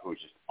shortstop who was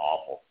just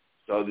awful.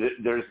 So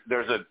there's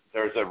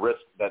a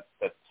risk that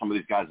some of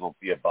these guys will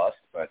be a bust,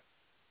 but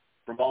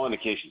from all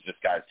indications, this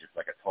guy's just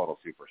like a total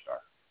superstar,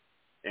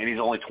 and he's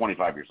only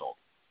 25 years old.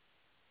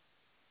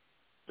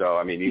 So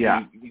I mean, you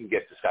can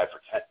get this guy for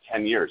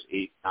 10 years,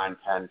 8, 9,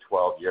 10,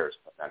 12 years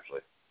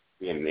potentially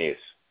being an ace.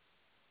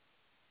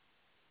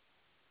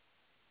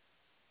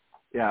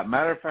 Yeah,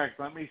 matter of fact,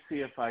 let me see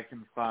if I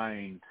can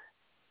find.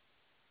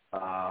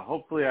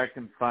 Hopefully, I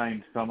can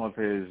find some of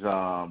his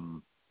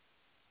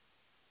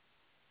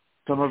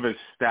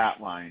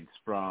stat lines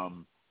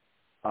from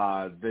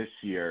this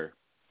year.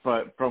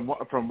 But from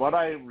what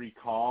I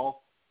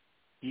recall,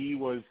 he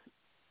was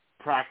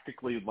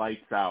practically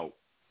lights out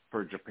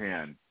for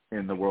Japan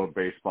in the World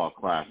Baseball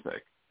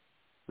Classic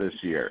this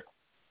year,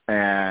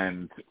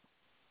 and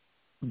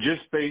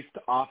just based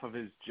off of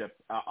his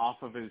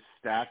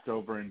stats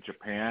over in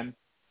Japan,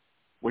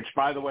 which,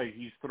 by the way,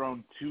 he's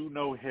thrown 2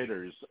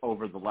 no-hitters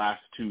over the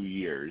last 2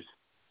 years.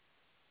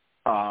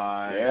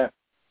 A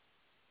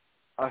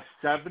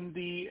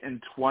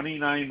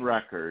 70-29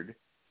 record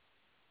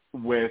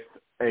with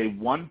a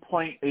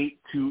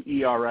 1.82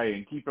 ERA,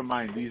 and keep in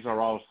mind these are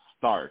all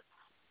starts.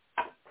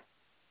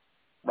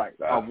 Right.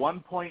 A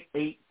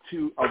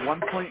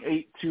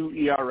 1.82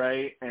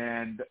 ERA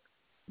and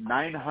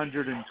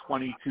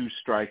 922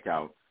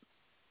 strikeouts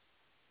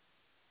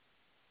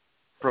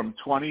from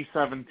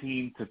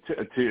 2017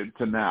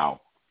 to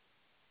now.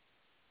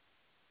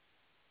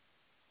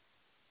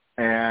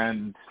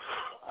 And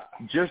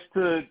just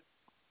to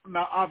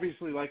now,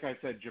 obviously, like I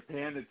said,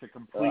 Japan, it's a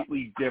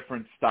completely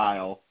different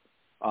style.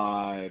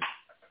 A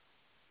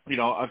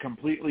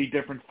completely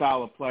different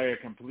style of play, a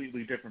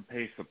completely different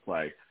pace of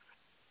play.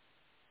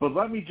 But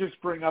let me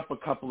just bring up a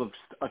couple of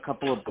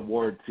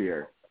awards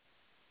here.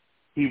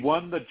 He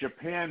won the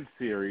Japan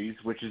Series,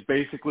 which is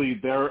basically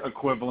their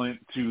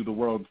equivalent to the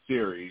World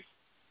Series.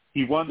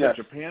 He won the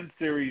Japan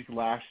Series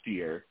last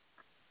year.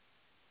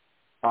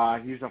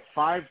 He's a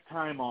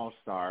 5-time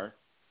All-Star,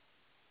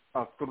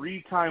 a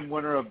 3-time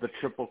winner of the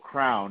Triple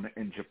Crown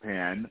in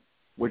Japan,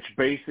 which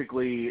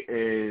basically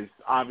is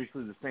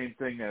obviously the same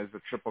thing as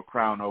the Triple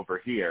Crown over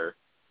here.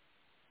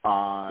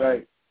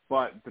 Right.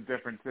 But the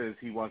difference is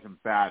he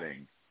wasn't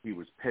batting. He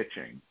was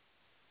pitching.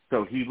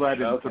 So he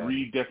led in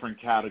 3 different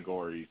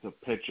categories of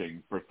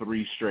pitching for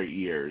 3 straight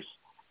years,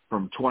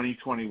 from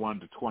 2021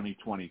 to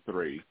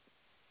 2023.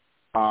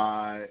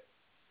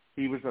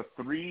 He was a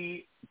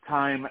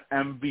 3-time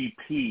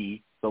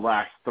MVP the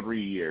last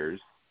 3 years.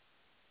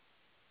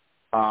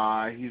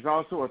 He's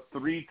also a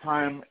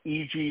 3-time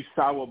E.G.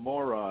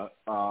 Sawamura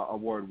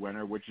award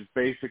winner, which is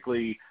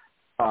basically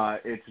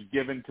it's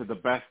given to the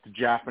best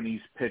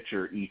Japanese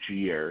pitcher each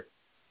year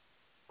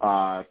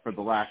for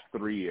the last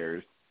 3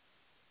 years.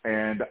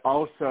 And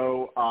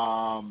also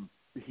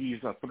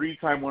he's a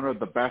 3-time winner of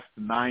the Best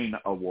 9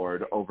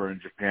 award over in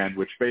Japan,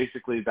 which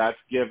basically that's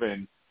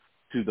given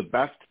to the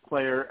best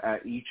player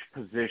at each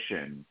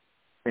position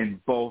in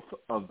both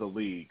of the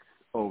leagues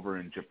over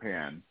in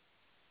Japan.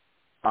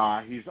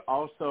 He's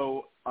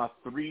also a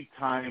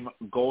 3-time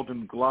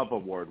Golden Glove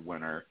Award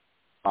winner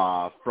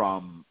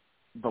from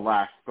the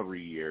last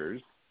 3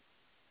 years.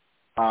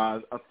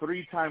 a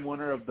 3-time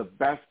winner of the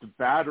Best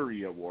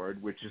Battery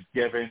Award, which is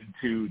given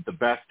to the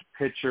best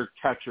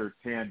pitcher-catcher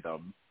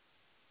tandem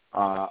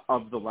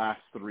of the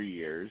last 3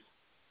 years.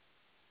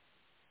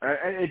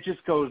 It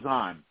just goes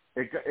on.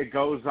 It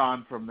goes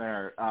on from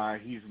there.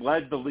 He's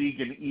led the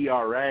league in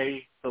ERA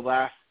the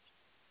last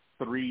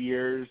 3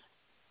 years.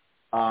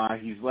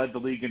 He's led the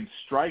league in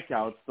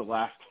strikeouts the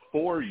last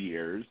 4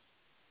 years.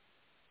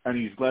 And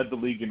he's led the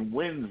league in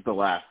wins the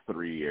last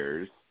 3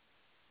 years,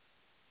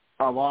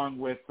 along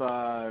with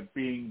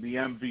being the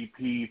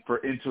MVP for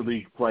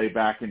interleague play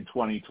back in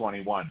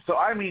 2021. So,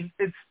 I mean,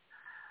 it's,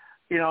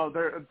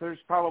 there's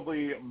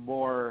probably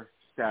more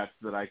stats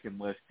that I can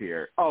list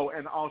here. Oh,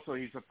 and also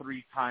he's a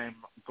 3-time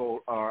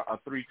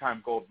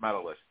gold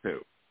medalist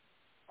too.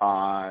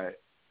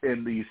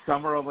 In the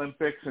Summer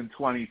Olympics in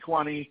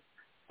 2020,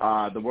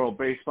 the World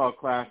Baseball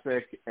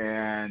Classic,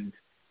 and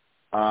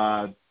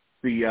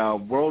the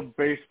World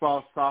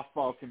Baseball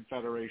Softball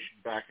Confederation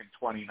back in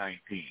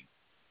 2019.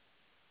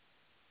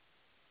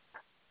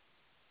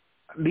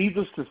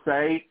 Needless to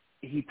say,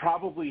 he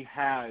probably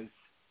has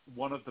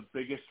one of the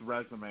biggest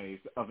resumes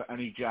of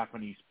any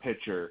Japanese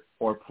pitcher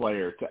or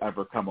player to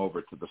ever come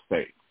over to the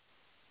States.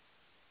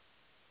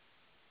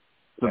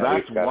 So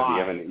that's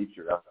why.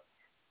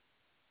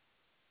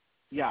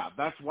 Yeah,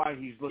 that's why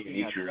he's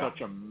looking at such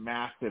a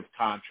massive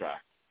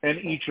contract. And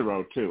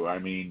Ichiro, too. I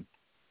mean,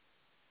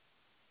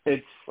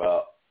 it's...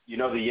 Well,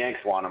 the Yanks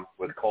want him.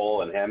 With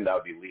Cole and him, that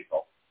would be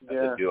lethal.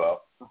 That's a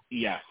duo.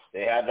 Yes.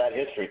 They had that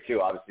history,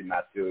 too. Obviously,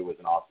 Matsui was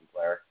an awesome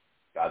player.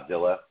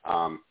 Godzilla.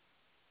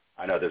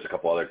 I know there's a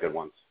couple other good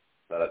ones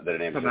that are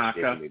named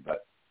Tanaka. Me,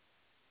 but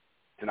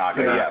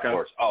Tanaka, yeah, of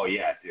course. Oh,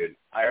 yeah, dude.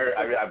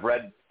 I've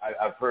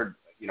heard,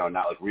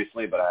 not like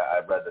recently, but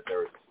I've read that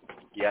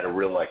he had a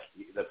real,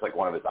 that's like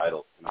one of his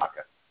idols,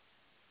 Tanaka.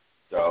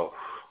 So,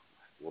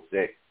 we'll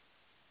see.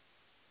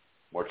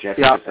 More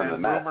championships than the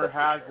Mets. Rumor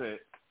has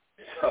it.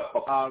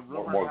 So,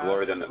 more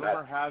glory than the Mets.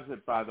 Rumor has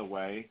it, by the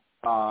way.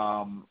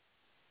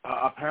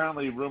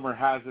 Apparently, rumor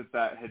has it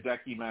that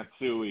Hideki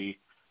Matsui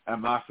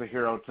and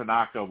Masahiro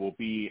Tanaka will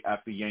be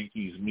at the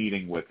Yankees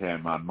meeting with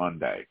him on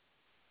Monday.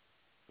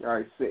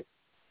 I see.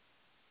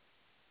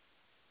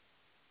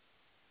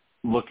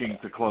 Looking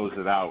to close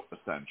it out,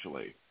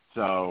 essentially.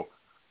 So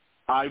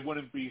I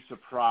wouldn't be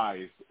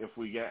surprised if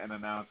we get an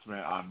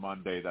announcement on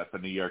Monday that the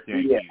New York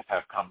Yankees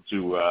have come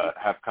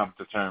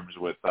to terms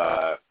with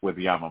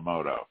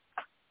Yamamoto.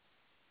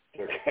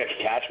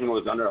 Cashman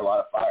was under a lot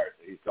of fire,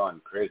 so he's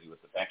gone crazy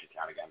with the bank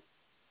account again.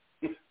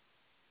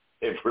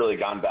 They've really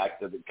gone back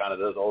to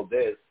those old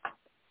days,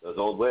 those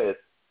old ways.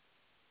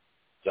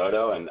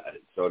 Soto, and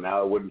so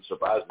now it wouldn't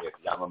surprise me if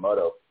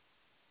Yamamoto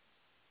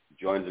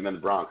joins him in the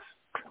Bronx.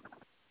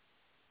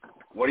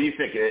 What do you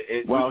think?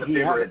 Who's the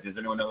favorite? Does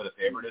anyone know who the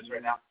favorite is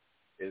right now?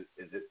 Is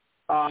it?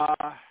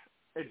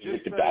 It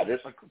just the says,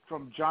 Dodgers?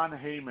 From John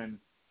Heyman.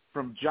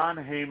 From John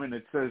Heyman,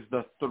 it says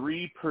the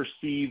 3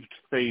 perceived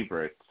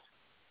favorites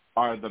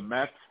are the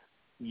Mets,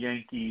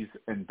 Yankees,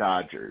 and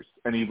Dodgers,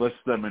 and he lists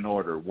them in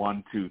order: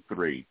 1, 2,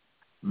 3.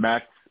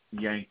 Mets,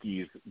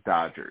 Yankees,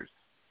 Dodgers.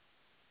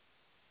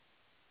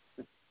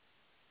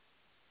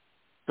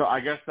 So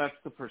I guess that's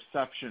the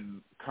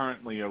perception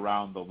currently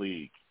around the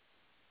league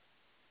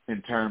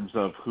in terms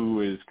of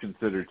who is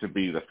considered to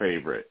be the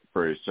favorite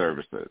for his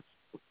services.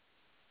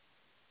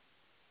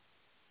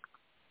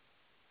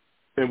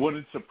 It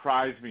wouldn't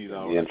surprise me,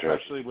 though,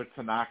 especially with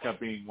Tanaka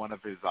being one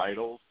of his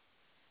idols.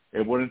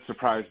 It wouldn't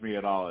surprise me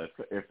at all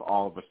if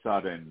all of a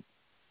sudden,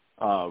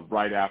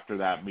 right after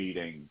that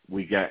meeting,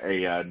 we get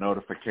a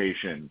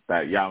notification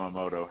that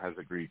Yamamoto has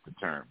agreed to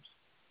terms.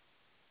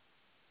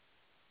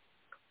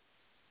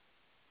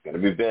 Going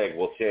to be big.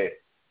 We'll see.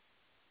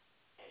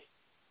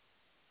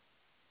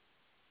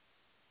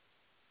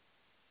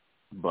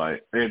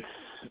 But it's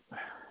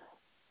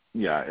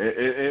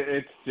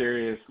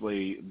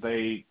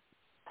seriously,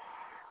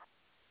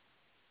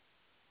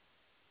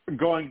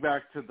 going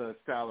back to the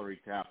salary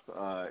cap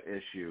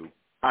issue,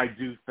 I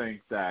do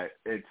think that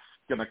it's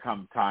going to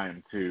come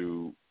time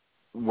to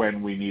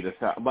when we need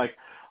like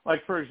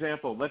for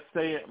example, let's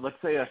say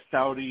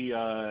Saudi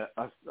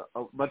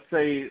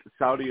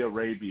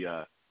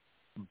Arabia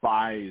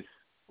buys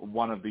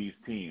one of these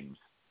teams.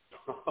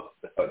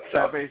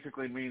 That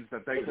basically means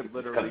that they could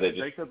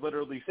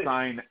literally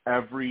sign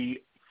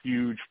every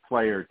huge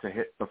player to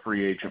hit the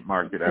free agent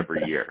market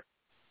every year.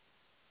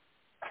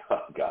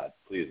 Oh God,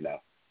 please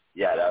no.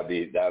 Yeah, that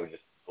would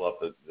just pull up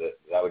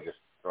that would just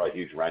throw a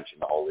huge wrench in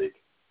the whole league.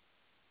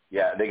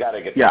 Yeah, they got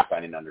to get the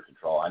spending under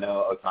control. I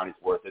know Ohtani's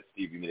worth it.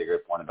 Steve, you made a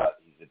great point about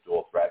he's a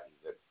dual threat.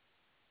 He's a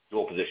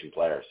dual position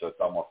player. So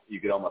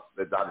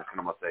the Dodgers can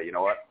almost say, you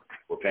know what,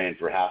 we're paying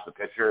for half the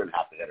pitcher and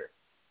half the hitter.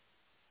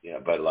 Yeah,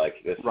 but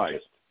this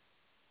is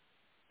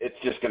it's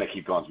just going to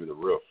keep going through the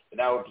roof. And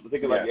now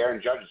thinking like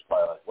Aaron Judge is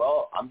probably like,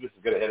 well, I'm just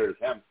as good a hitter as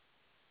him.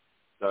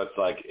 So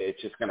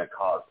it's just going to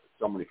cause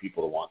so many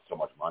people to want so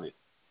much money.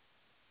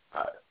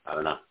 I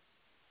don't know.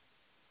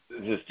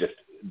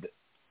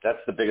 That's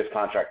the biggest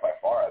contract by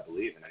far, I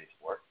believe, in any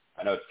sport.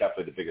 I know it's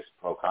definitely the biggest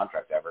pro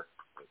contract ever.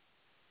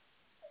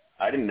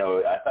 I didn't know.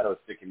 I thought I was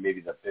thinking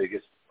maybe the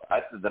biggest.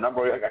 The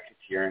number I kept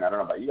hearing, I don't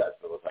know about you guys,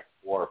 but it was like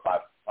 400 or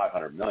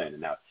 500 million,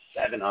 and now it's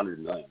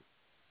 700 million.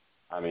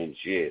 I mean,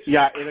 geez.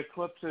 Yeah, it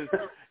eclipses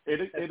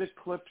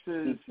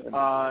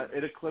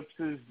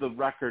the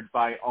record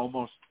by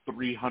almost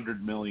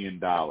 $300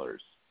 million.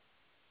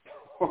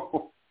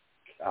 Oh,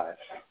 gosh.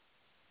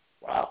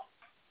 Wow.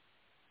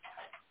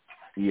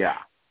 Yeah.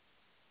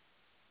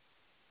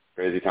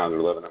 Crazy times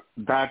we're living in.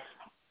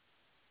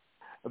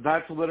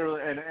 That's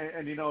literally,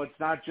 and you know, it's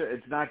not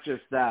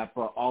just that,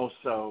 but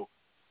also,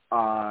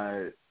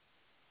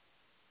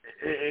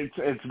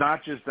 it's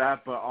not just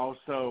that, but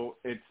also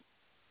it's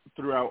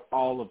throughout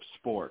all of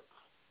sports,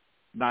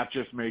 not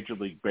just Major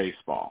League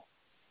Baseball.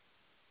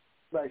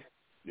 Right.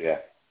 Yeah.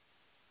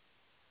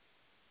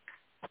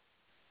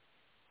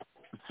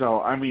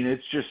 So I mean,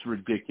 it's just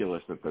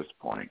ridiculous at this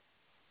point.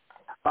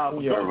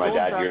 Remember my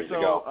dad years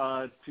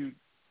ago.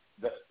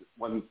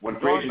 When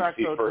free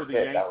agency first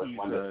hit, that was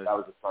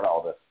the start of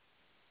all this.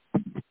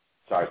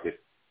 Sorry, Steve.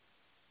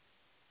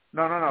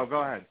 No.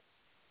 Go ahead.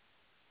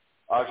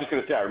 I was just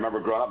going to say, I remember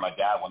growing up, my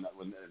dad, when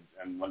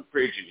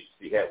free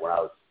agency hit, when I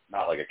was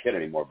not like a kid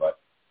anymore, but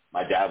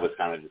my dad was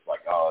kind of just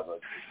like,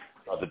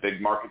 the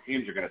big market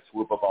teams are going to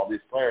swoop up all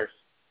these players.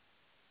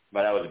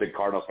 My dad was a big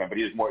Cardinals fan, but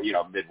he was more,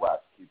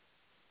 Midwest. He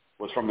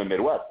was from the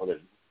Midwest, where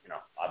there's,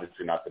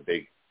 obviously not the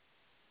big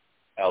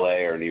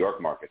L.A. or New York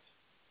markets.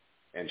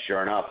 And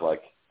sure enough,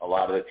 like a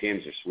lot of the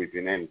teams are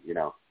sweeping in,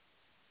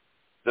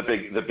 the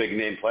big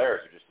name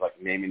players are just like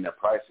naming their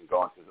price and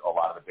going to a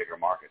lot of the bigger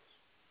markets.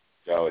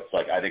 So it's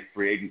like, I think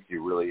free agency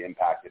really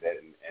impacted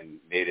it and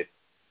made it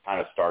kind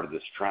of started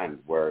this trend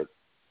where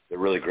the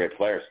really great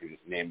players can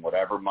just name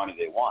whatever money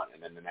they want.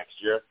 And then the next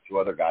year, two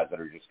other guys that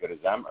are just good as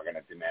them are going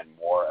to demand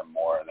more and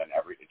more. And then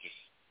it just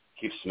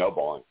keeps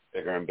snowballing,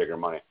 bigger and bigger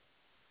money.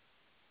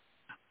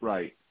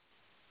 Right.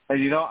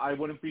 And, I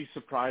wouldn't be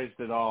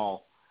surprised at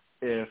all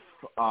if,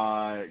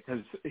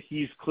 because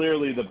he's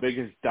clearly the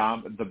biggest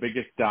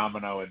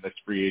domino in this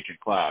free agent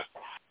class.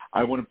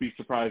 I wouldn't be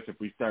surprised if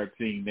we start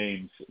seeing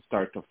names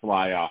start to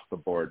fly off the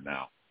board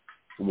now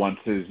once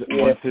his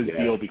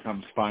deal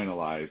becomes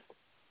finalized.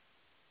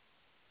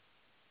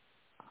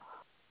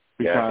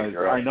 Because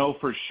I know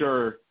for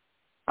sure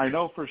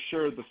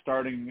the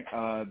starting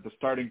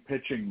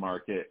pitching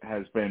market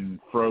has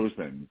been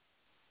frozen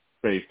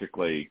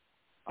basically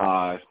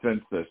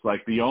since this.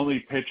 Like the only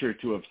pitcher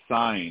to have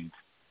signed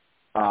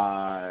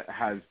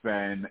has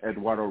been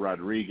Eduardo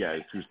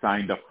Rodriguez, who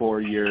signed a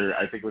 4-year,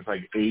 I think it was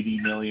like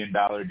 $80 million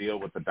deal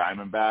with the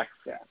Diamondbacks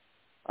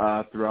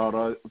throughout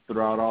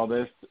all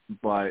this.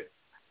 But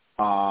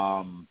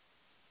the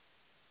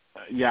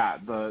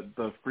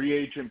free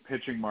agent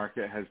pitching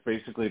market has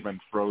basically been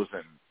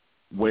frozen,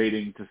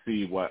 waiting to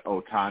see what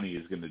Ohtani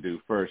is going to do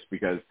first,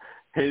 because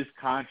his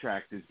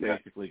contract is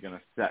basically going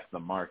to set the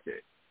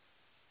market,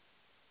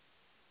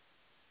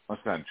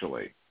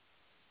 essentially.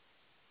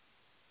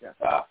 Yeah.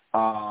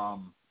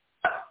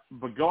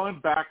 But going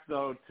back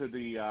though to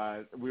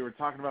the we were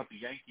talking about the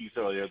Yankees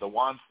earlier, the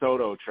Juan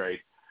Soto trade.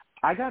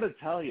 I got to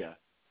tell you,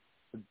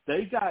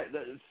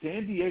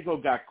 San Diego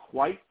got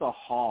quite the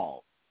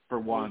haul for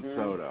Juan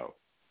Soto.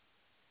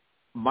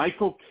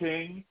 Michael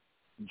King,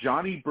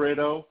 Johnny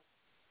Brito,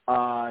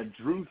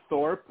 Drew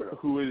Thorpe,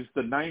 who is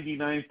the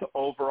 99th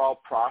overall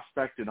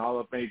prospect in all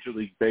of Major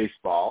League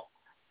Baseball.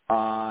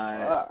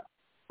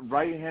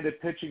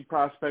 Right-handed pitching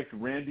prospect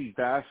Randy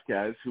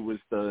Vasquez, who was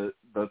the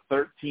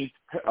 13th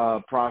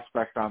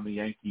prospect on the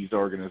Yankees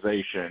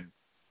organization,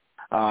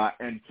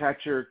 and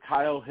catcher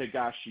Kyle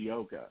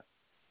Higashioka.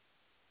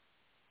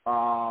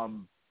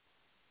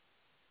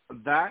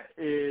 That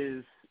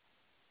is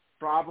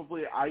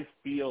probably, I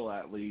feel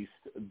at least,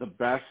 the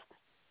best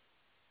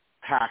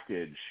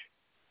package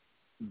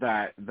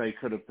that they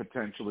could have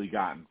potentially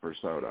gotten for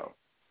Soto.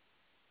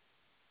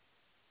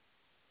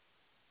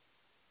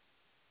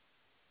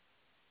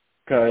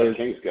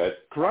 King's good.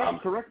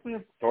 Correct me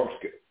if Thorpe's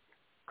good.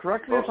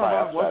 Correct me if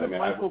I'm wrong. Wasn't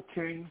Michael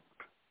King?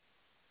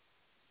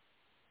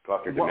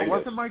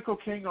 Wasn't Michael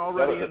King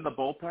already in the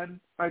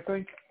bullpen? I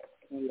think.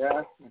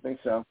 Yeah, I think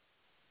so.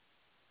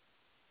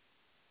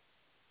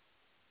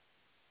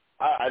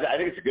 I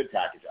think it's a good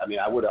package. I mean,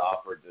 I would have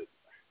offered to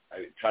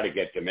try to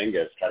get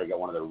Dominguez, try to get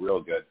one of the real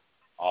good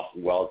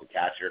Austin Wells, the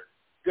catcher.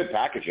 Good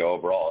package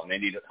overall, and they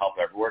need help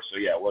everywhere. So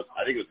yeah,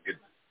 I think it was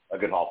a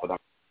good haul for them.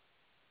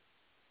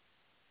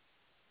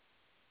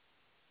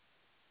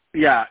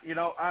 Yeah,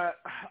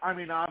 I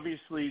mean,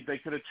 obviously they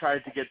could have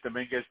tried to get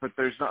Dominguez, but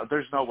there's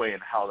no way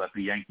in hell that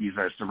the Yankees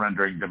are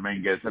surrendering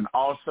Dominguez. And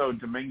also,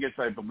 Dominguez,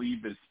 I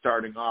believe, is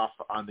starting off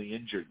on the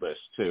injured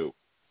list too,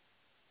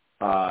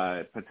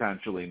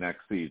 potentially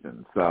next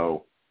season.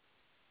 So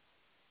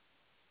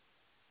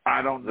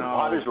I don't know. The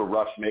Padres were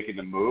rushed making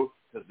the move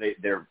because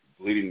they're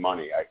bleeding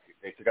money.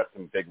 They took out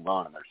some big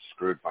loan and they're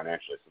screwed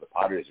financially. So the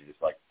Padres are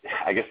just like,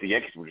 I guess the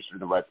Yankees were just in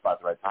the right spot at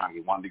the right time.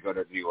 He wanted to go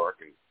to New York,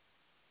 and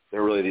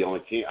they're really the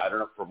only team. I don't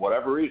know, for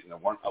whatever reason, there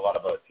weren't a lot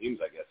of other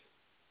teams, I guess,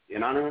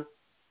 in on him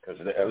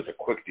because it was a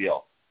quick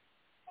deal.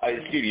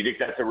 Steve, you think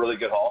that's a really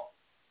good haul?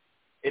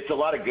 It's a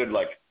lot of good,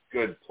 like,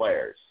 good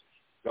players.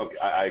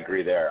 I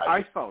agree there.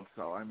 I felt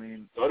so. I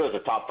mean, Soto's a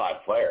top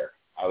 5 player.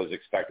 I was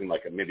expecting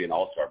maybe an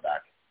all-star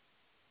back.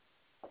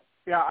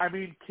 Yeah, I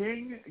mean,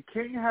 King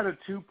had a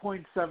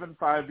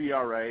 2.75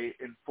 ERA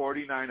in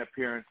 49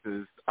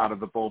 appearances out of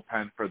the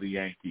bullpen for the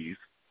Yankees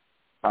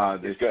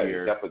this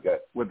year. He's definitely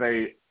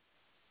good.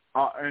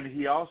 And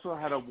he also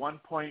had a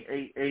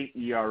 1.88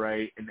 ERA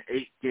in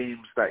 8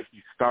 games that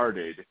he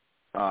started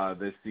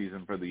this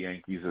season for the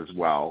Yankees as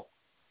well.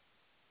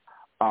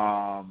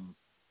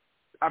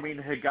 I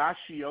mean,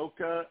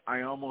 Higashioka,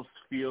 I almost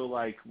feel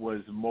like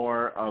was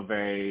more of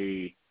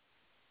a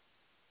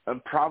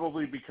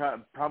probably because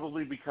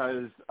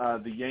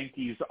the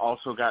Yankees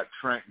also got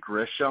Trent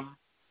Grisham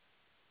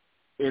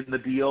in the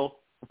deal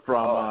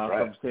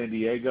from San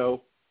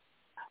Diego.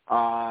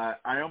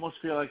 I almost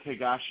feel like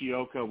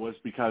Higashioka was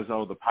because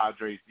the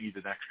Padres need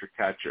an extra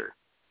catcher.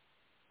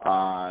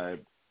 I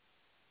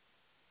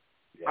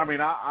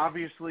mean,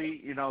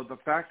 obviously, the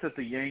fact that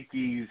the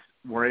Yankees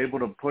were able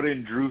to put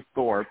in Drew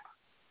Thorpe,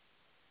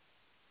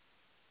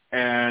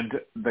 and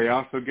they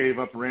also gave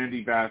up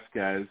Randy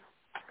Vasquez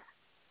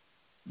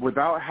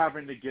without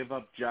having to give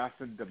up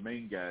Jason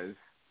Dominguez.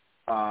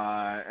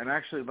 And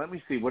actually, let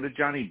me see, what did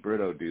Johnny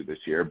Brito do this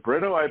year?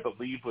 Brito, I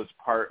believe, was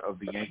part of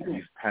the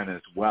Yankees' pen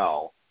as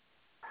well.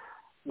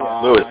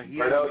 Louis,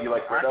 Brito, you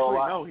like Brito a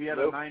lot? No, he had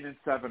a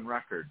 9-7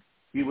 record.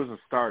 He was a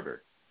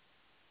starter.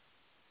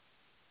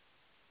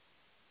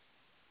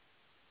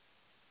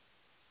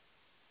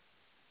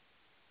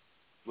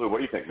 Lou, what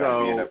do you think?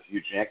 Man, being a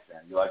huge Yanks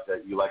fan,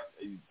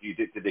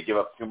 did they give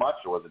up too much,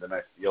 or was it a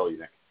nice deal? You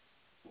think?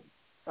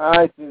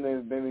 I think they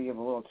maybe give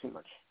a little too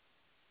much.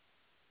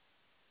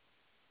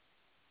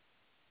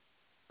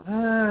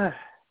 I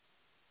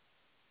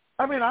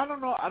mean, I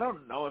don't know. I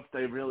don't know if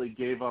they really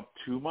gave up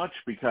too much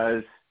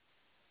because,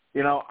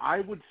 I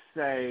would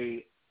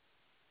say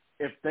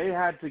if they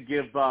had to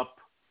give up,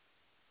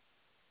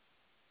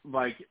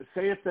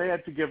 say if they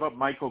had to give up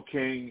Michael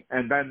King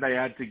and then they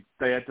had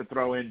to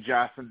throw in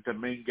Jason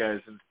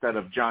Dominguez instead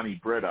of Johnny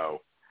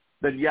Brito,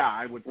 then yeah,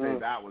 I would say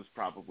that was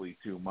probably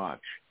too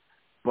much.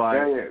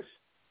 But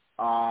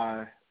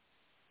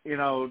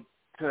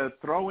to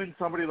throw in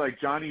somebody like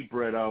Johnny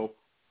Brito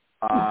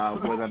with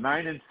a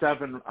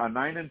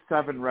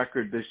 9-7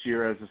 record this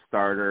year as a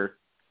starter,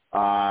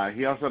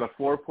 he also had a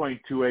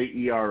 4.28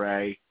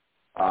 ERA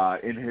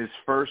in his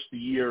first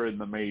year in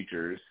the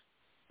majors.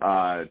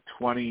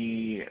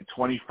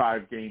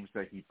 25 games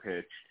that he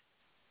pitched.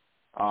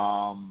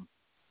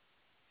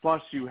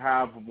 Plus, you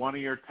have one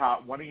of your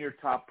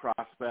top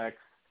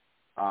prospects,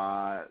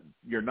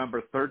 your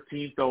number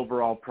 13th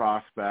overall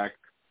prospect,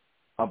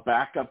 a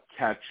backup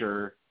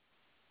catcher,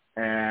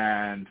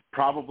 and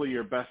probably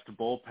your best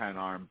bullpen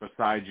arm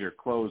besides your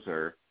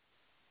closer.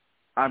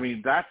 I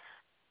mean, that's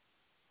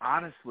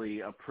honestly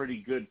a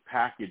pretty good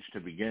package to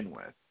begin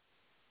with.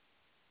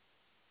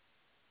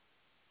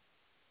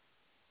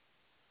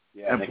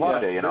 Yeah, and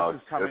plus, this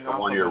is coming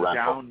off of a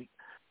down.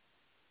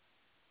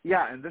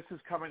 Yeah, and this is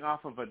coming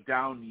off of a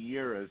down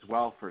year as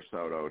well for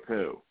Soto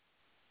too.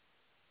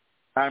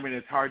 I mean,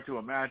 it's hard to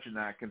imagine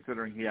that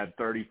considering he had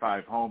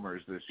 35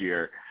 homers this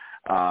year,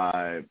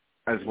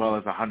 as well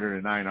as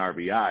 109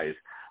 RBIs.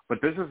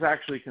 But this is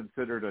actually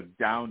considered a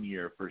down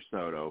year for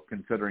Soto,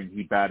 considering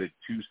he batted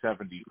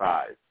 .275.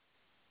 I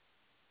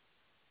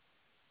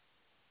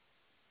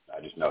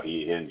just know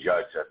he and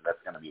Judge,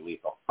 that's going to be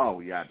lethal. Oh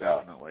yeah,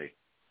 definitely.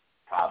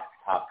 Top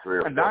 3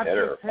 or 4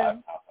 hitter, or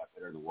 5 top 5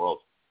 hitter in the world.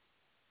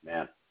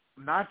 Man.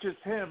 Not just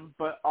him,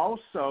 but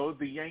also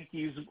the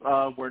Yankees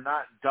were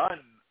not done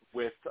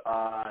with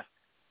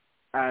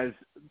as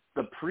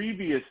the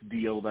previous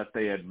deal that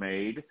they had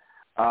made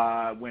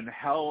when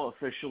hell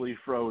officially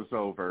froze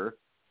over,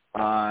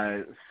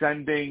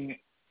 sending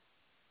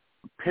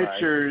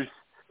pitchers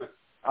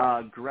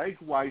Greg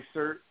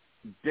Weissert,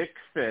 Dick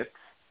Fitz,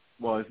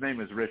 well, his name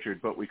is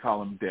Richard, but we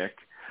call him Dick,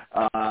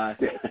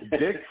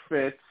 Dick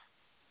Fitz,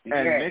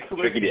 and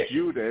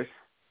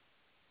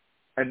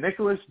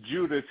Nicholas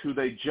Judas, who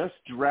they just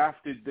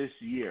drafted this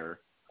year,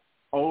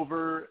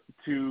 over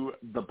to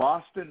the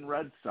Boston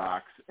Red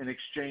Sox in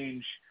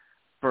exchange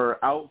for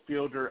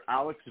outfielder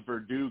Alex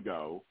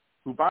Verdugo,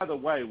 who, by the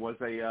way, was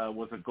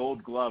a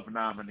Gold Glove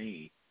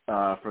nominee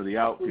for the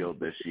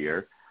outfield this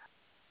year.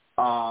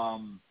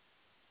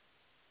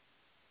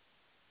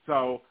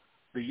 So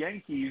the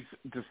Yankees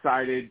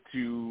decided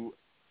to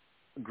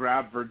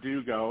grab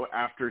Verdugo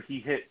after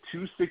he hit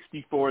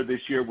 .264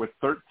 this year with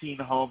 13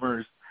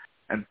 homers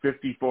and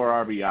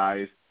 54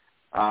 RBIs.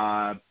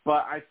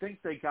 But I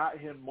think they got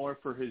him more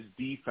for his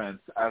defense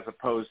as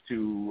opposed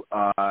to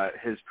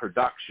his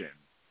production.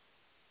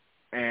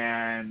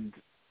 And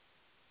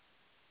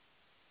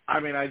I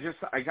mean, I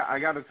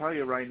got to tell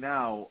you right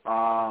now,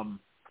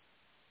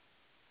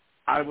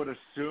 I would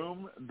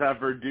assume that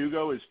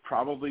Verdugo is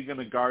probably going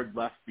to guard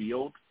left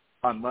field.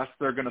 Unless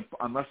they're gonna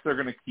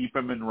keep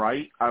him in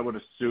right, I would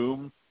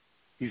assume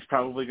he's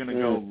probably gonna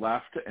go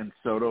left and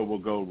Soto will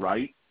go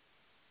right.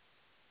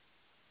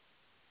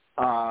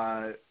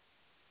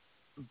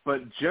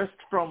 just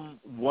from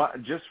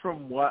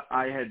what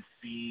I had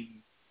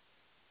seen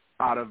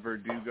out of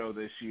Verdugo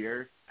this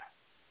year,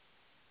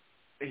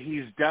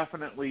 he's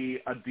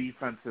definitely a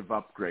defensive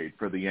upgrade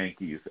for the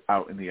Yankees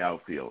out in the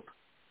outfield.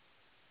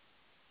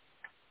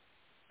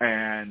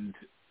 And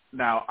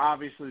now,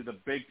 obviously, the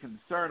big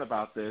concern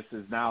about this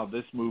is now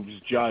this moves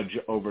Judge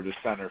over to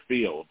center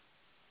field,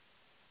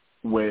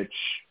 which,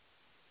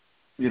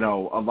 you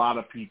know, a lot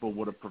of people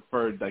would have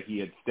preferred that he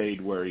had stayed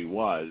where he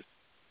was.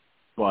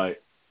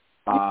 But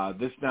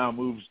this now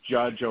moves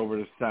Judge over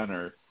to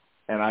center,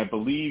 and I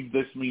believe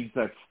this means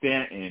that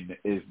Stanton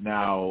is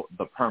now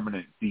the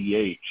permanent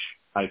DH,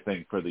 I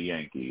think, for the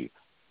Yankees.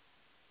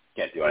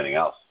 Can't do anything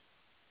else.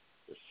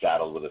 They're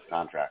saddled with his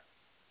contract.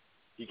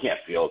 He can't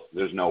field.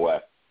 There's no way.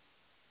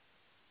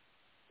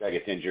 Guy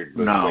gets injured,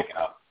 waking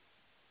up.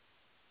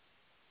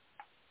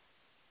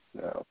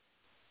 No.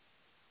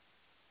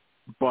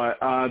 But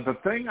the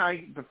thing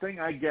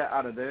I get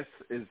out of this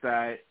is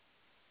that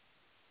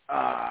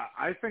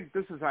I think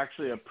this is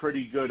actually a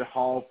pretty good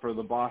haul for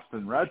the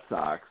Boston Red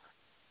Sox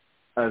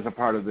as a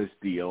part of this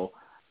deal.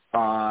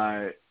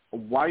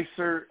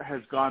 Weiser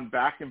has gone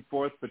back and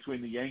forth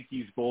between the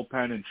Yankees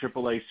bullpen and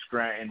AAA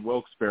Scranton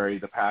Wilkes-Barre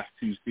the past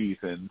 2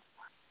 seasons.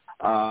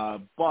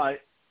 But,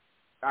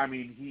 I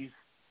mean,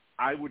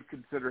 I would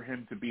consider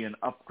him to be an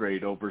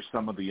upgrade over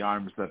some of the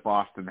arms that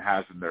Boston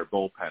has in their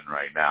bullpen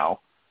right now.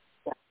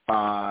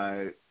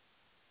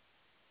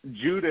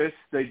 Judas,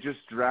 they just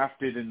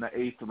drafted in the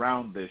 8th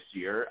round this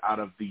year out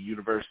of the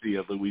University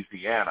of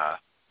Louisiana.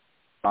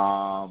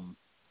 I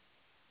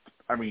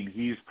mean,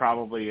 he's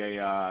probably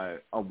a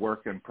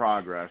work in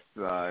progress,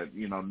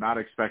 not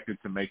expected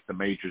to make the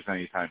majors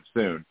anytime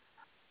soon.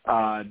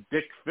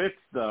 Dick Fitz,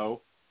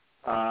 though,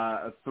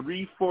 a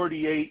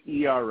 3.48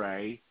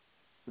 ERA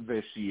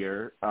this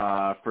year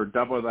for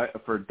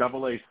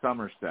Double-A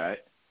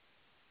Somerset,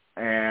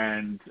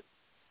 and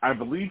I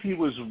believe he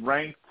was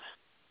ranked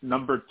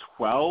number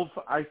 12,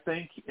 I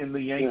think, in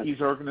the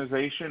Yankees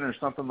organization or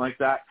something like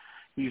that.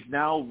 He's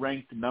now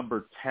ranked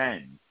number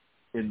 10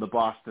 in the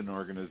Boston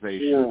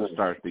organization to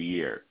start the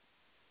year.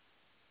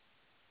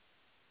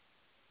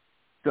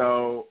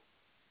 So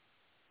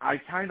I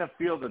kind of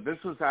feel that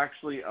this was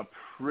actually a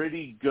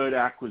pretty good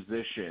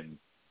acquisition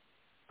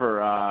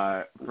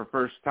for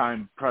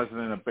first-time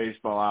president of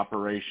baseball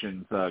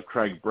operations,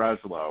 Craig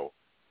Breslow,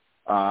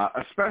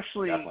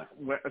 especially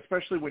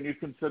when you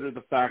consider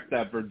the fact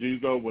that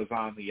Verdugo was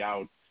on the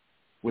outs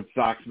with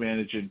Sox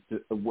management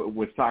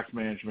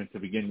to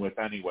begin with,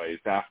 anyways,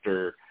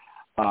 after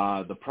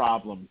the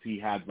problems he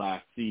had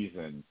last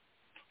season.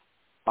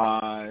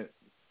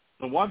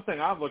 The one thing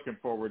I'm looking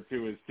forward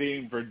to is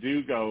seeing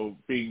Verdugo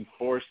being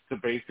forced to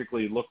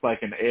basically look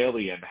like an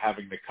alien,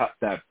 having to cut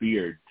that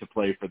beard to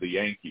play for the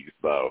Yankees,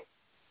 though.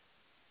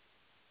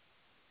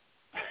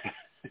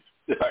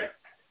 Sorry.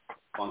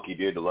 Funky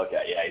dude to look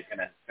at. Yeah, he's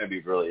gonna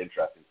be really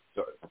interesting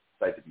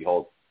sight to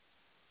behold.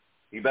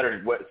 He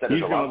better set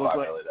his alarm clock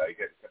early, though. He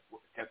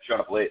kept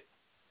showing up late.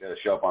 He had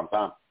to show up on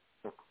time.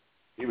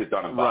 He was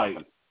done in Boston.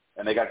 Right.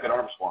 And they got good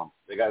arms for him.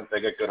 They got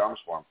good arms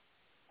for him.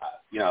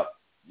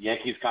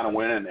 Yankees kind of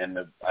win, and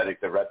I think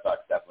the Red Sox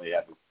definitely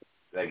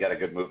they got a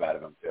good move out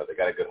of him too. They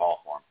got a good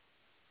haul for him.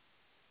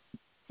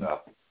 So,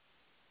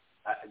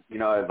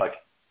 like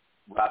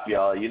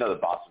Rafael, the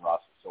Boston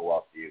roster so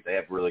well, Steve. They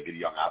have really good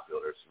young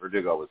outfielders.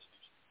 Verdugo was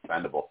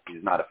dependable.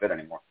 He's not a fit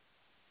anymore.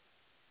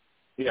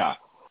 Yeah,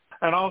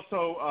 and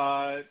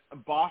also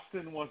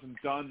Boston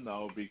wasn't done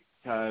though,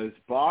 because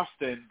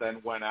Boston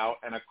then went out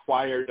and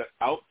acquired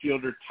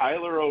outfielder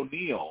Tyler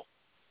O'Neill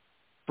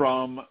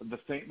from the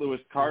St.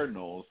 Louis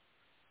Cardinals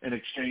in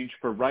exchange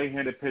for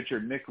right-handed pitcher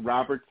Nick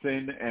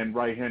Robertson and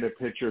right-handed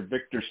pitcher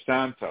Victor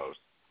Santos.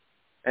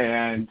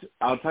 And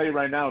I'll tell you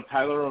right now,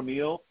 Tyler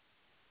O'Neill,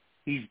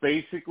 he's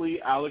basically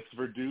Alex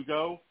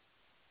Verdugo,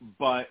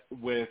 but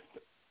with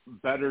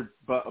a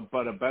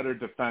better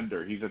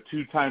defender. He's a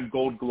 2-time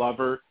Gold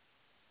Glover.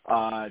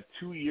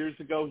 2 years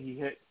ago, he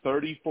hit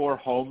 34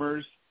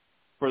 homers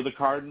for the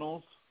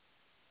Cardinals,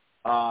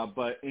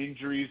 but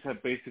injuries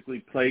have basically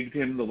plagued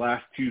him the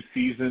last 2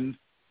 seasons.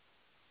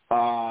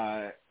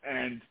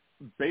 And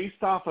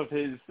based off of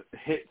his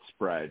hit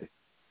spread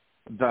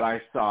that I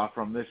saw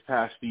from this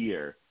past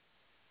year,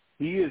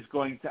 he is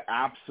going to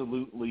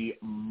absolutely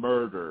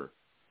murder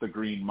the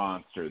Green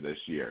Monster this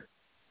year.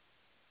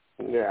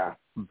 Yeah.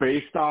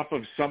 Based off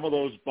of some of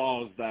those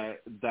balls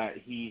that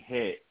he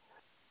hit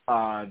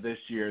this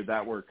year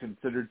that were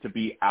considered to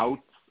be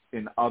outs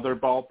in other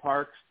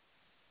ballparks,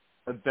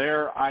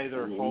 they're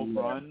either home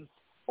runs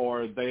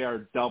or they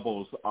are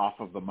doubles off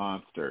of the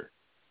Monster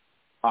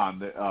on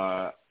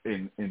the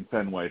in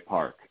Fenway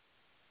Park.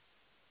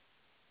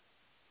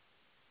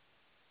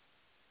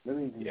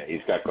 Yeah,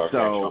 he's got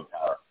gargantuan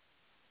power.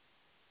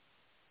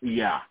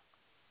 Yeah.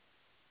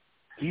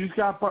 He's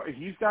got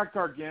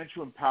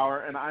gargantuan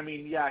power, and I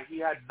mean, yeah, he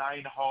had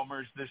 9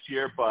 homers this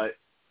year, but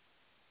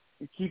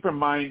keep in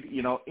mind,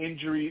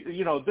 injury.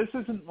 This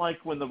isn't like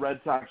when the Red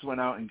Sox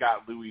went out and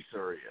got Luis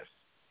Urias.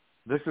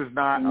 This is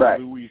not a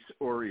Luis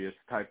Urias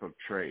type of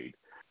trade.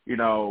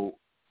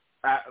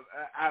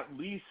 at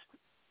least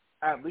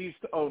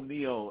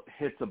O'Neill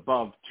hits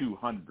above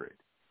 200.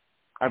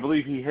 I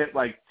believe he hit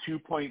like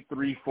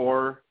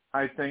 2.34,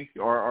 I think,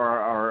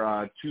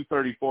 or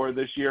 234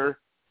 this year.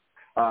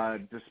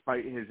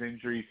 Despite his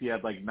injuries, he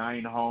had like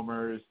 9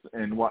 homers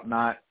and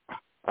whatnot.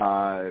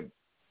 I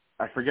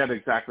forget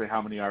exactly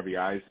how many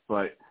RBIs,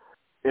 but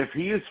if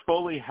he is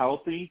fully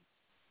healthy,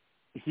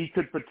 he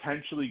could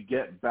potentially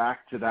get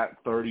back to that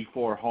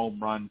 34 home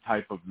run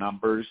type of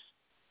numbers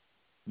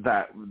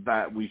that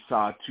we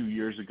saw 2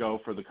 years ago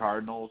for the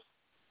Cardinals.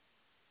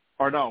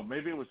 Or no,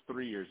 maybe it was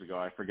 3 years ago.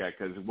 I forget,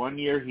 because 1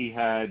 year he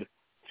had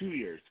 2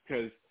 years,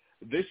 because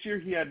this year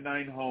he had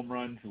 9 home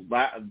runs.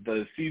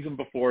 The season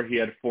before he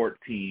had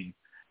 14,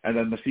 and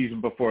then the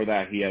season before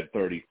that he had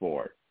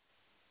 34.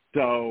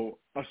 So,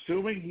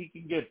 assuming he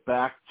can get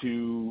back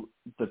to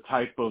the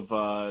type of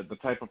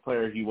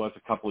player he was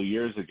a couple of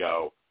years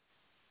ago,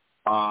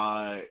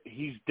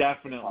 he's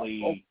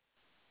definitely.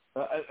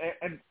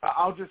 And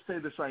I'll just say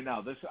this right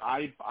now.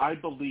 I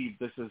believe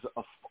this is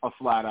a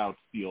flat out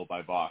steal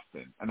by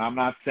Boston, and I'm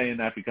not saying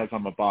that because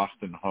I'm a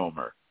Boston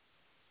homer.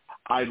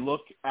 I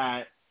look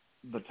at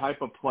the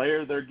type of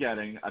player they're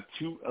getting, a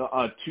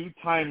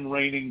two-time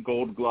reigning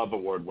Gold Glove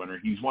Award winner.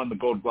 He's won the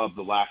Gold Glove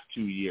the last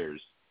 2 years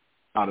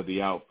out of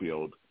the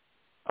outfield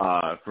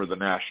for the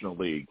National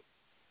League.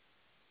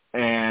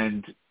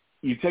 And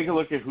you take a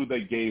look at who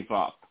they gave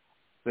up.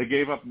 They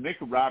gave up Nick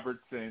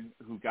Robertson,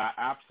 who got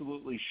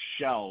absolutely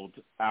shelled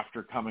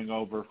after coming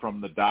over from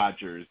the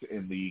Dodgers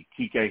in the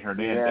Kike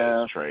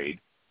Hernandez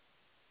trade.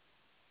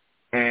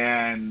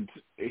 And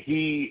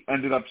he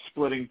ended up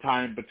splitting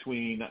time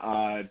between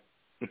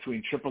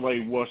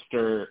AAA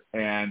Worcester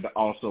and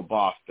also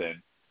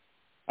Boston.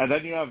 And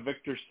then you have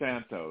Victor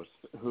Santos,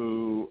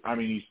 who, I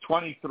mean, he's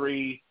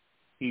 23.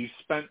 He's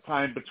spent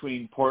time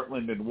between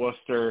Portland and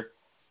Worcester.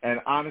 And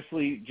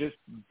honestly, just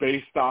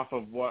based off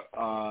of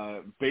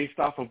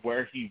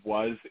where he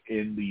was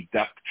in the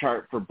depth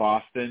chart for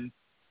Boston,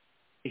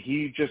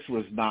 he just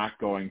was not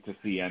going to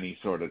see any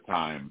sort of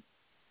time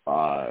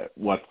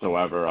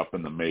whatsoever up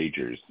in the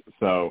majors.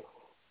 So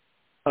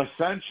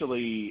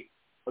essentially,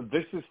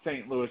 this is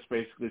St. Louis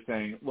basically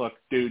saying, "Look,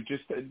 dude,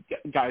 just take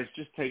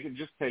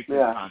this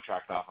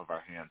contract off of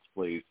our hands,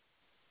 please.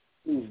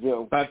 Please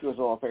do. Do us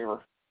all a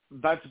favor."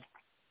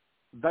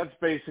 That's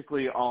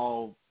basically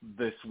all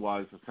this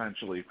was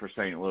essentially for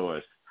St.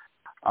 Louis.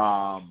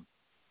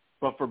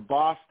 But for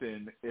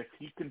Boston, if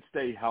he can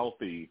stay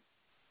healthy,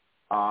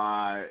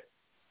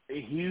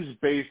 he's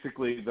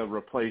basically the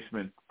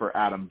replacement for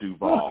Adam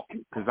Duvall,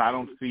 because I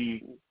don't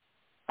see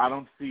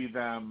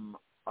them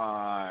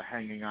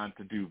hanging on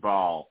to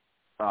Duvall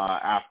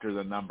after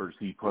the numbers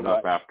he put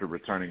up after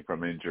returning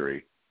from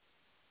injury.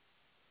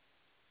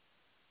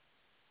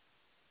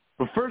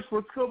 But first,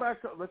 let's go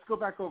back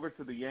over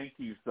to the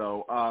Yankees,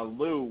 though.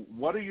 Lou,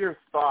 what are your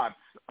thoughts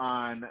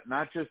on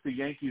not just the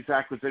Yankees'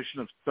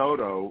 acquisition of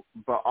Soto,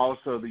 but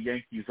also the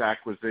Yankees'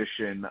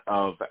 acquisition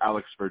of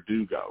Alex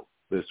Verdugo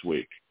this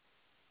week?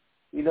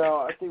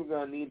 I think we're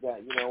going to need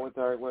that, with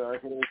our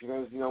hitters,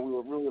 because, we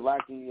were really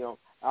lacking,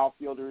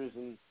 outfielders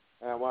and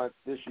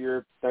this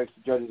year, thanks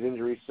to Judge's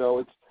injury.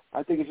 So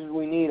I think it's just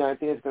what we need. I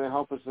think it's going to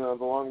help us in the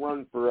long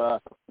run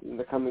for in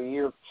the coming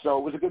year. So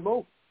it was a good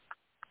move.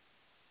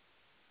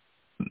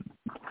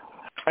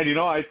 And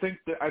I think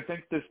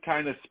this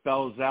kind of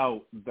spells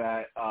out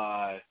that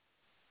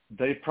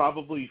they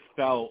probably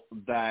felt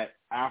that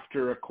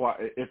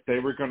if they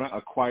were going to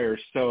acquire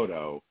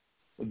Soto,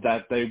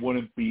 that they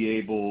wouldn't be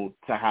able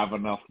to have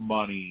enough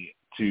money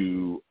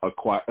to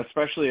acquire,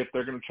 especially if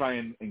they're going to try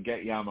and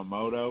get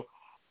Yamamoto.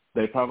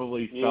 They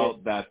probably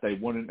felt that they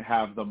wouldn't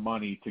have the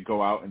money to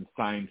go out and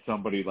sign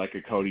somebody like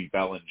a Cody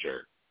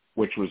Bellinger,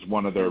 which was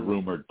one of their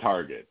rumored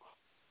targets.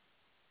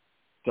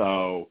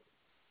 So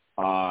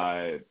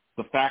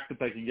the fact that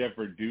they can get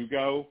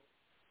Verdugo,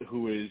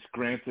 who is,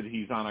 granted,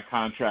 he's on a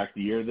contract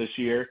year this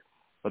year,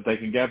 but they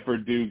can get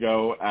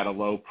Verdugo at a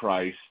low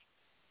price.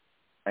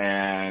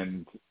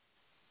 And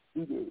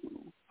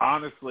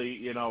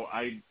honestly,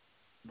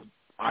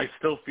 I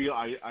still feel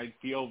I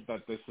feel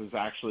that this is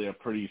actually a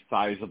pretty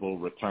sizable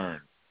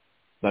return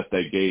that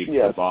they gave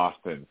to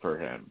Boston for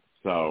him.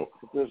 So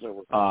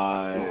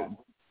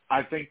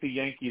I think the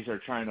Yankees are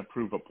trying to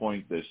prove a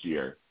point this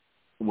year,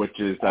 which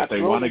is that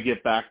they want to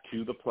get back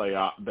to the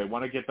playoff. They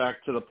want to get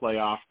back to the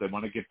playoffs. They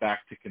want to get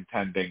back to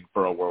contending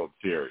for a World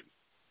Series.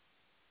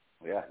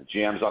 Yeah, the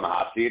GM's on the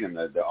hot seat, and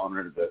the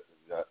owner, the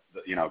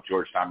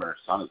George Steinbrenner's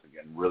son, has been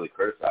getting really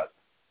criticized.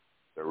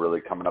 They're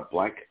really coming up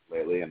blank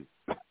lately, and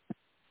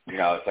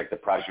it's like the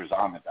pressure's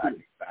on. They're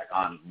back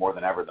on more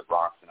than ever in the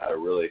Bronx, and they're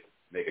really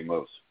making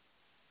moves.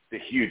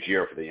 It's a huge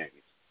year for the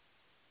Yankees.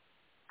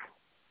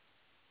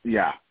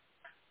 Yeah.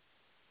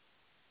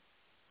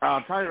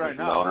 I'll tell you right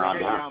now, if they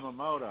get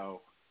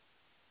Yamamoto,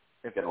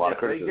 it's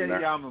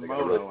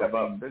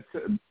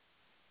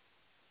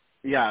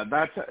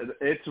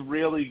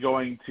really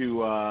going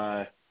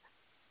to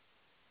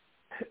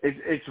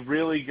it's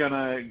really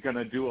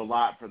gonna do a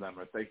lot for them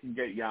if they can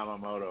get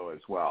Yamamoto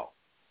as well.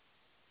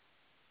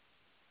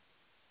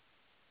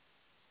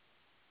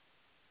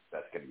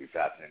 that's going to be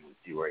fascinating to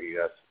see where he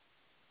goes.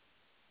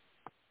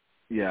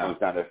 Yeah. Comes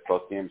down to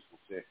both games. We'll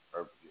see.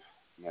 Or,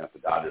 man, if the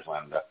Dodgers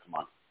land up, come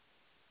on.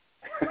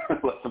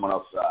 Let someone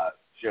else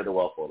share the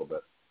wealth a little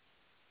bit.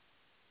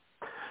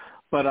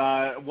 But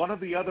one of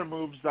the other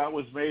moves that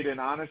was made, and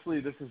honestly,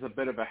 this is a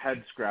bit of a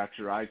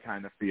head-scratcher, I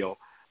kind of feel.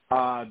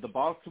 The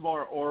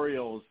Baltimore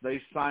Orioles,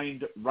 they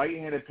signed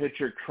right-handed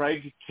pitcher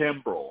Craig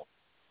Kimbrell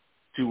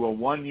to a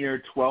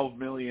one-year, $12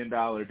 million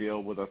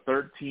deal with a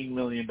 $13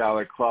 million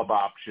club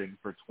option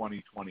for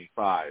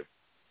 2025.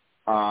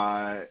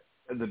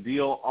 The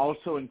deal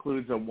also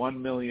includes a $1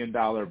 million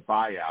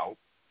buyout.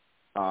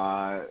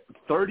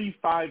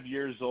 35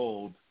 years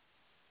old.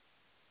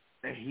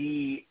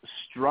 He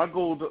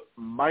struggled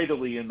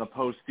mightily in the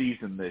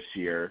postseason this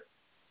year,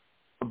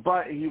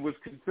 but he was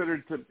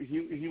considered to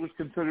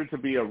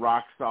be a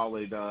rock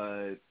solid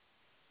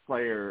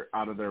player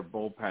out of their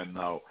bullpen,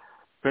 though,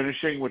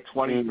 finishing with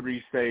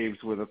 23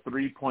 saves with a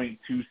 3.26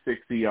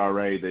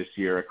 ERA this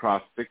year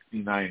across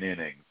 69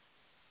 innings.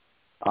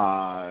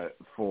 I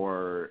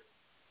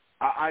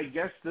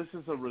guess this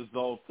is a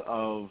result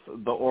of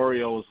the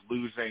Orioles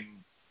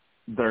losing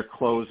their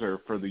closer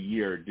for the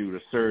year due to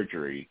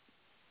surgery.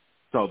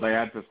 So they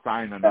had to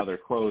sign another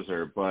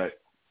closer. But,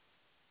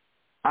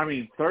 I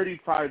mean,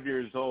 35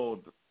 years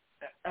old,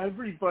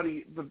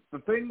 everybody – the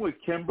thing with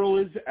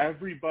Kimbrell is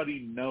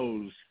everybody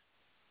knows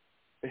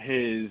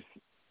his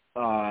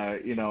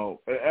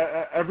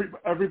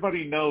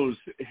everybody knows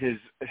his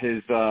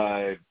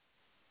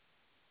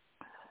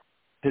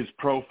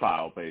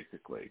profile,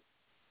 basically.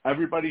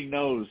 Everybody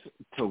knows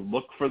to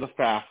look for the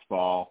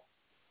fastball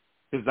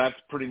because that's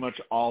pretty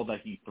much all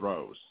that he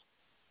throws.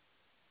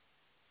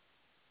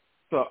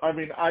 So, I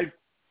mean, I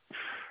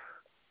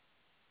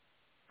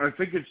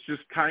think it's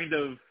just kind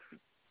of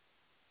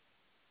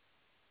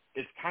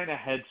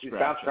head-scratching. He's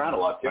bounced around a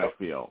lot, too. I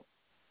feel.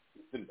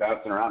 He's been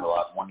bouncing around a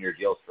lot, one-year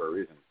deals for a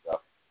reason.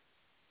 So.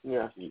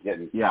 Yeah. He's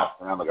getting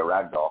bounced around like a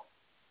rag doll.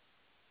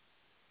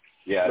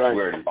 Yeah, it's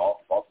weird.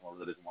 Baltimore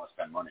really doesn't want to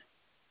spend money.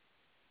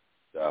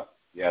 So,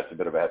 yeah, it's a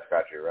bit of a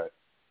head-scratcher, right?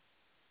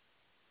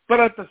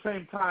 But at the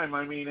same time,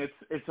 I mean,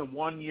 it's a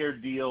one-year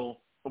deal.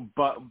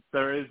 But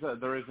there is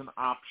an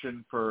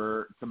option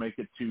to make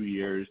it 2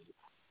 years.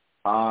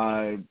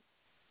 I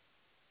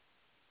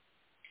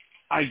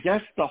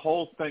guess the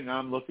whole thing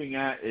I'm looking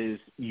at is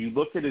you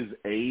look at his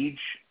age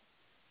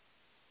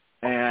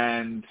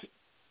and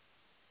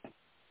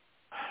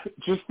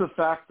just the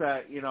fact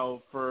that,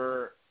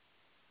 for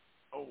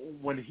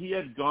when he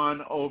had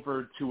gone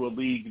over to a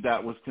league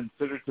that was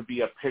considered to be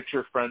a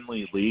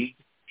pitcher-friendly league,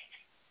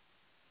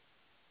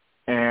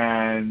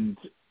 and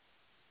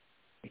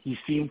he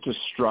seemed to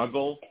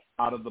struggle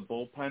out of the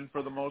bullpen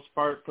for the most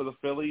part for the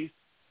Phillies.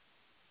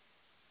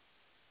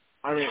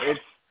 I mean,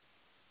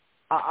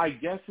 I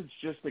guess it's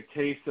just a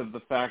case of the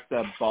fact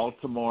that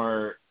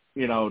Baltimore,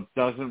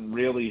 doesn't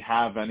really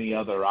have any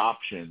other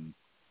options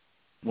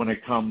when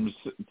it comes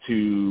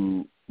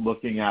to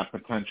looking at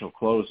potential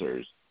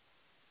closers.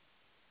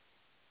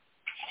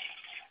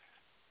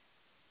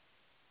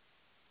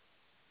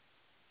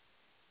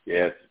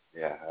 Yeah,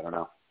 I don't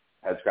know.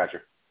 Head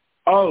scratcher.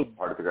 Oh,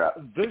 hard to figure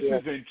out. This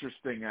is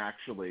interesting,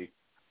 actually.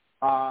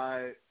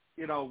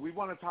 We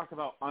want to talk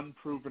about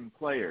unproven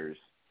players.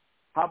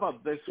 How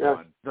about this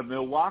one? The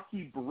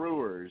Milwaukee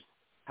Brewers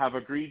have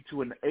agreed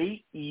to an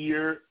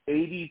 8-year,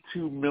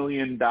 $82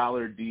 million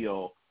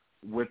deal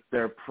with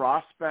their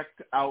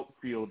prospect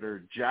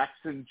outfielder,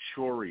 Jackson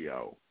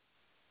Chourio.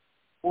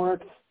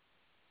 What?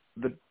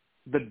 The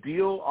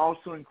deal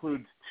also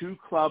includes 2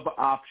 club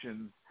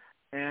options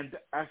and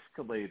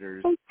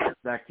escalators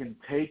that can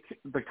take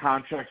the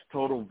contract's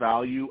total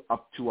value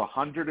up to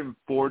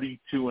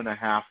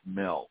 $142.5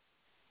 million.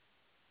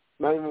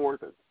 Not even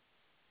worth it.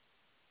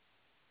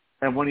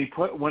 And when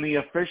he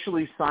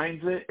officially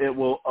signs it, it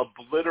will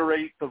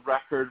obliterate the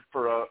record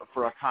for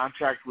a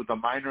contract with a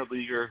minor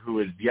leaguer who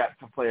is yet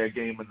to play a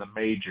game in the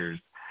majors,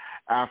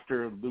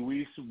 after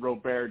Luis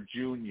Robert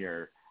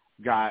Jr.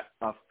 got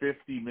a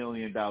 $50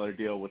 million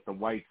deal with the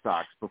White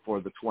Sox before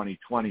the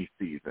 2020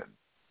 season.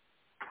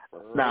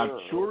 Now,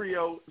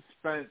 Chourio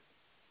spent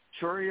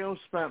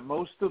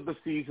most of the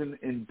season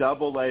in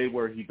Double-A,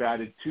 where he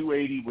batted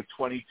 .280 with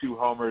 22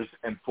 homers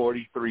and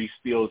 43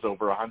 steals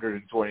over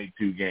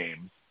 122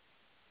 games.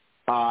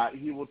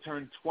 He will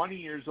turn 20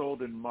 years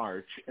old in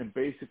March, and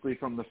basically,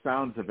 from the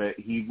sounds of it,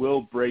 he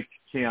will break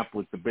camp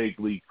with the big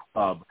league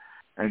club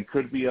and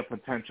could be a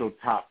potential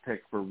top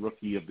pick for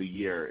Rookie of the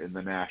Year in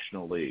the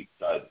National League,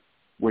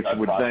 which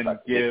would then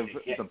give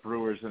the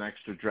Brewers an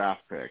extra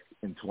draft pick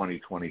in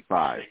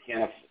 2025.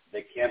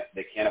 They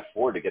can't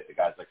afford to get the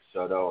guys like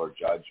Soto or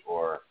Judge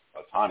or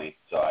Ohtani,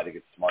 so I think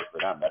it's smart for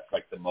them. That's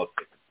like the most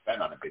they can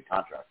spend on a big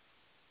contract.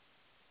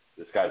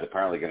 This guy's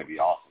apparently going to be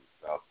awesome,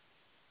 so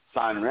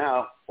sign him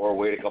now or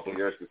wait a couple of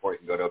years before he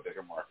can go to a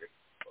bigger market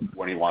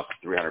when he wants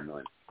 $300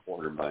 million,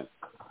 $400 million.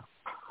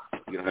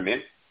 You know what I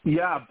mean?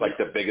 Yeah, but, like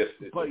the biggest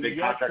big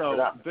contract for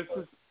them.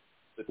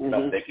 the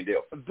stuff they can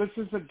do. This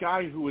is a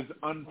guy who is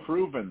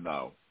unproven,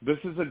 though. This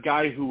is a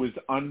guy who is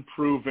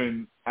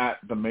unproven at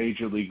the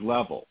major league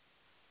level.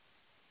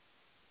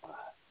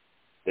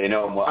 They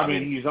know him well. I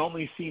mean, he's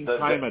only seen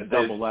time at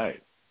Double-A.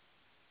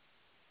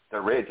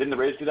 Didn't the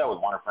Rays do that with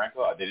Wander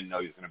Franco? I didn't know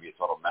he was going to be a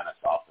total menace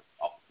off the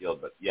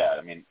field, but yeah,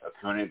 I mean,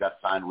 Ohtani got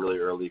signed really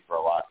early for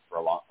a lot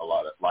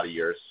of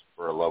years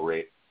for a low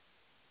rate,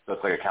 so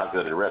it's like a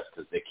calculated risk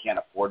because they can't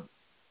afford.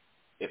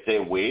 If they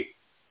wait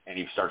and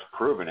he starts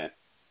proving it,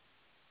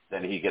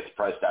 then he gets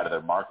priced out of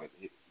their market.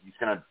 He's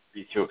going to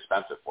be too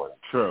expensive for them.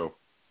 True.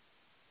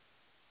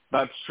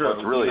 That's true. So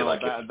it's really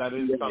that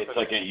is something. It's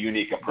like a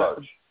unique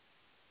approach.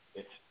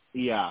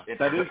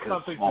 That is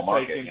something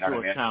to take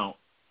into account.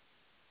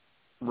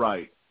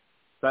 Right.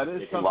 That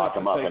is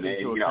something to take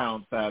into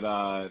account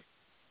that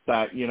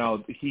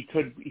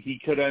he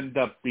could end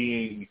up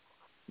being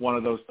one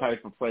of those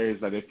type of players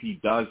that if he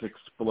does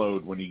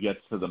explode when he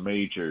gets to the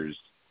majors,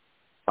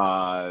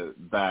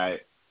 that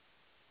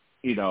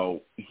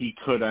he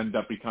could end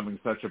up becoming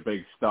such a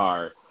big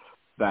star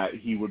that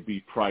he would be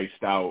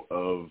priced out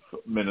of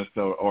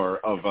Minnesota or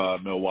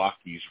of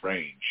Milwaukee's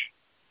range.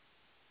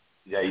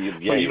 You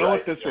know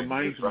what this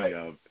reminds me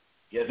of?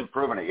 He hasn't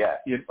proven it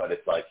yet, but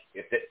it's like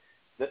it's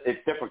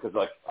different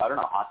because I don't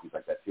know, hockey's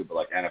like that too, but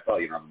like NFL,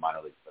 the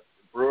minor leagues. But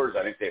Brewers,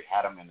 I think they've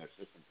had him in their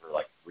system for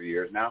like 3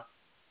 years now.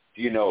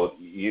 So they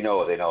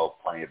know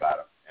plenty about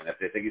him, and if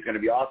they think he's going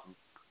to be awesome,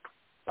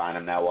 sign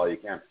him now while you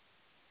can.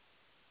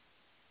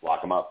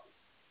 Lock him up.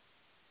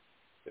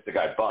 If the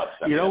guy busts,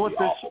 that'd be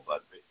awful,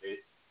 but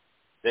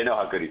they know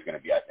how good he's going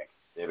to be. I think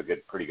they have a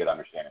pretty good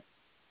understanding.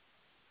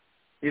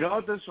 You know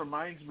what this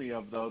reminds me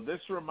of, though?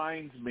 This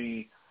reminds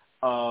me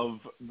of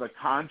the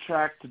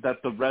contract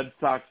that the Red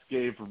Sox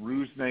gave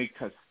Rusney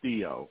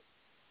Castillo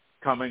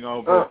coming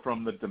over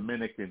from the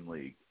Dominican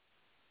League.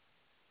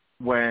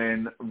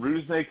 When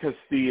Rusney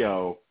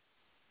Castillo,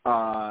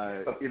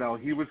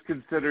 he was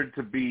considered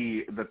to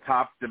be the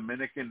top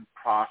Dominican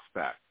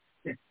prospect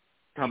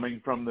coming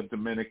from the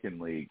Dominican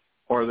League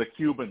or the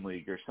Cuban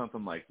League or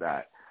something like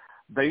that.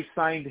 They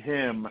signed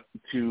him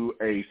to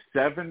a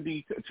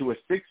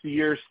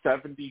 6-year,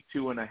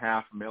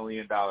 $72.5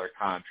 million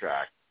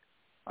contract.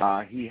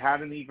 He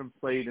hadn't even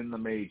played in the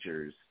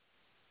majors.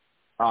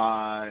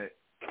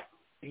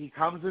 He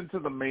comes into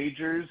the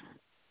majors,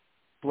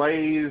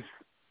 plays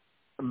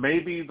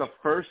maybe the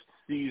first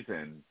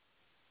season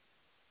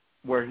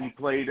where he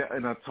played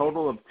in a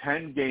total of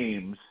 10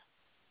 games,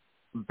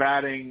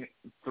 batting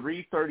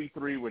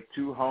 .333 with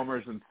 2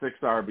 homers and 6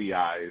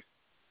 RBIs.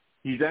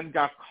 He then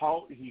got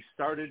called. He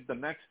started the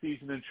next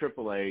season in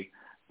AAA,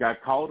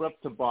 got called up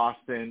to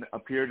Boston,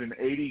 appeared in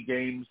 80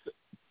 games,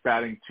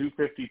 batting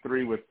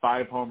 .253 with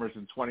 5 homers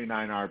and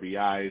 29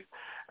 RBIs.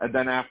 And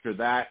then after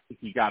that,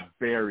 he got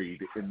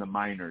buried in the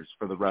minors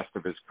for the rest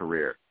of his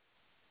career.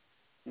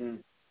 Yeah,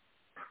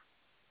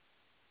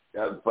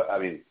 but, I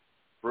mean,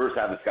 Brewers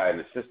had this guy in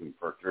the system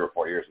for 3 or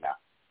 4 years now.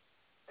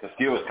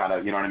 Castillo was kind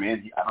of, you know what I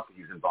mean? I don't think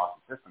he was in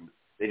Boston's system.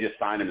 They just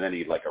signed him and then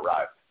he,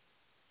 arrived.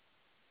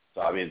 So,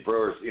 I mean,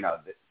 Brewers,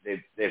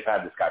 they've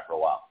had this guy for a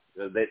while.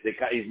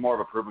 He's more of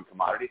a proven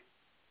commodity,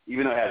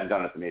 even though he hasn't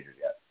done it at the majors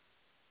yet.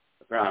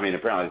 Apparently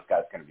this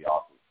guy's going to be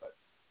awesome. But,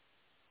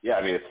 yeah,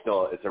 I mean,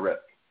 it's a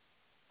risk.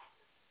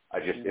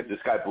 If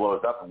this guy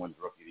blows up and wins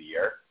Rookie of the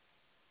Year,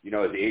 his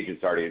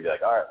agent's already going to be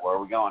like, all right, where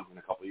are we going in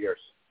a couple of years?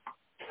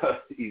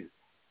 he's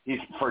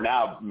for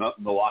now,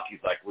 Milwaukee's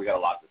like, we got to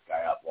lock this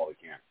guy up while we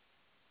can.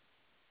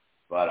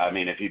 But, I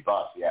mean, if he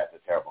busts, yeah,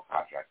 it's a terrible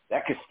contract.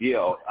 That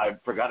Castillo, I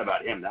forgot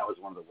about him. That was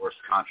one of the worst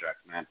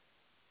contracts, man.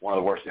 One of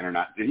the worst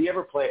internet. Did he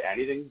ever play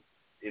anything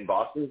in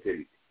Boston?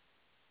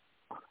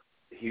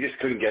 He just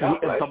couldn't get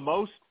up, right?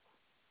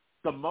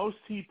 The most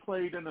he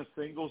played in a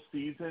single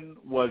season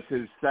was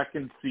his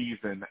second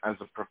season as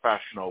a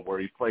professional, where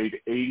he played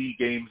 80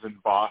 games in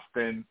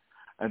Boston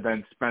and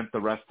then spent the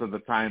rest of the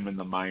time in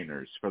the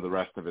minors for the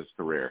rest of his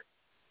career.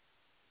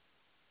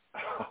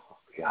 Oh,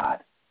 God.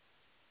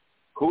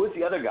 Who was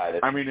the other guy?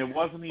 It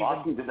wasn't even.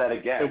 Boston did that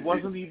again. It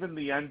wasn't even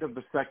the end of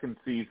the second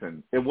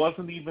season.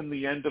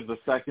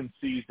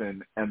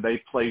 And they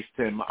placed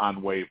him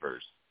on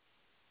waivers.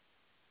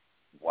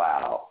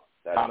 Wow.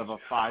 Out of a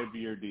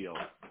 5-year deal.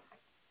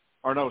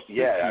 Or no, 6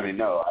 years. Yeah, I agree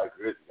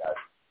with you guys.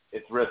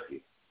 It's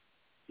risky.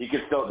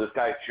 This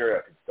guy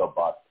Churia could still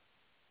bust.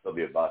 Still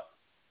be a bust.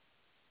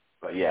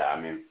 But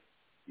yeah,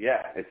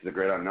 it's the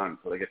great unknown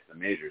until they get to the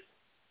majors.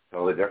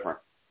 Totally different.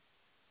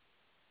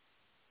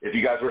 If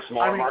you guys were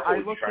smaller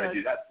market, would you try to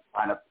do that?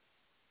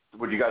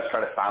 Would you guys try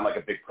to sign like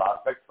a big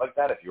prospect like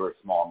that if you were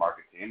a small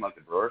market team like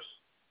the Brewers?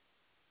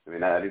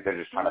 I think they're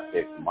just trying to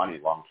save some money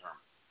long term.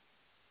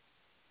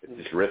 It's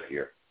just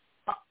riskier.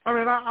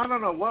 I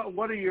don't know.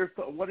 What are your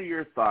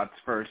thoughts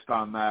first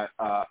on that,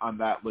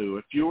 Lou?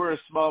 If you were a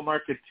small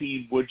market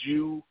team, would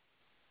you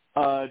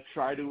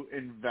try to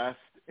invest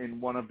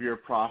in one of your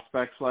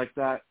prospects like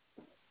that?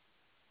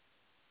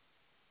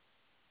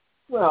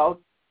 Well,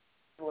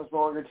 a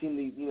smaller team,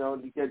 to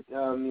get,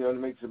 to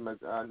make some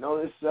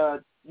notice. I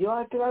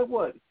think I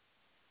would.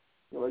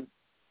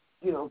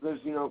 Because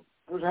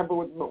It happened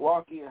with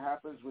Milwaukee. It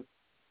happens with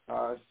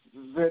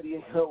San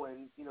Diego,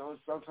 and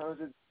sometimes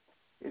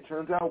it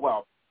turns out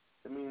well.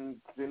 I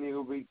mean, San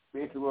Diego made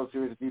the World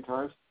Series a few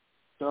times,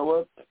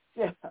 so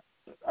yeah,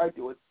 I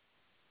do it.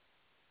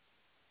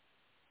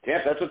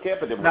 Tampa, that's what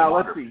Tampa did with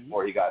Wander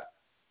before he got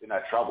in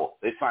that trouble.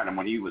 They signed him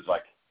when he played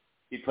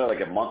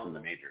like a month in the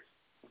majors,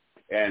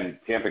 and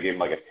Tampa gave him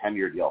like a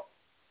 10-year deal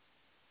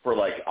for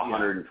like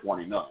 $120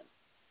 million.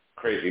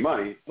 Crazy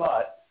money,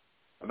 but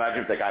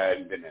imagine if that guy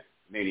hadn't been a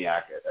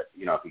maniac. If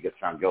he gets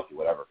found guilty,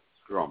 whatever,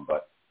 screw him.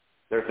 But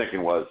their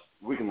thinking was,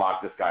 we can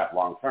lock this guy up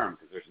long term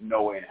because there's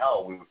no way in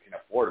hell we can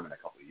afford him in a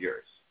couple of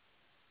years.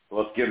 So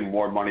let's give him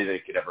more money than he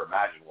could ever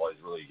imagine while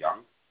he's really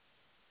young.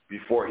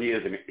 Before he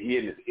and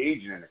his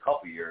agent in a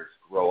couple of years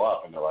grow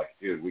up and they're like,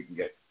 dude, we can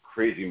get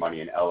crazy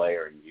money in L.A.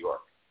 or in New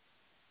York.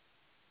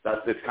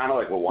 It's kind of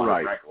like what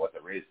Juan Franco, what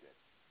the Rays did.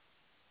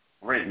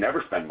 Rays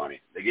never spend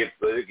money. They gave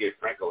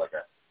Franco like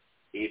a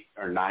 8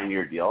 or 9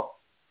 year deal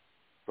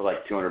for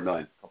like $200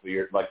 million a couple of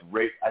years. Like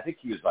I think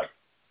he was like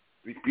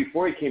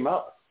before he came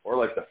up, or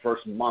like the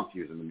first month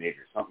he was in the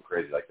majors, something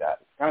crazy like that.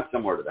 It's kind of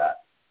similar to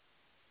that.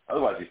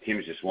 Otherwise, these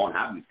teams just won't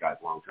have these guys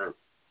long term.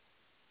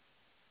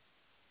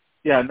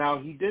 Yeah. Now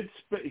he did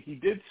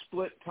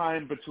split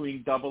time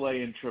between AA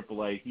and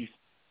AAA. He's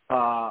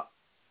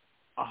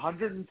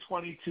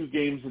 122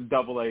 games in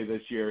AA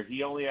this year.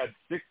 He only had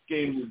 6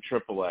 games in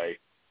AAA.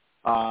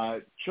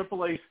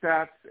 AAA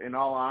stats, in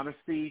all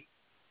honesty,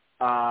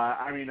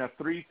 a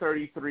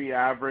 333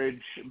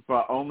 average,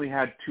 but only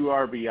had 2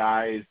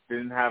 RBIs,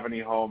 didn't have any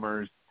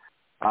homers.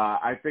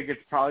 I think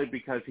it's probably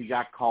because he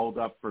got called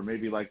up for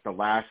maybe like the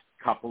last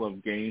couple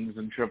of games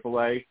in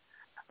AAA.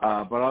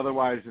 But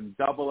otherwise, in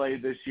AA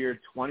this year,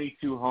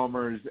 22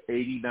 homers,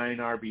 89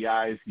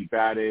 RBIs. He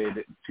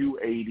batted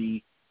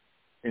 .280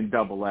 in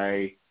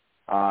AA.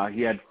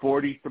 He had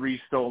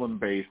 43 stolen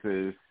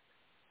bases.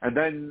 And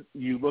then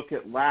you look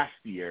at last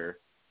year.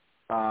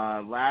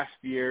 Last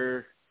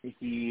year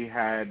he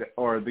had,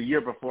 or the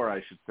year before,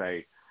 I should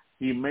say,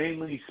 he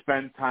mainly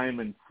spent time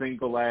in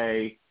single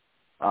A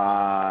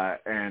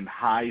and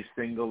high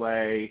single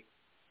A.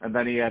 And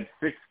then he had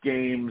 6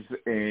 games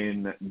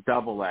in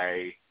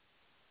AA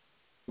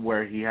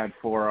where he had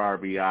 4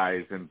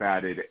 RBIs and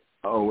batted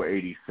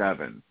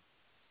 .087.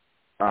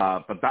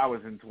 But that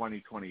was in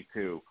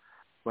 2022.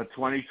 But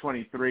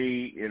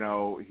 2023,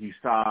 he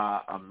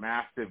saw a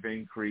massive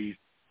increase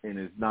in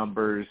his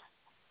numbers.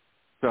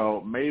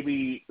 So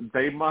maybe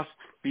they must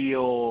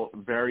feel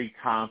very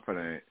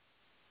confident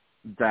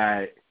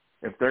that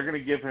if they're going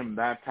to give him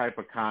that type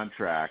of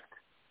contract,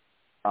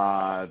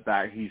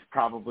 that he's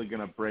probably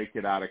going to break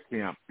it out of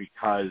camp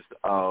because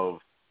of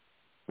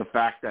the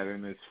fact that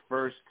in his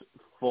first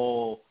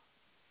full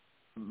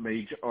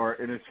major, or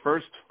in his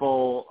first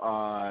full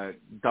AA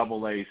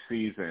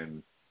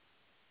season,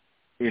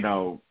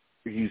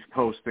 he's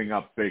posting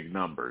up big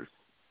numbers.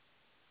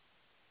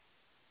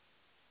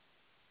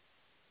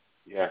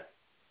 Yeah.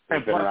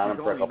 And plus,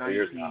 he's only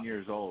 19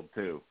 years old,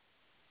 too.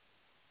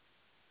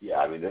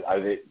 Yeah,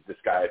 this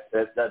guy,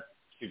 that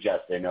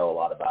suggests they know a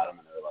lot about him,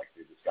 and they're like,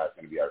 dude, this guy's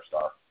going to be our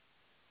star.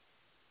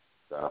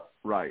 So,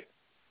 right.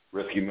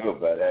 Risky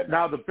move, but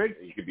now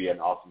he could be an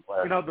awesome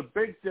player. The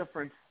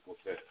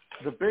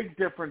big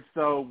difference,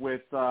 though,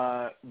 with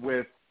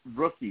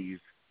rookies,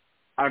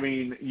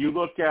 you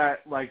look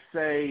at, like,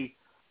 say,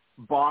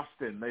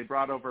 Boston. They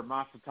brought over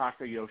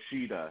Masataka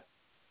Yoshida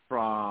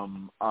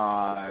from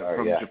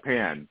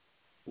Japan.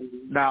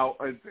 Now,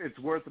 it's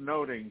worth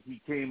noting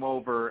he came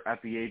over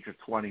at the age of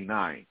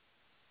 29.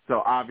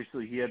 So,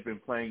 obviously, he had been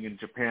playing in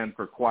Japan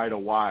for quite a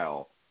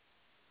while.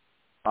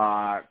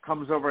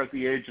 Comes over at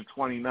the age of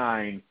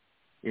 29.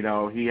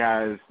 He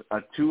has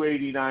a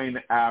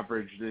 .289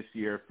 average this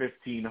year,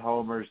 15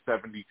 homers,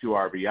 72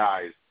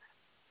 RBIs.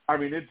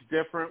 It's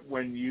different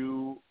when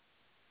you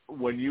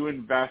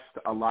invest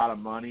a lot of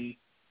money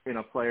in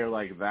a player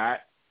like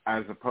that,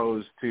 as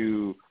opposed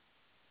to,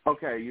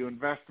 okay, you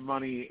invest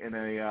money in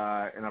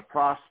a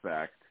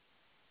prospect,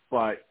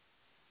 but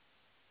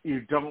you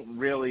don't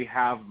really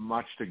have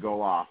much to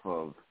go off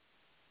of,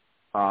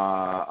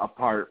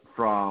 apart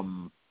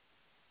from,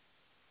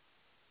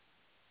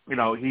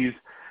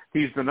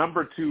 he's the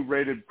number 2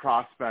 rated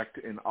prospect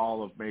in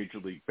all of Major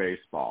League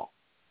Baseball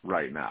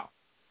right now.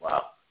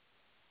 Wow.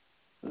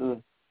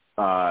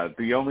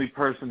 The only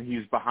person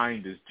he's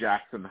behind is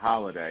Jackson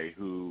Holliday,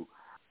 who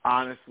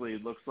honestly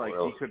looks like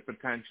he could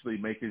potentially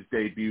make his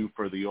debut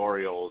for the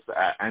Orioles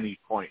at any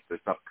point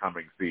this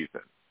upcoming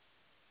season.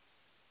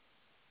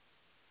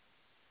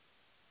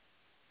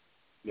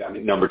 Yeah,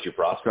 number 2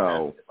 prospect.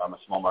 So, if I'm a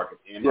small market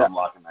team, I'm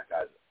locking that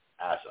guy's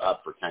ass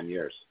up for 10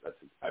 years. The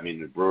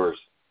Brewers,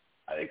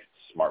 I think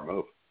it's a smart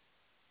move.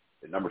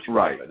 The number 2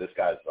 prospect. This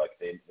guy's like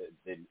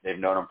they've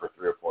known him for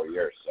 3 or 4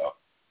 years, so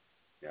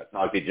it's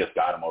not like they just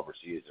got him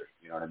overseas, or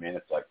you know what I mean.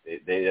 It's like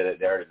they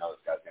already know this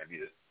guy's going to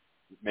be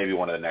maybe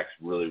one of the next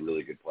really,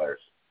 really good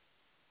players.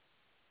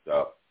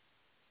 So,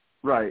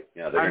 they're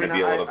going to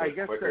be a little bit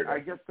quicker. I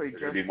guess they're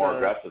going to be more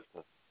aggressive.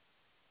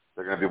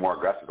 They're going to be more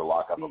aggressive to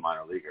lock up a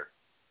minor leaguer.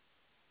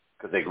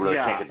 because they really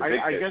can't get the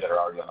big fish that are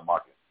already on the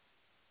market.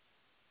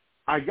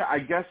 I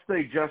guess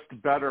they just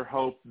better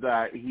hope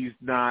that he's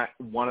not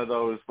one of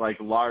those like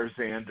Lars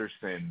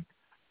Anderson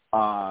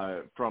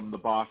from the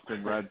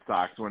Boston Red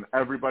Sox, when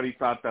everybody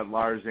thought that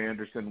Lars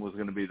Anderson was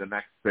going to be the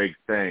next big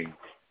thing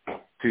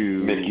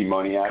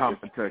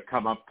to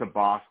come up to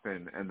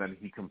Boston, and then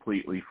he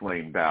completely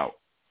flamed out.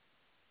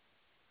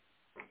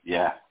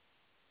 Yeah.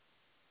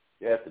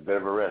 Yeah, it's a bit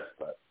of a risk,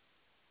 but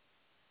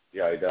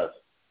yeah, he does.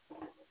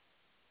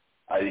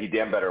 He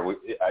damn better.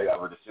 I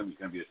would assume he's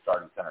going to be a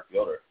starting center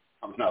fielder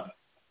coming up.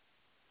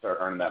 Start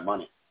earning that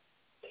money.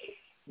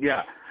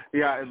 Yeah.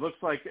 It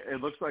looks like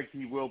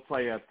he will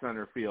play at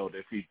center field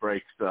if he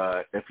breaks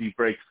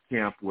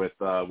camp with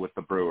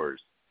the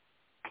Brewers.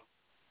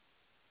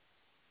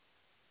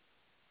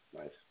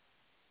 Nice.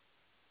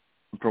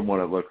 From what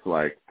it looks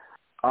like.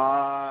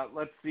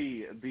 Let's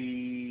see.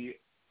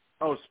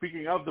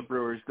 Speaking of the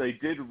Brewers, they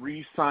did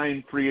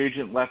re-sign free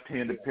agent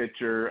left-handed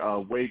pitcher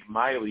Wade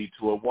Miley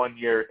to a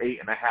 1-year,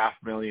 $8.5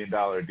 million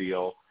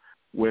deal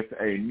with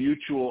a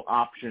mutual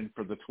option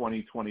for the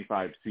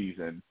 2025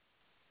 season.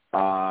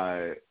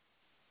 It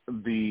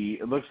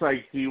looks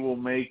like he will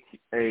make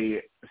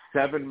a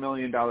 $7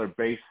 million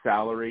base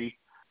salary,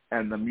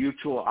 and the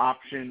mutual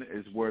option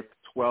is worth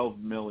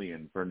 $12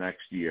 million for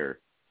next year,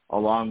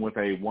 along with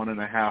a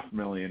 $1.5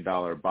 million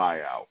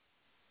buyout.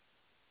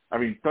 I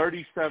mean,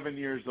 37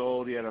 years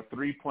old. He had a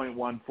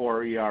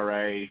 3.14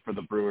 ERA for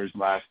the Brewers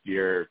last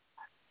year.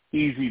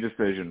 Easy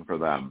decision for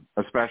them,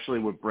 especially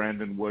with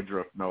Brandon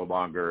Woodruff no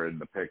longer in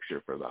the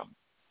picture for them.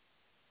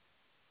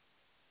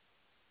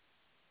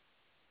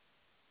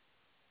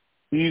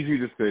 Easy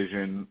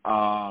decision.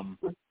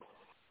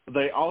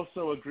 They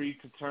also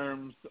agreed to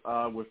terms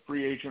with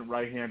free agent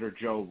right-hander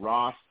Joe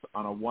Ross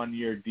on a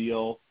 1-year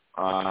deal.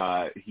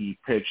 He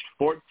pitched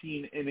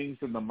 14 innings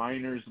in the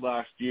minors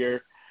last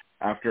year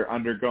after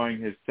undergoing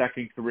his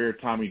second career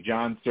Tommy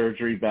John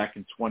surgery back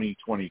in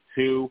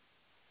 2022.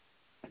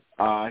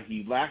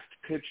 He last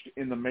pitched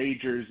in the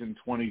majors in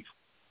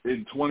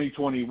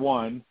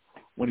 2021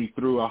 when he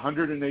threw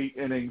 108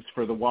 innings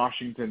for the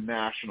Washington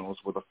Nationals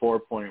with a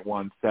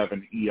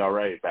 4.17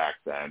 ERA back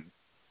then.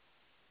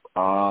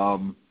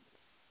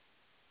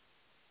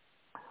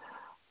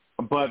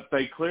 But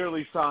they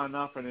clearly saw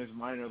enough in his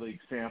minor league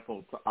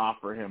sample to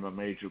offer him a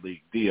major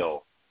league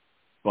deal.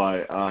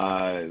 But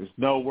there's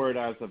no word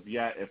as of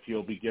yet if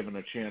he'll be given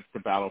a chance to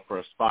battle for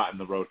a spot in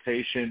the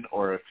rotation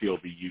or if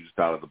he'll be used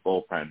out of the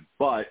bullpen.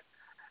 But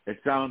it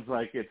sounds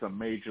like it's a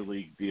major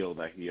league deal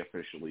that he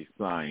officially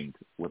signed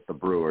with the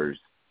Brewers.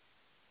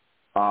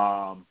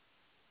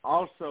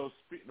 Also,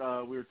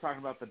 we were talking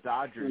about the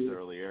Dodgers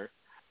earlier.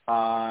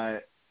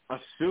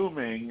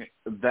 Assuming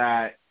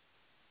that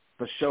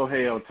the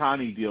Shohei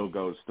Ohtani deal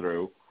goes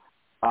through,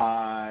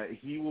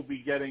 he will be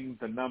getting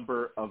the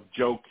number of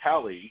Joe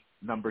Kelly,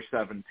 number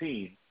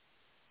 17,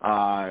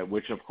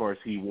 which, of course,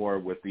 he wore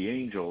with the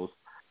Angels,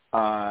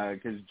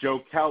 because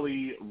Joe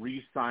Kelly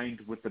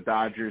re-signed with the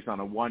Dodgers on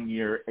a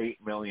 1-year, $8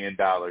 million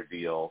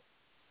deal.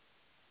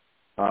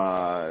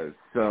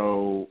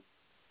 So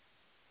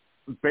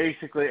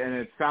basically, and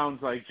it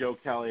sounds like Joe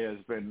Kelly is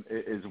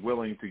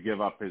willing to give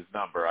up his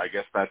number. I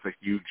guess that's a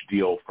huge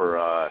deal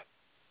for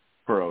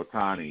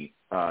Ohtani.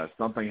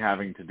 Something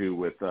having to do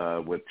with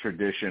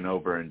tradition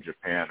over in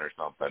Japan or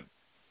something.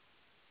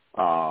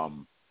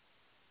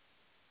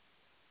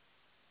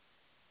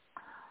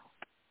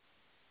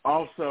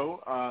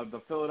 Also,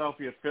 the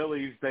Philadelphia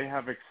Phillies, they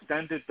have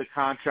extended the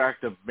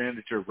contract of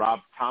manager Rob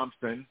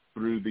Thompson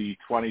through the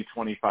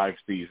 2025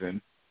 season,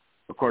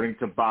 according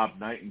to Bob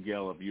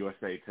Nightingale of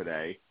USA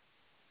Today.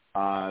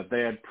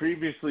 They had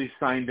previously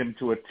signed him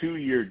to a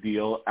 2-year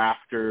deal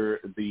after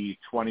the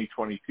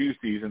 2022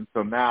 season,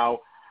 so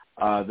now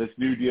this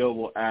new deal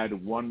will add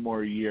 1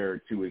 more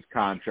year to his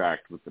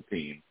contract with the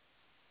team.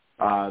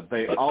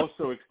 They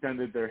also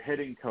extended their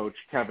hitting coach,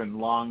 Kevin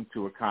Long,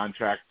 to a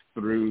contract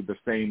through the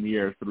same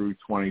year through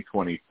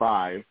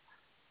 2025.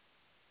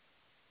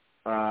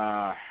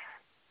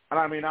 And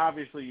I mean,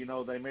 obviously,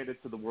 they made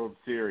it to the World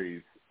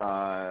Series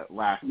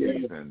last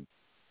season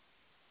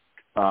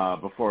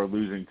before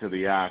losing to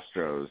the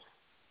Astros.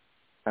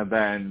 And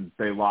then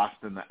they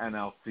lost in the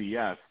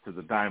NLCS to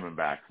the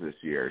Diamondbacks this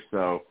year.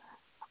 So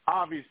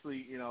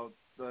obviously,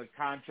 the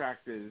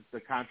contract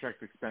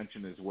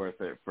extension is worth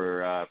it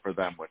for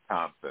them with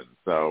Thompson.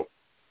 So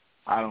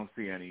I don't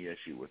see any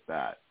issue with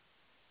that.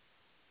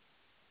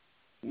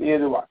 Neither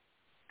do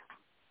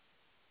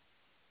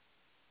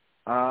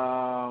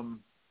I.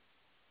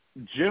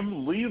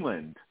 Jim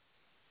Leland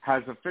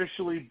has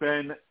officially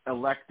been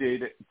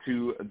elected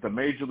to the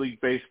Major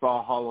League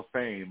Baseball Hall of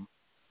Fame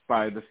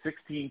by the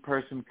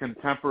 16-person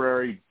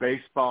Contemporary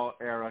Baseball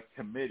Era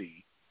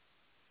Committee.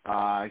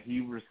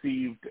 He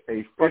received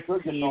a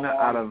 15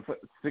 out of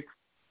 6.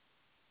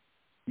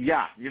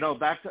 Yeah,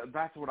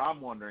 that's what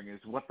I'm wondering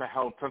is what the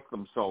hell took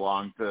them so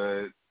long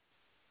to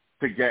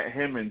get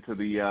him into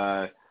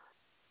the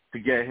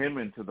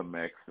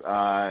mix.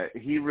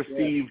 He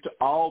received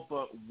all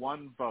but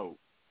 1 vote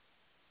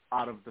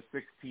out of the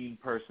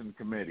 16-person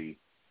committee.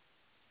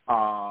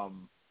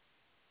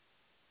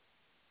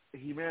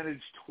 He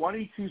managed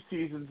 22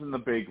 seasons in the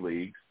big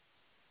leagues,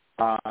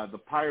 the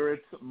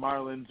Pirates,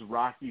 Marlins,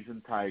 Rockies,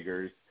 and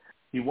Tigers.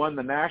 He won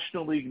the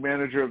National League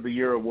Manager of the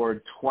Year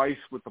award twice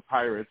with the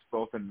Pirates,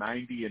 both in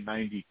 90 and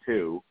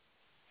 92.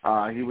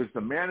 He was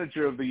the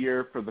Manager of the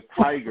Year for the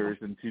Tigers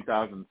in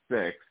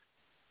 2006.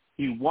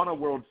 He won a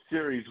World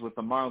Series with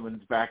the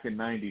Marlins back in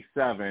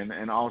 97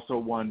 and also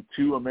won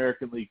 2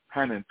 American League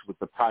pennants with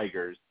the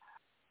Tigers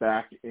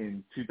back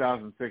in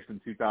 2006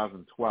 and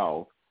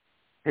 2012.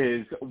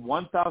 His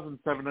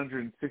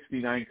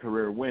 1,769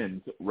 career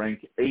wins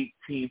rank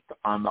 18th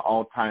on the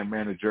all-time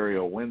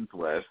managerial wins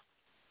list.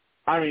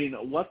 I mean,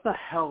 what the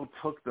hell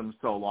took them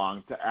so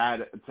long to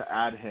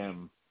add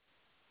him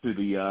to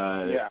the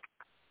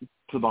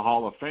to the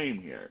Hall of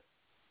Fame here?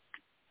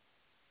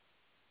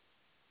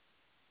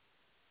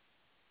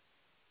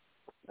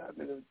 I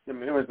mean,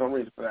 there was no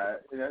reason for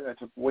that. That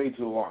took way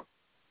too long.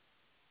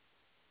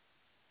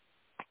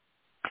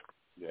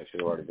 Yeah, it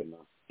should have already been done.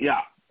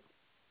 Yeah.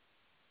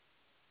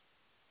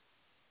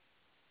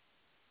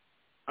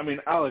 I mean,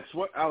 Alex,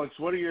 what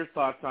are your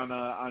thoughts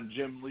on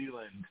Jim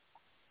Leyland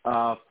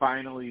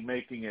finally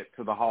making it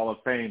to the Hall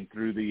of Fame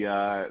through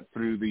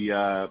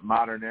the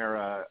Modern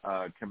Era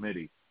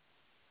committee?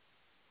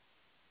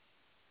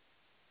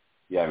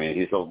 Yeah, I mean,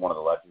 he's still one of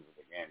the legends of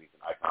the game. He's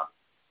an icon.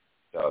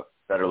 So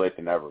better late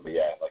than never. But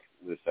yeah, like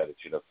Lou said, it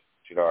should have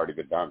already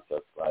been done. So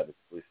it's glad at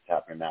least it's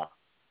happening now.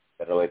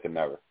 Better late than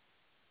never.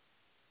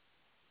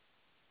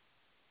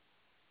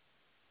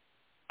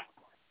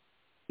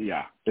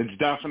 Yeah, it's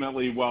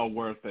definitely well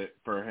worth it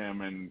for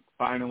him. And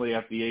finally,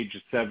 at the age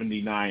of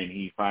 79,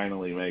 he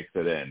finally makes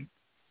it in.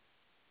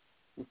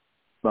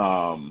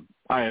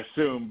 I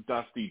assume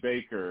Dusty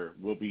Baker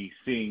will be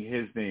seeing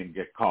his name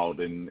get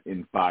called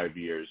in 5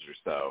 years or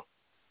so,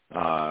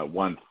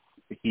 once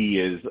he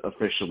is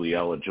officially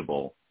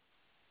eligible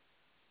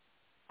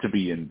to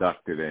be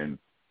inducted in.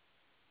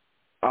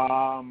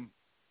 Going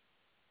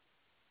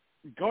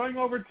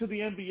over to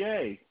the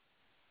NBA,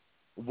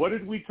 what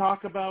did we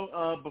talk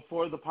about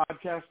before the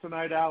podcast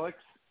tonight, Alex?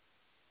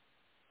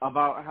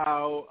 About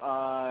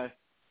how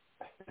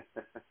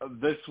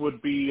this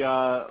would be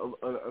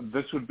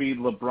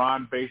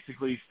LeBron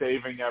basically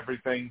saving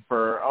everything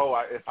for,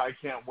 if I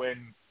can't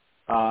win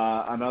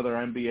another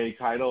NBA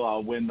title,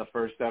 I'll win the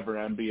first ever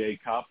NBA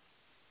Cup.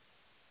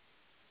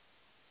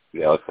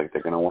 Yeah, looks like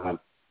they're going to win.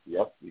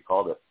 Yep, you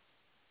called it.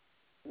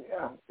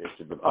 Yeah. Pacers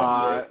have been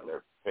playing great.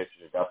 Their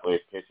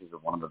Pacers are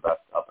one of the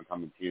best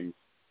up-and-coming teams.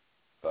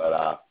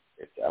 But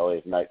it's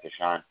LA's night to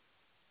shine.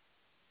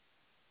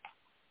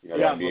 You know,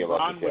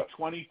 LeBron with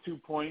 22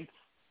 points,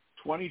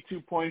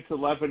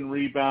 11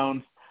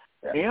 rebounds.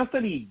 Yeah.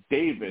 Anthony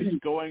Davis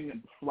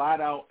going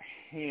flat-out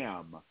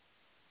ham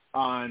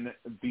on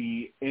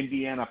the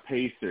Indiana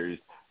Pacers,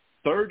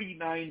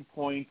 39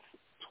 points,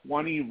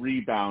 20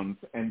 rebounds,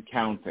 and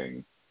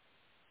counting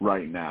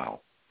right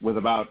now with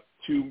about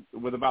 3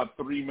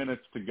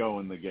 minutes to go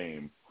in the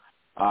game.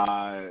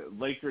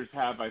 Lakers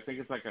have, I think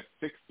it's like a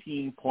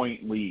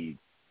 16-point lead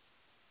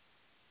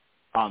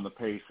on the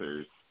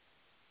Pacers.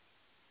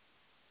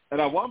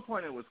 And at one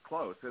point it was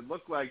close. It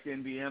looked like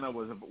Indiana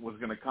was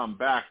going to come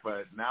back,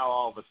 but now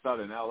all of a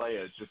sudden LA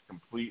has just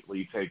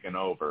completely taken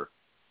over.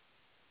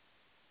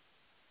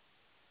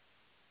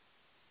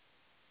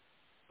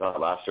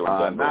 Last year when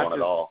Denver won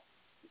it all,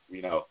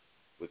 you know,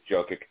 with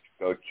Coach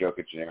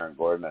Jokic and Aaron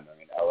Gordon, and I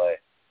mean, LA,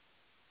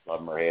 love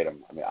them or hate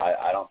them. I mean,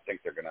 I don't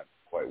think they're going to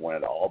quite win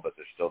it all, but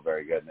they're still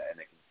very good, and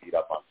they can beat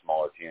up on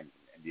smaller teams.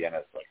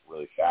 Indiana's like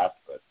really fast,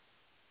 but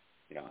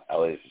you know,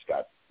 LA's just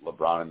got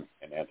LeBron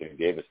and Anthony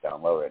Davis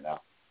down low right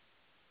now,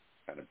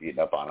 kind of beating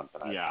up on them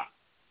tonight. Yeah,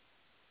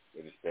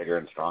 they're just bigger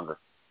and stronger.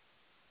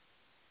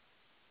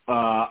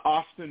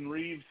 Austin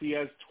Reeves, he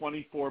has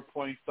 24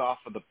 points off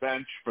of the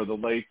bench for the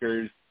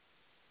Lakers.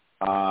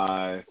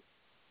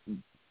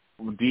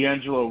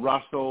 D'Angelo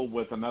Russell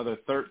with another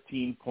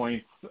 13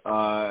 points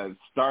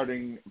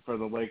starting for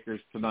the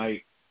Lakers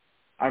tonight.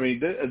 I mean,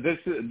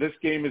 this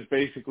game is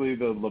basically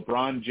the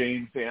LeBron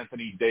James,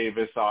 Anthony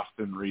Davis,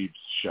 Austin Reeves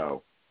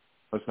show,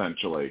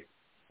 essentially.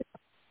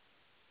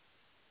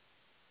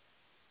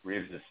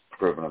 Reeves has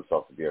proven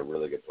himself to be a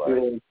really good player.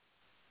 Really?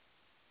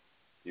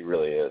 He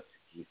really is.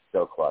 He's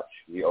so clutch.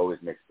 He always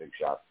makes big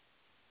shots.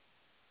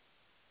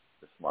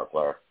 He's a smart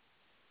player.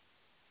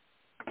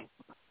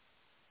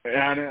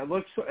 And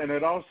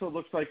it also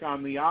looks like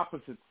on the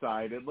opposite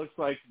side, it looks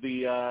like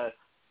this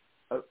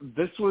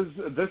was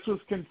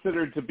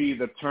considered to be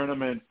the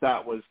tournament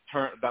that was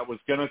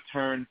going to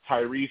turn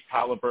Tyrese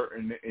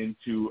Halliburton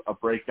into a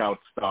breakout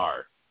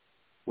star,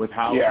 with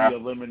how he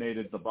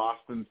eliminated the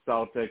Boston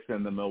Celtics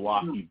and the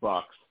Milwaukee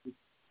Bucks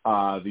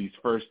these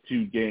first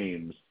 2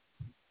 games.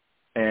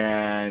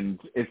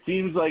 And it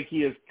seems like he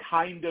has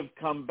kind of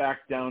come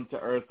back down to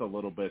earth a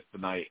little bit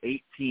tonight.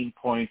 18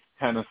 points,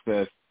 10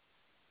 assists.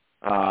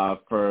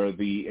 For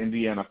the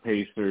Indiana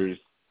Pacers.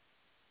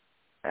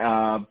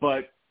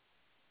 But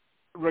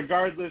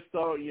regardless,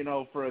 though, you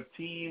know, for a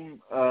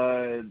team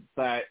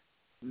that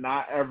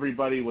not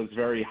everybody was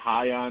very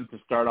high on to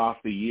start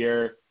off the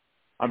year,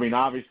 I mean,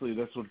 obviously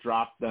this will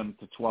drop them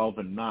to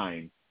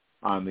 12-9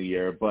 on the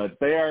year, but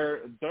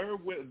they're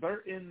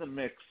in the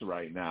mix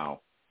right now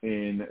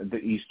in the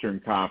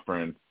Eastern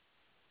Conference.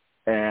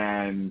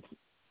 And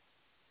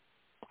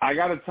I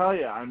got to tell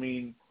you, I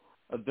mean,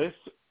 this,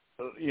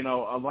 a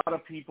lot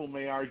of people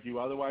may argue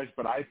otherwise,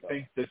 but I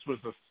think this was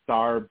a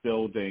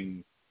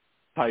star-building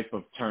type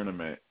of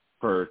tournament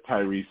for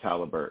Tyrese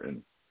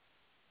Halliburton.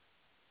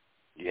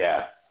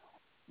 Yeah,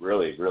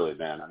 really, really,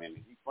 man. I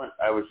mean,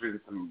 I was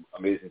reading some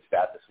amazing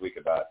stats this week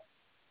about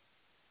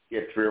he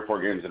had 3 or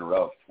 4 games in a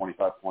row of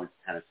 25 points,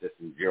 10 assists,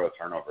 and 0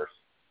 turnovers.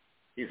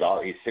 He's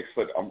 6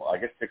 foot, I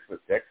guess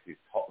 6'6". He's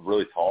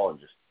really tall and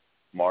just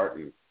smart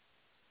and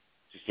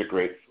just a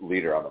great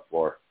leader on the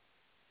floor.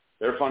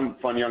 They're a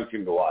fun young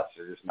team to watch.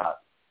 They're just not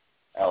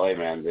LA,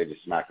 man. They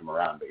just smack them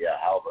around. But yeah,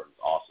 Halliburton's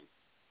awesome.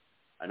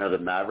 I know the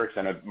Mavericks.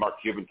 I know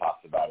Mark Cuban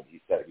talks about it.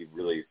 He said he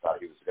really thought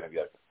he was going to be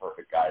like the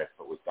perfect guy to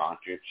put with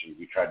Doncic, and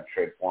he tried to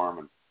trade for him.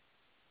 And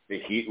the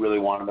Heat really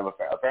wanted him.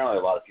 Apparently,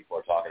 a lot of people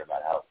are talking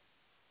about how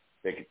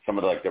some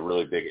of the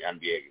really big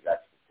NBA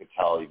execs could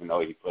tell, even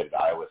though he played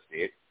at Iowa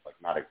State, like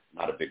not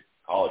a big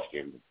college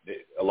game.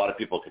 A lot of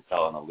people could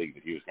tell in the league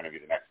that he was going to be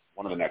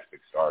one of the next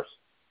big stars.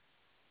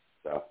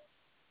 So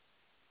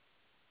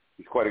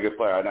he's quite a good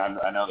player.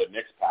 I know the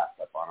Knicks passed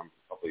up on him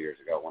a couple of years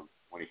ago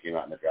when he came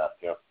out in the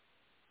draft too.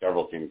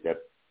 Several teams did.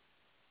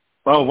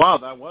 Oh wow,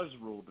 that was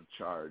ruled a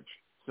charge.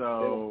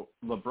 So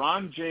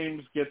LeBron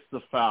James gets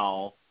the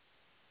foul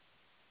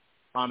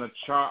on a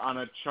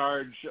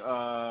charge.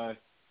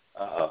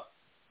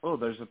 Oh,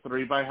 there's a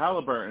 3 by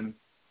Halliburton.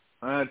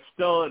 It's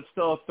still a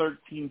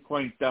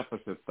 13-point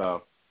deficit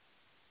though,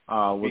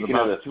 with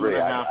about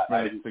 2.5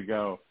 minutes to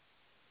go.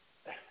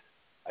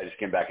 I just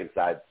came back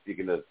inside.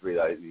 Speaking of the 3,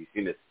 you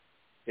seen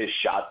his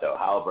shot though.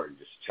 Halliburton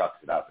just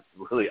chucks it up. It's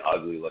a really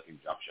ugly looking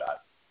jump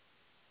shot,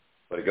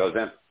 but it goes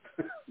in.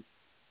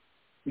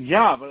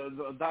 Yeah,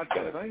 but that's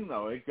the thing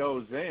though. It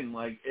goes in.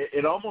 Like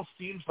it almost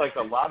seems like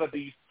a lot of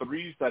these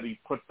threes that he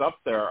puts up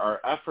there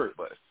are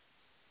effortless.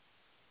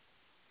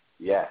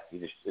 Yeah,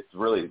 it's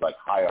really like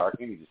high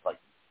arcing. He just like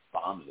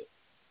bombs it,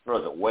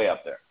 throws it way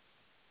up there.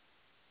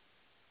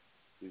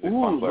 He's a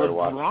fun player to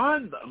watch.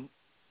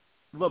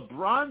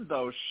 LeBron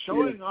though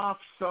showing off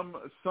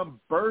some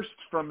burst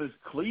from his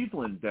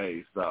Cleveland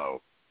days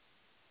though.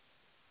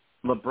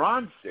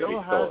 LeBron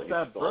still has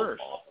that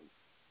burst. Awesome.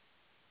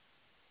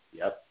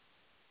 Yep.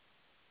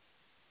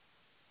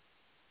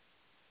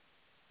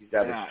 He's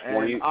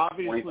averaged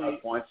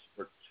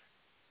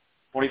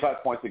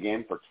 25 points a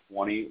game for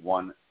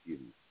 21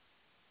 seasons.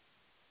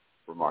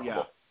 Remarkable.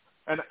 Yeah.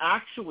 And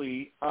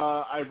actually,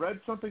 I read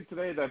something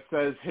today that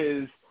says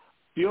his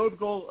field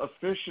goal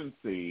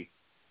efficiency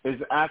is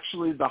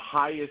actually the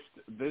highest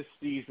this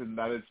season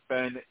that it's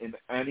been in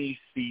any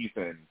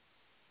season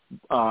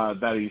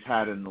that he's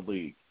had in the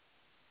league.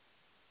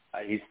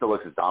 He still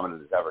looks as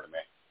dominant as ever to me.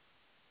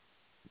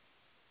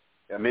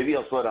 Yeah, maybe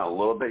he'll slow down a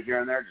little bit here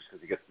and there just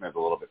because he gets maybe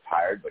a little bit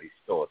tired, but he's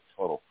still a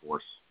total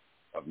force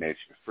of nature,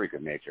 a freak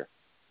of nature.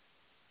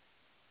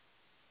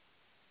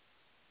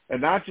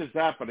 And not just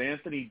that, but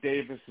Anthony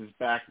Davis is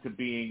back to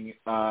being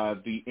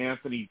the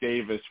Anthony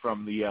Davis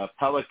from the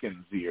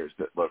Pelicans years,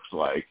 it looks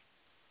like.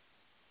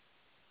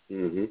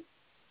 Mm-hmm.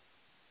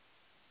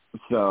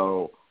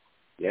 So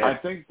yeah. I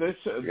think this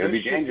should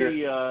be,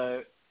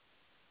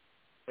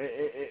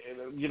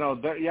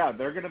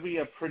 they're going to be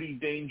a pretty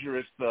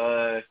dangerous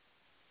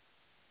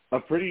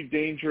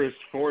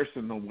force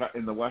in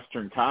the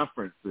Western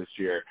Conference this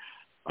year.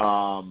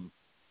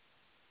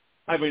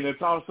 I mean,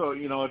 it's also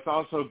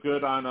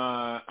good on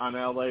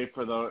LA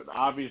for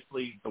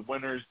obviously the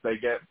winners. They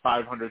get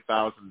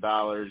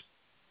 $500,000,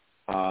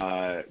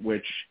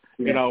 which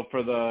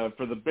for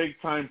the big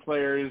time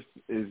players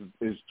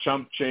is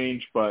chump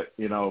change, but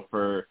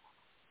for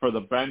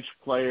the bench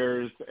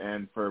players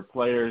and for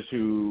players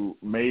who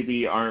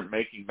maybe aren't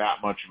making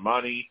that much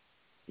money,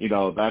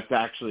 that's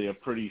actually a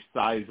pretty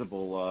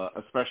sizable,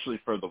 especially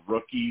for the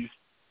rookies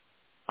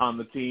on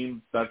the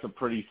team. That's a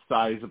pretty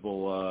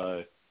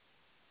sizable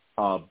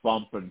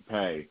bump in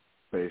pay,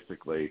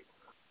 basically.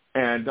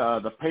 And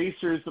the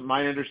Pacers,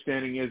 my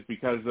understanding is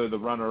because they're the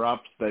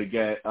runner-ups, they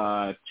get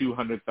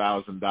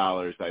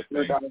 $200,000, I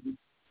think,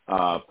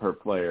 per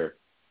player.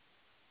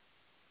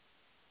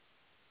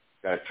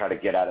 Got to try to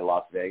get out of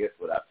Las Vegas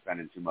without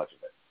spending too much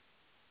of it.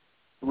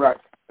 Right.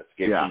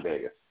 Escape from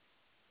Vegas.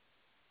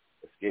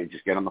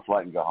 Just get on the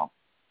flight and go home.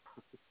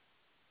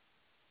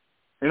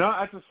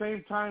 At the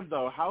same time,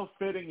 though, how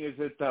fitting is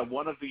it that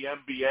one of the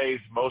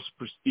NBA's most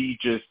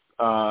prestigious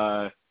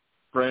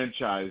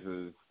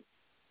franchises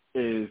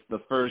is the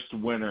first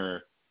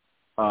winner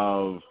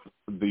of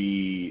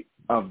the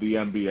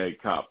NBA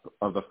Cup,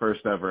 of the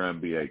first ever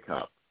NBA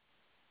Cup?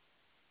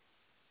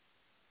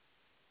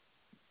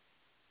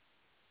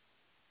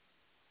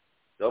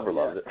 Silver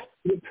loves it.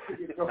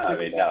 I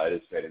mean, no, it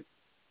is fitting.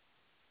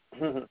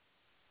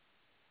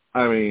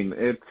 I mean,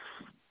 it's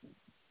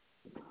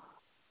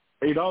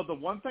the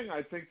one thing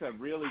I think that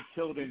really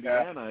killed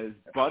Indiana is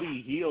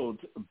Buddy Hield.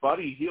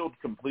 Buddy Hield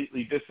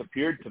completely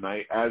disappeared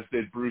tonight, as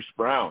did Bruce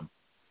Brown.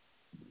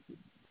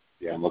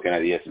 Yeah, I'm looking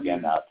at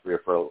ESPN now.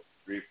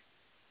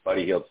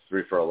 Buddy Hield's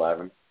 3 for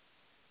 11.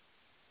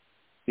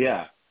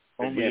 Yeah.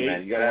 Only game,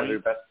 man. You got to have your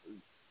best.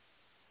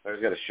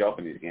 Players got to show up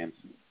in these games,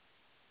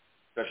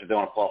 especially if they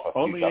want to qualify.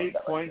 Only 8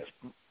 points.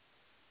 Like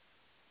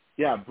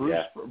yeah,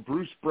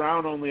 Bruce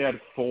Brown only had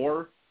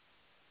 4.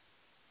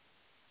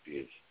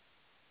 Jeez.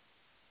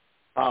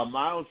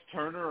 Miles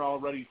Turner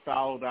already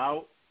fouled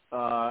out,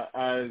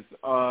 as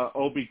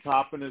Obi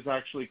Toppin is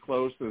actually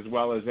close, as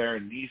well as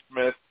Aaron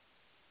Nesmith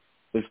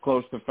is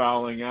close to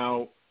fouling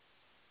out.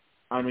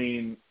 I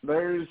mean,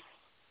 there's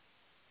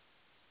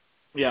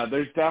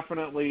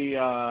definitely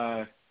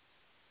a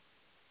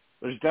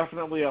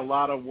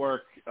lot of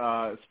work.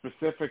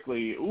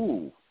 Specifically,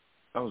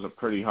 that was a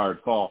pretty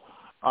hard call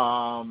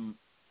by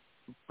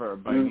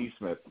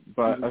Nesmith,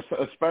 but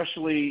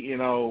especially,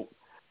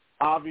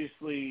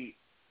 obviously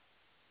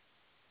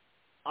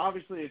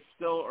it's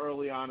still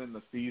early on in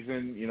the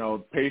season.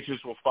 Pacers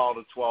will fall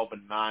to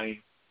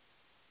 12-9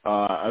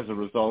 as a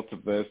result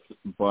of this,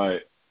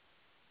 but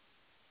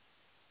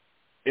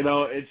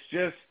it's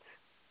just,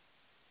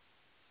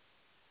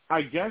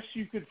 I guess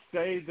you could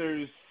say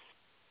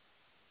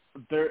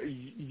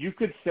you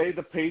could say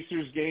the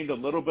Pacers gained a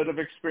little bit of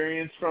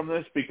experience from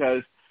this,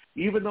 because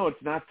even though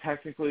it's not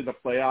technically the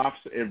playoffs,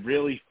 it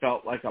really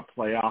felt like a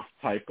playoff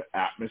type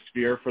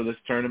atmosphere for this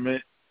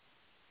tournament.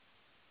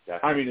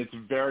 Definitely. I mean, it's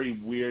very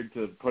weird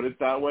to put it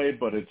that way,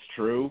 but it's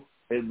true.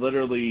 It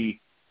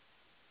literally,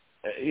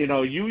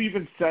 you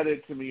even said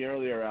it to me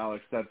earlier,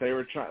 Alex, that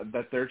they're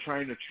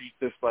trying to treat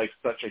this like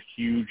such a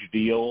huge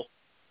deal,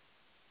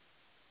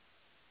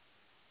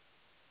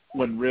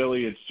 when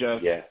really it's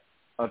just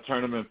a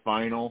tournament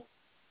final.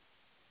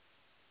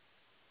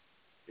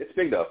 It's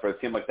big, though, for a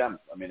team like them.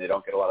 I mean, they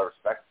don't get a lot of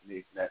respect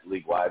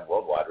league-wide,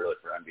 worldwide, really,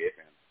 for NBA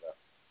fans. So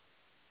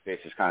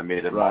Pacers kind of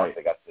made it mark.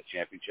 They got to the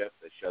championship.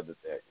 They showed that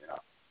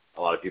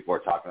a lot of people are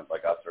talking,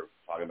 like us, are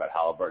talking about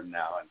Halliburton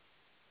now, and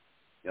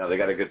they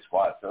got a good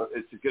squad. So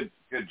it's a good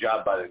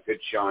job good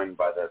showing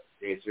by the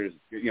Pacers.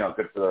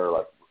 Good for their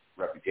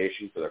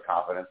reputation, for their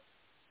confidence.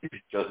 It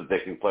shows that they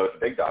can play with the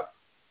big dogs.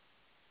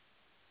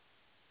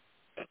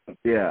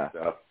 Yeah.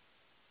 So,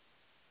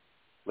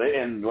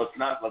 and let's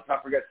not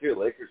forget too,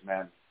 Lakers,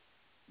 man.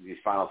 These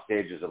final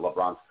stages of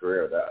LeBron's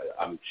career,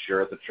 I'm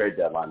sure at the trade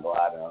deadline they'll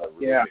add another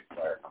really big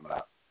player coming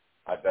up.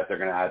 I bet they're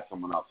going to add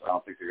someone else. I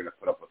don't think they're going to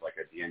put up with like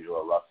a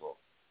D'Angelo Russell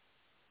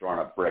throwing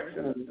up bricks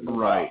in the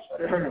playoffs.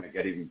 They're going to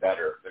get even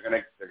better. They're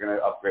going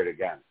to upgrade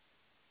again.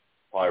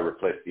 Probably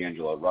replace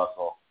D'Angelo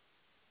Russell.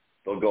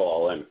 They'll go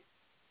all in.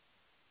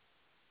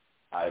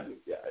 I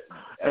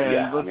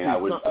would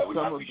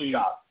not be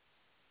shocked.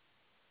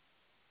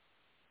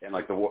 And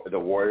like the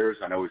Warriors,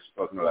 I know we've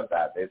spoken about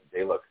that.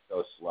 They look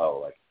so slow.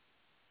 Like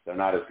they're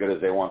not as good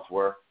as they once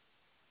were.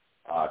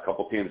 A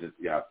couple teams,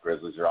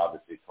 Grizzlies are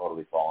obviously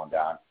totally falling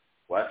down.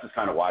 West is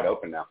kind of wide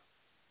open now.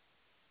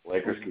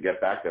 Lakers can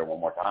get back there one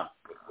more time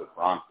with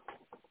Bron.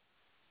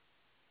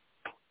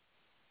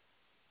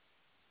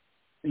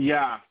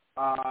 Yeah,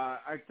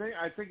 I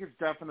think it's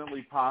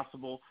definitely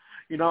possible.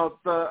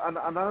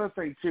 Another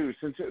thing too,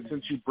 since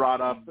you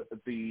brought up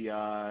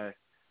the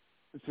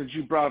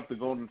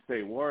Golden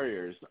State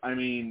Warriors, I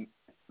mean,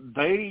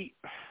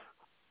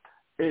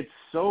 it's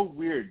so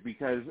weird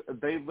because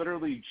they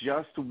literally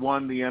just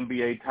won the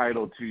NBA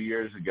title 2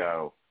 years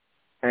ago,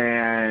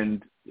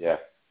 and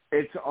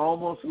it's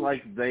almost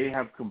like they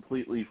have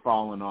completely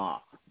fallen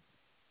off.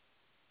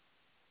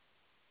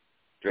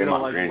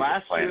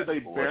 Last year they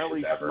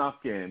barely snuck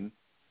in.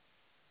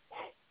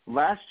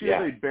 Last year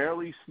they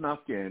barely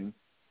snuck in,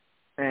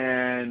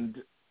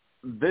 and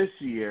this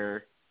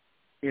year,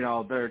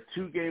 they're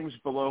 2 games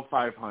below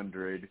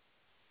 500,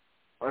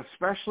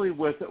 especially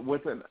with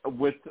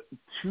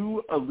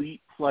 2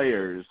 elite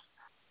players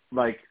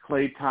like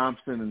Klay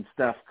Thompson and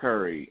Steph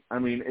Curry. I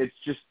mean, it's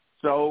just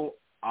so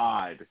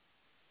odd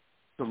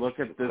to look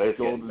at this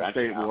Golden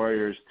State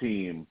Warriors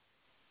team.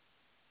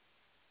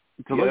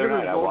 To look at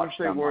this Golden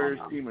State Warriors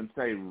team and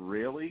say,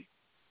 really?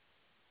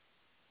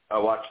 I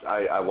watched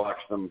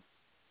them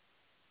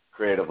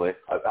creatively.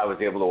 I was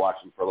able to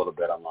watch them for a little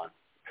bit online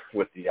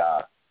with the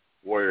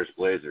Warriors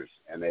Blazers,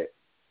 and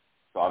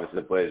so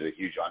obviously the Blazers are a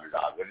huge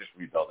underdog. They're just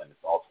rebuilding.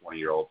 It's all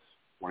 20-year-olds,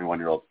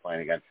 21-year-olds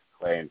playing against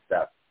Klay and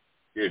Steph.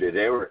 Dude,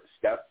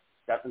 Steph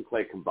and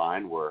Klay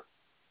combined were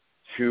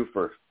 2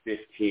 for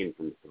 15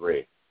 from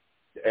 3,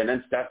 and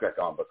then Steph got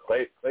gone. But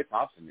Klay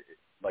Thompson,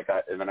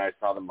 and then I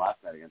saw them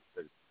last night against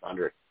the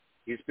Thunder.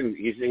 He hasn't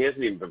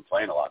even been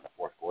playing a lot in the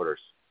fourth quarters.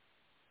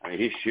 I mean,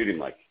 he's shooting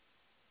like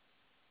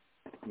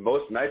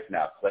most nights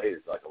now. Klay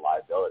is like a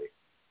liability.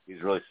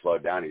 He's really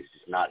slowed down. He's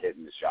just not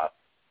hitting the shots.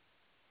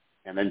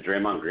 And then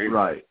Draymond Green,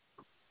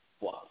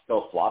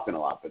 still flopping a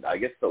lot. But I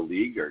guess the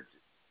league,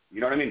 you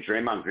know what I mean?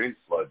 Draymond Green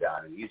slowed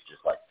down, and he's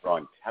just like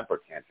throwing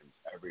temper tantrums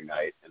every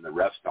night, and the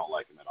refs don't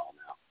like him at all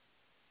now.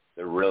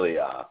 They're really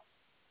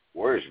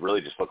Warriors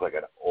really just look like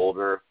an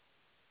older,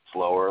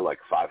 slower, like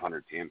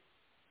 500 team.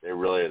 I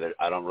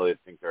don't really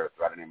think they're a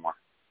threat anymore.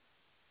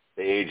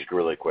 They aged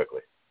really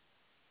quickly.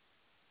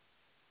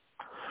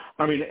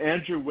 I mean,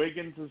 Andrew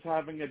Wiggins is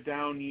having a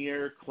down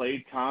year.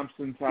 Klay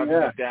Thompson's having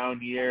a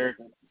down year.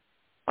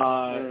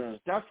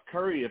 Steph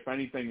Curry, if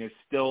anything, is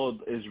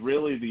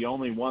really the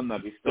only one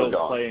that's still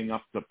playing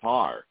up to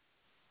par.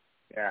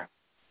 Yeah.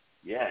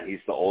 Yeah, he's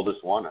the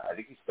oldest one. I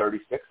think he's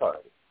 36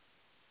 already.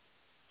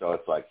 So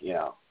it's like, you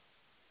know,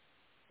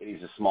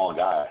 he's a small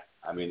guy.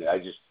 I mean,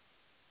 and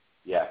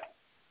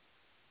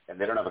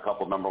they don't have a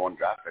couple number one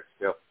draft picks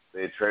too.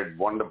 They traded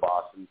one to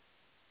Boston.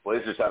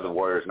 Blazers have the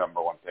Warriors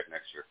number one pick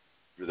next year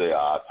through the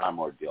Time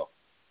Lord deal.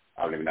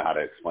 I don't even know how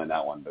to explain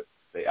that one, but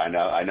I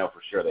know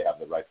for sure they have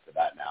the rights to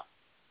that now.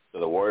 So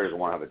the Warriors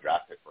won't have a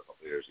draft pick for a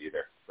couple of years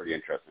either. Pretty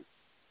interesting.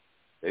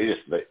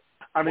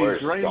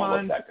 Warriors Draymond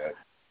don't look that good.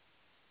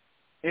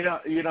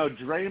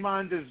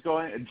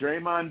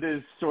 Draymond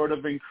is sort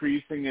of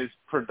increasing his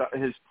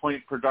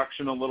point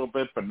production a little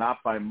bit, but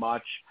not by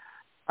much.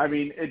 I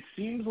mean, it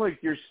seems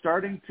like you're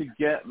starting to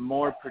get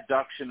more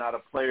production out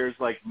of players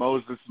like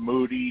Moses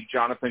Moody,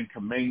 Jonathan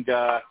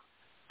Kuminga.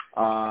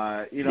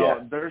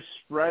 They're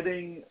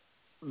spreading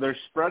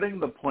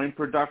the point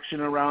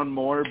production around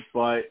more,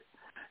 but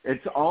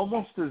it's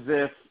almost as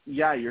if,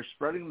 you're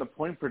spreading the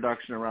point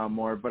production around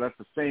more, but at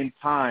the same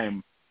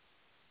time,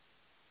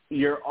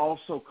 you're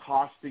also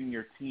costing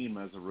your team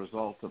as a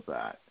result of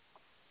that.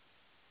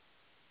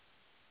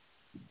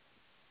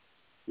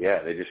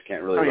 Yeah, they just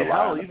can't really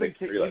rely on the big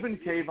three. Even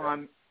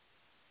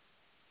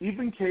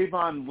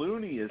Kayvon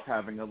Looney is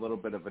having a little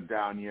bit of a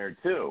down year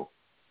too.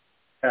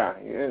 Yeah,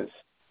 he is.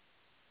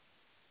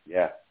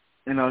 Yeah.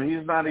 He's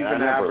not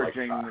even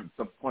averaging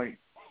the point.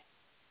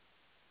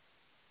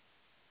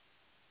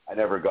 I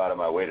never got on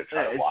my way to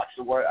try to watch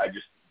the Warriors. I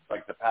just,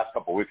 like, the past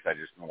couple of weeks, I've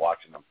just been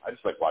watching them. I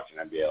just like watching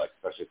NBA, like,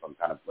 especially if I'm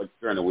kind of, like,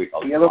 during the week,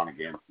 I'll just on a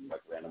game,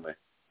 like, randomly.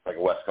 Like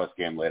a West Coast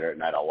game later at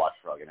night, I'll watch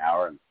for, like, an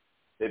hour. And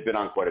they've been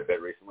on quite a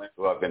bit recently,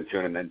 who I've been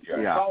tuning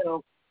into. Yeah.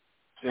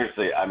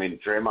 Seriously, I mean,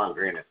 Draymond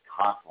Green is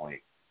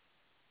constantly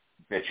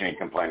bitching and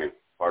complaining,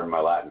 pardon my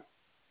Latin.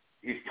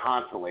 He's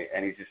constantly,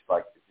 and he's just,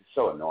 like, it's just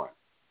so annoying.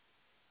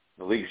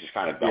 The league's just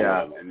kind of done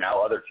with him. And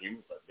now other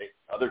teams,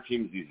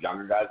 these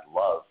younger guys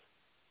love,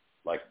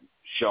 like,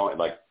 showing,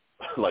 like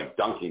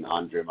dunking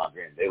on Draymond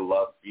Green. They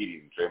love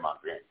beating Draymond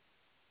Green.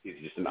 He's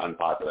just an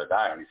unpopular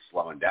guy, and he's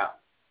slowing down.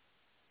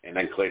 And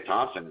then Klay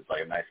Thompson is,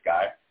 like, a nice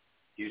guy.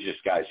 He's just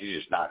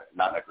not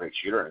a great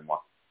shooter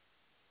anymore.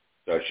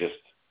 So it's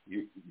just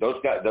those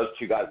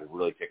two guys are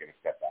really taking a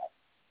step back.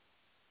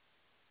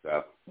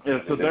 So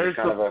there's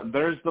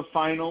the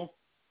final.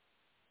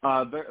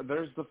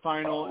 There's the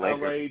final.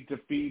 LA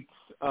defeats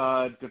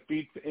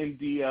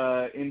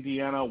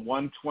Indiana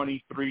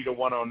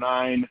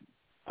 123-109.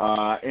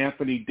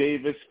 Anthony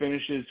Davis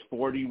finishes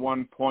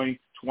 41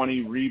 points,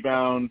 20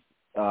 rebounds.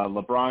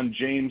 LeBron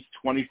James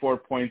 24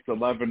 points,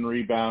 11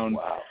 rebounds.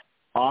 Wow.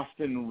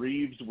 Austin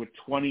Reeves with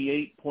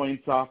 28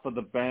 points off of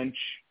the bench.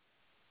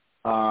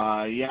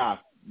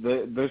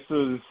 This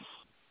was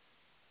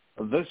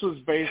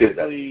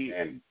basically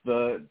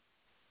the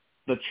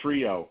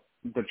trio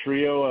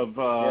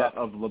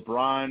of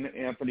LeBron,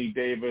 Anthony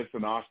Davis,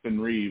 and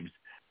Austin Reeves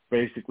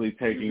basically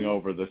taking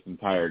over this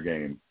entire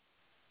game.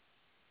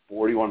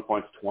 41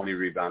 points, 20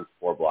 rebounds,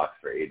 4 blocks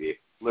for AD.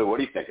 Lou, what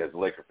do you think as a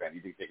Laker fan? Do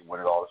you think they can win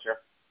it all this year?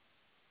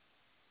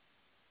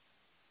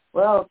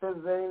 Well, if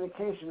there's any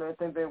indication, I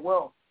think they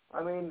will.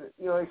 I mean,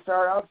 they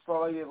started out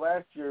slowly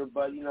last year,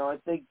 but, I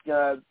think,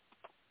 the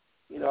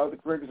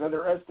Grigs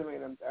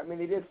underestimated them. I mean,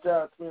 they did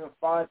start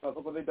 3-5, but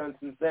look what they've done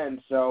since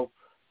then. So,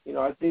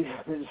 I think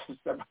they're just a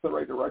step in the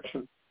right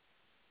direction.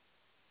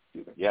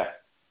 Yeah.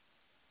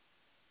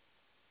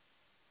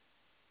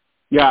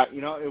 Yeah,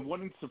 it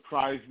wouldn't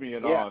surprise me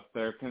at all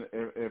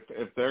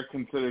if they're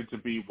considered to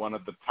be one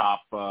of the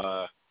top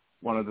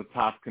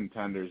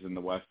contenders in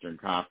the Western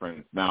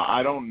Conference. Now,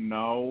 I don't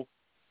know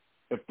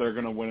if they're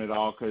going to win it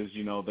all because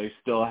they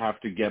still have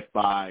to get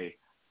by.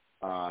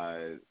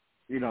 They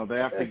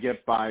have to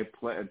get by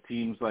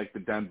teams like the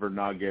Denver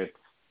Nuggets.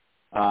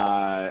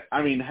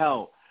 I mean,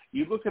 hell,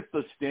 you look at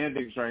the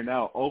standings right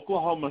now.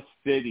 Oklahoma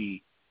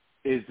City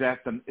is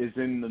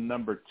in the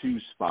number 2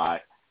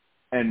 spot,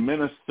 and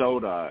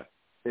Minnesota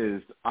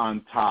is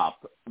on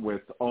top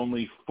with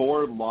only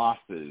 4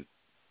 losses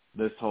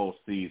this whole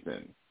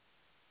season.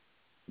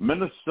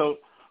 Minnesota,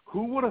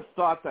 who would have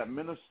thought that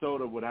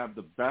Minnesota would have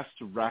the best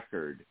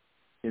record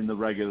in the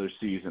regular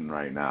season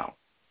right now?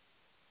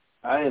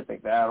 I didn't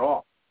think that at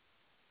all.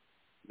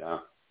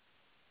 No.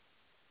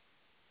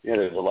 Yeah,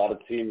 there's a lot of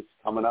teams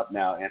coming up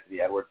now.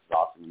 Anthony Edwards is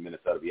awesome in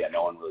Minnesota. But yeah,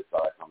 no one really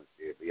saw that coming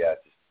to you. But yeah,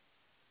 it's just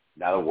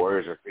now the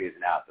Warriors are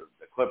phasing out. The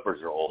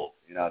Clippers are old.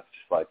 It's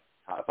just like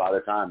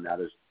Father Time. Now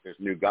there's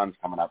new guns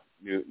coming up,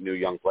 new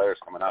young players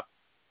coming up.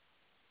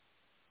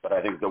 But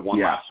I think the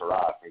one last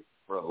hurrah, I think,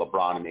 for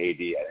LeBron and AD, I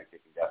think they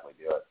can definitely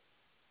do it.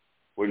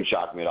 Wouldn't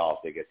shock me at all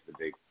if they get to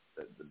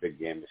the big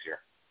game this year.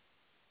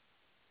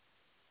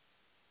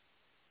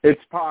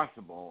 It's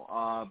possible,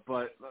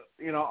 but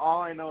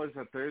all I know is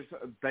that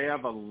they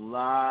have a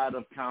lot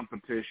of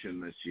competition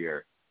this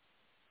year.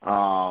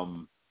 A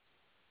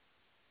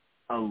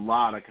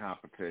lot of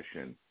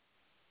competition.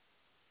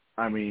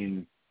 I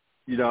mean,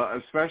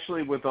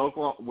 especially with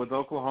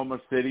Oklahoma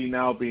City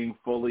now being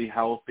fully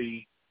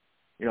healthy,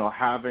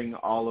 having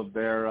all of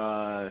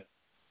their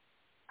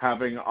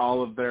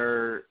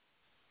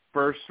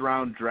first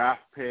round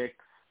draft picks.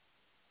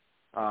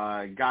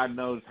 God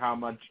knows how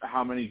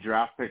many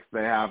draft picks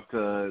they have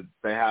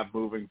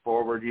moving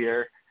forward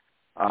here.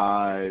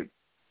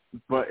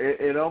 But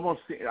it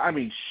almost,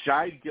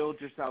 Shai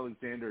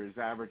Gilgeous-Alexander is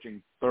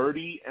averaging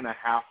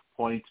 30.5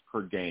 points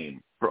per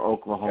game for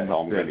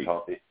Oklahoma City.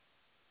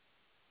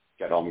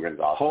 Got Holmgren's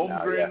awesome.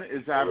 Holmgren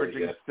is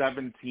averaging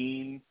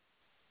 17.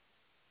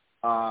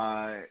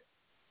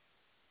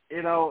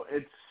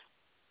 It's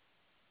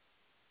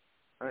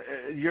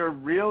you're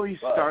really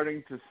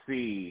starting to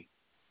see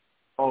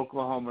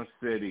Oklahoma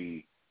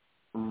City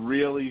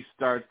really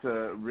start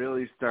to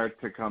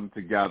come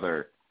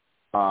together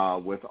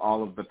with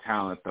all of the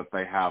talent that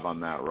they have on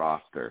that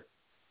roster.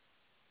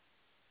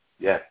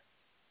 Yeah,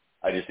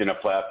 I just in a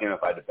playoff game,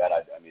 if I had to bet,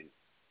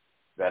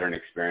 veteran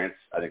experience.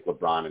 I think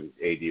LeBron and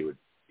AD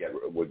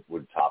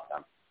would top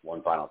them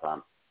one final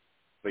time.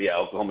 But yeah,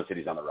 Oklahoma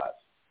City's on the rise,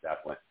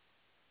 definitely.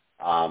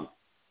 I'm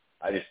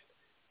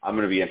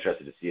going to be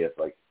interested to see if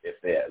the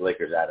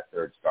Lakers add a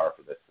third star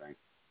for this thing.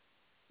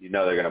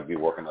 They're going to be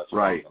working those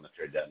right on the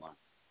trade deadline.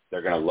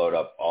 They're going to load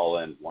up all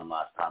in one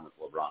last time with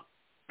LeBron.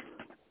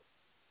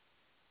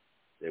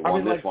 They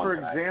won this one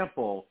tonight.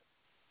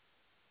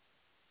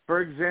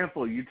 For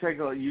example, you take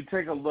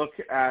a look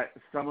at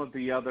some of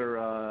the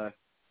other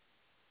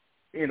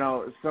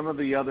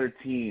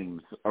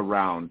teams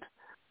around.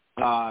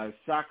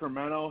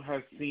 Sacramento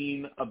has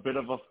seen a bit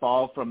of a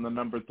fall from the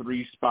number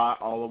 3 spot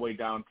all the way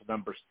down to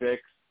number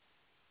 6,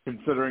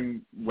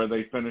 considering where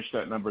they finished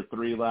at number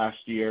 3 last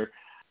year.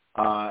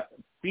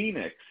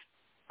 Phoenix,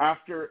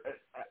 after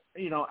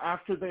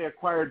they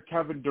acquired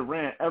Kevin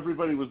Durant,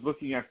 everybody was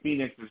looking at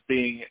Phoenix as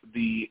being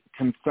the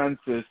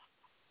consensus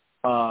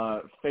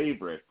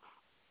favorite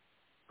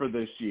for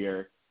this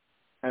year,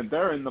 and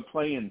they're in the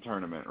play-in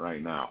tournament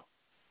right now.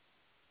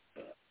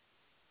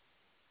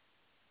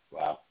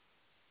 Wow.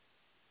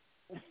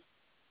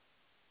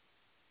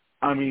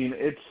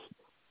 It's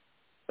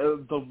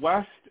the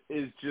West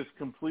is just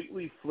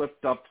completely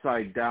flipped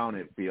upside down,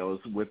 it feels,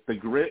 with the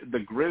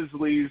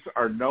Grizzlies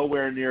are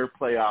nowhere near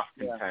playoff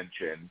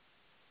contention.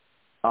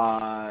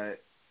 The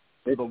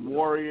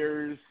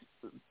Warriors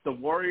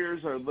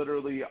are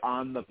literally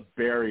on the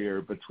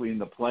barrier between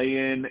the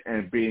play-in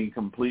and being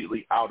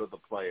completely out of the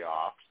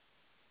playoffs.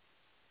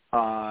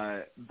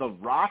 The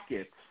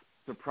Rockets,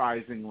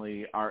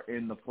 surprisingly, are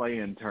in the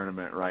play-in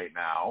tournament right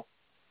now.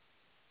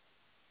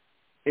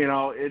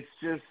 It's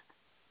just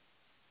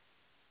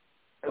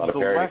the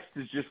West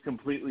is just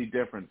completely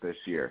different this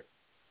year.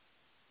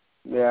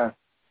 Yeah.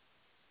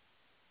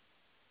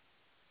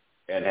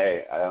 And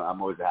hey,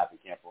 I'm always a happy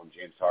camper when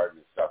James Harden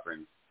is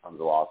suffering tons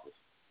of losses.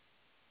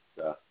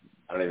 So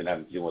I don't even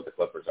have to deal with what the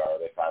Clippers are. Are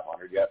they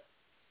 500 yet?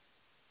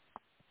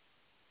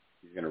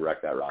 He's going to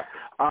wreck that roster.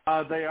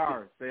 They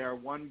are. They are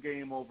one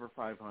game over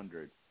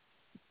 500.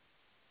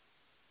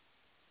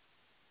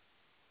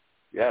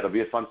 Yeah, it'll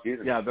be a fun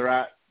season. Yeah, they're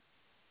at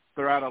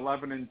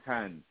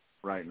 11-10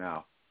 right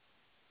now.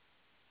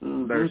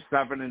 Mm-hmm. They're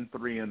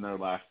 7-3 in their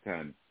last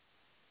 10.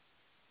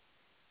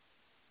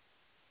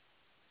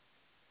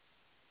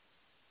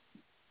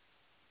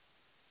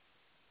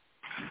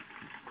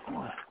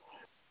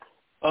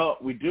 Oh,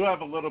 we do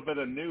have a little bit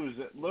of news.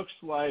 It looks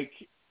like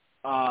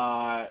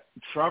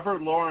Trevor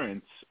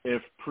Lawrence,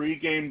 if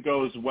pregame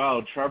goes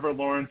well, Trevor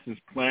Lawrence is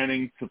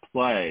planning to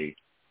play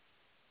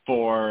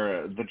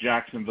for the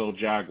Jacksonville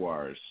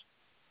Jaguars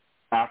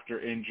after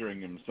injuring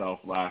himself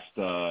last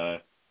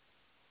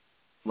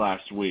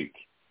week.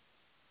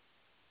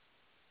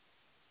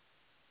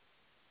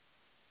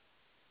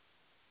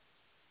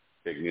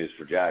 Big news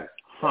for Jags.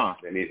 Huh.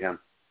 They need him.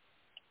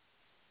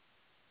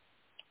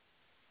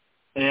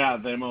 Yeah,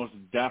 they most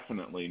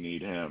definitely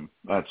need him.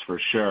 That's for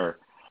sure.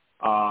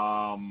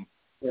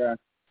 Yeah.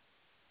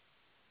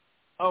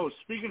 Oh,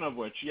 speaking of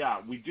which,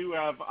 yeah, we do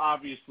have,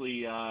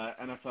 obviously,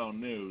 NFL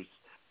news.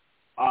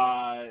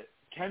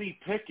 Kenny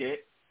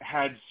Pickett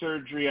had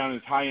surgery on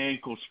his high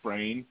ankle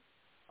sprain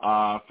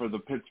for the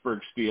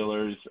Pittsburgh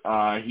Steelers.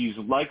 He's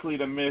likely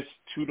to miss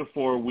 2 to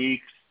 4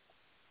 weeks,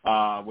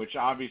 which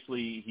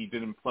obviously he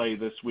didn't play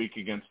this week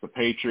against the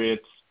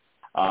Patriots.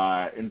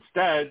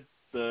 Instead,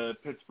 the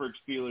Pittsburgh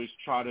Steelers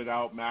trotted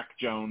out Mitch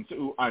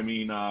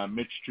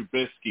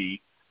Trubisky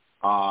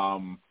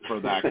for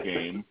that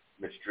game.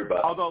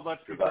 Although,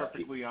 let's be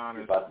perfectly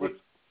honest.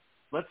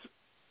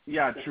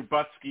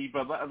 Trubisky,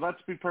 but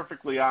let's be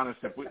perfectly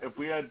honest. If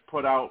we had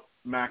put out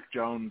Mac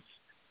Jones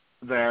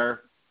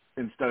there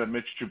instead of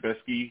Mitch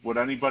Trubisky, would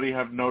anybody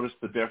have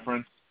noticed the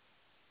difference?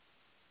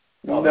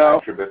 No.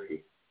 Mac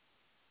Trubisky.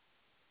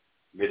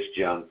 Mitch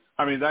Jones.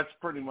 That's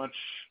pretty much.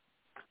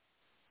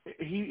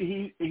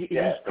 He's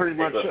pretty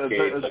much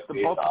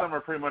both of them are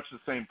pretty much the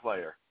same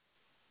player.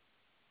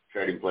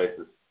 Trading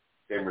places,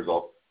 same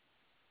results.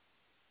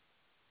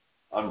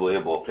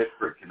 Unbelievable.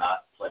 Pittsburgh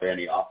cannot play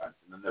any offense,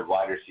 and then their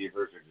wide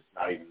receivers are just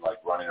not even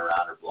running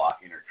around or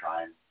blocking or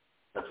trying.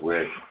 That's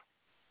weird.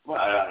 Well,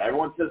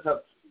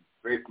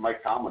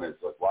 Tomlin is,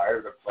 like, why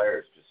are the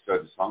players just so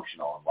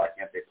dysfunctional, and why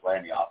can't they play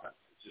in the offense?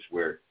 It's just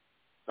weird.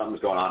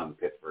 Something's going on in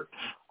Pittsburgh.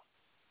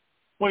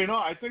 Well,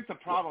 I think the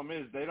problem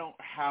is they don't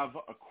have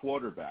a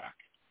quarterback.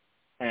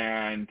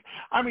 And,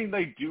 I mean,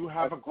 they do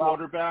have a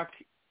quarterback.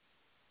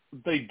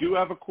 They do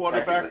have a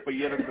quarterback, but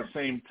yet at the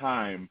same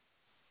time,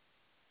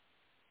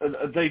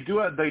 they do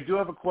have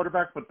a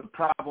quarterback, but the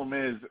problem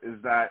is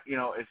that,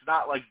 it's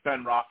not like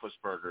Ben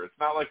Roethlisberger. It's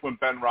not like when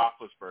Ben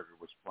Roethlisberger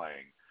was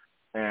playing.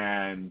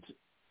 And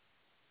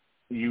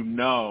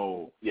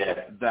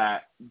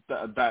that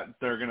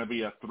they're going to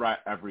be a threat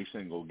every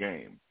single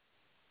game.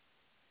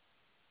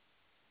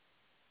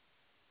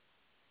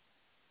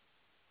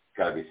 It's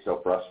got to be so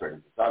frustrating.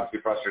 It's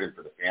obviously frustrating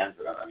for the fans,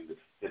 but I mean,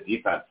 the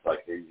defense,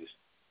 like,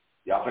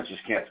 the offense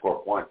just can't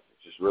score points.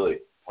 It's just really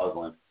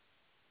puzzling.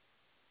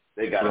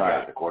 They got to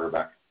get the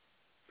quarterback.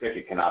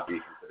 Pickett cannot be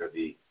considered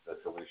the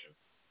solution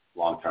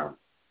long term.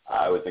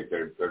 I would think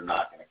they're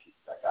not going to keep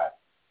that guy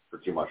for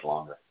too much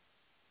longer.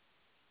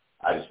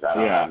 I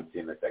haven't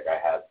seen that guy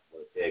has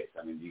what it takes.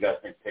 I mean, do you guys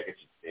think Pickett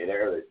should stay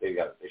there? They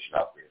should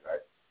upgrade,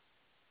 right?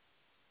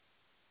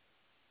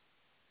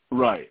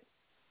 Right.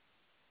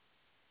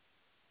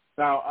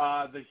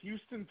 Now, the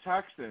Houston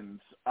Texans,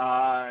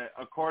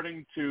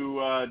 according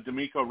to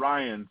D'Amico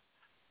Ryans,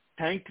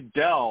 Tank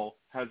Dell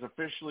has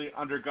officially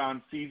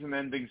undergone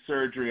season-ending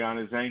surgery on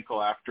his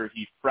ankle after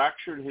he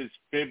fractured his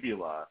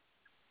fibula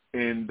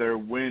in their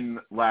win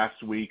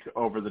last week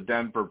over the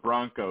Denver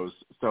Broncos.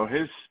 So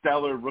his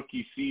stellar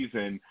rookie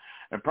season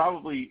and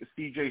probably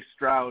C.J.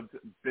 Stroud's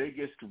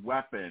biggest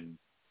weapon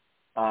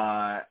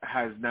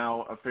has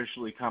now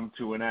officially come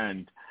to an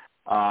end,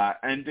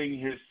 ending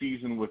his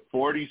season with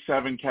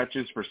 47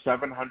 catches for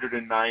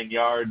 709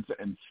 yards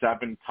and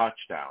 7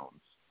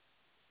 touchdowns.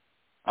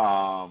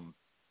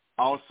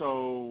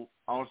 Also,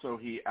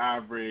 he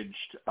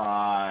averaged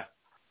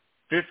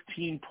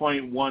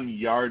 15.1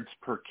 yards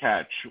per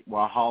catch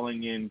while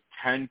hauling in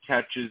 10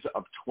 catches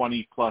of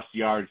 20-plus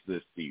yards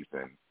this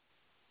season.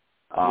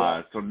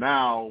 So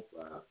now,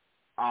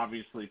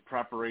 obviously,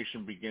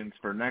 preparation begins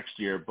for next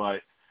year.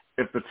 But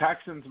if the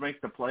Texans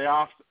make the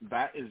playoffs,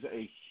 that is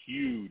a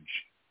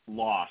huge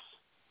loss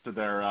to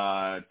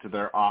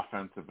their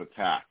offensive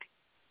attack.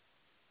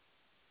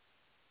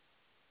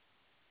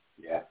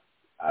 Yeah,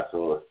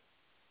 absolutely.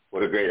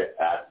 What a great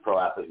pro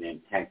athlete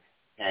named Tank.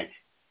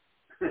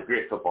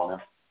 Great football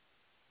name.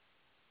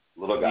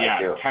 Little guy,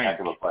 too. Heck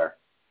of a player.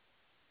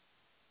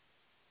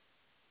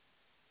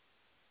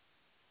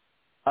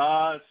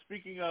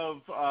 Speaking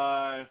of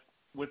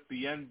with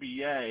the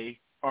NBA,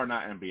 or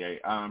not NBA,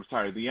 I'm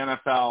sorry, the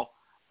NFL,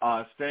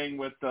 staying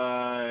with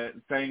the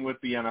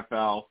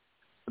NFL,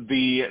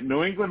 the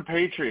New England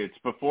Patriots,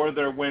 before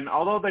their win,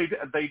 although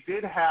they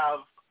did have,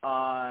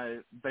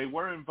 they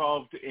were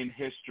involved in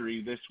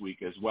history this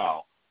week as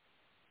well.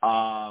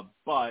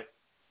 But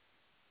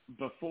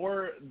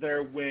before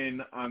their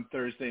win on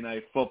Thursday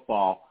Night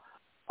Football,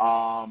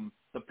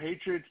 the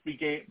Patriots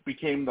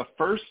became the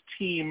first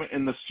team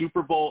in the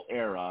Super Bowl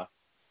era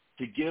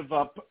to give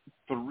up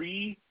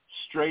 3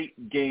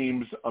 straight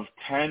games of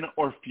 10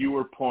 or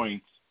fewer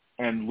points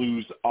and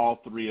lose all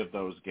 3 of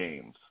those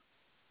games.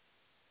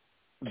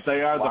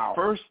 They are the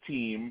first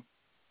team.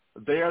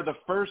 They are the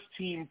first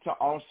team to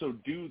also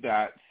do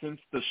that since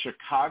the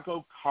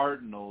Chicago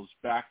Cardinals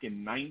back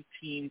in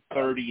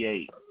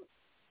 1938.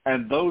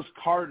 And those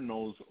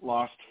Cardinals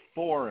lost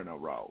 4 in a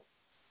row.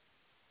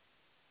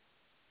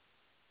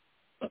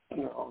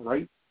 All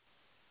right.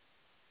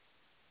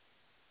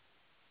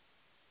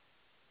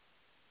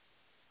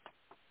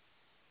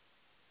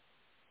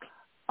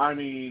 I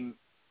mean,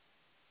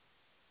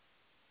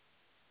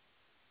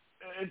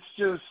 it's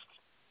just,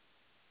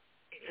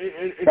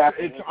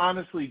 it's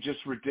honestly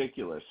just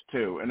ridiculous,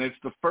 too. And it's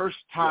the first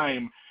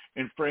time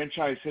in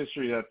franchise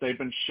history that they've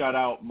been shut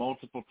out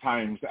multiple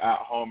times at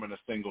home in a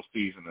single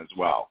season as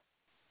well.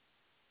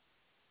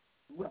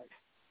 Right.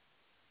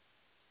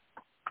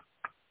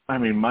 I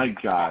mean, my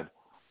God.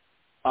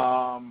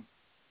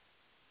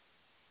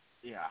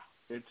 Yeah,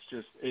 it's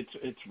just,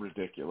 it's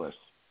ridiculous.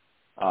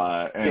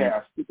 And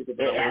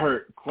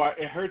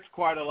it hurts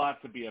quite a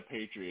lot to be a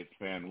Patriots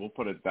fan. We'll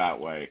put it that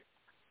way.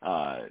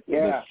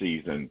 This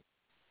season.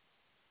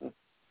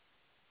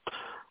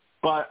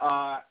 But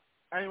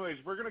anyways,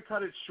 we're going to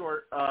cut it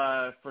short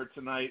for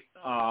tonight.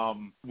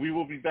 We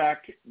will be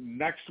back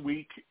next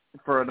week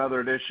for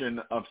another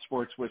edition of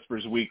Sports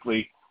Whispers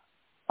Weekly.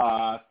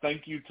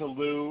 Thank you to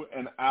Lou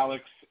and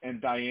Alex and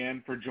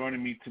Diane for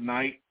joining me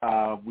tonight.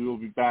 We will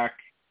be back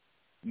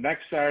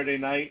next Saturday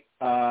night.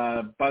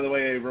 By the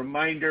way, a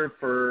reminder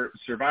for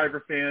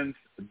Survivor fans,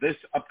 this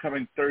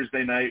upcoming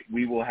Thursday night,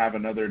 we will have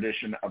another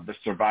edition of the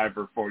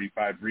Survivor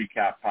 45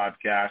 Recap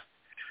podcast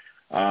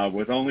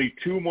with only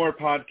 2 more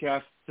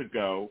podcasts to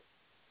go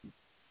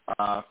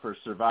for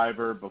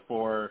Survivor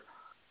before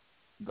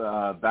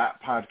that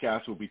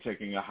podcast will be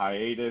taking a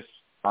hiatus.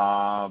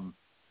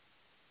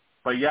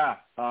 But yeah,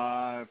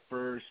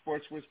 for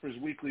Sports Whispers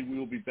Weekly, we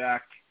will be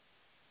back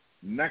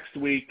next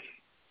week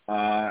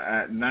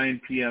at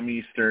 9 p.m.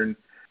 Eastern.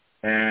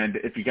 And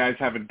if you guys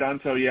haven't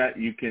done so yet,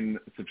 you can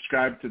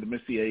subscribe to the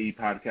Missy AE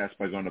podcast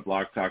by going to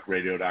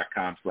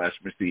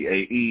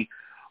blogtalkradio.com/MissyAE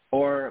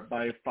or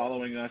by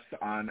following us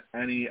on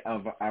any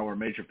of our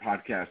major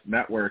podcast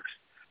networks,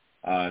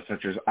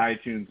 such as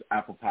iTunes,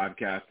 Apple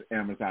Podcasts,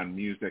 Amazon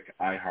Music,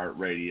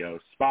 iHeartRadio,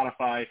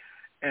 Spotify,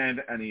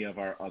 and any of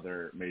our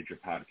other major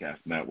podcast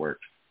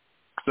networks.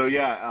 So,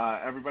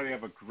 everybody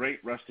have a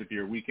great rest of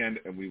your weekend,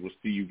 and we will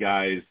see you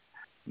guys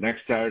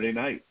next Saturday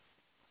night.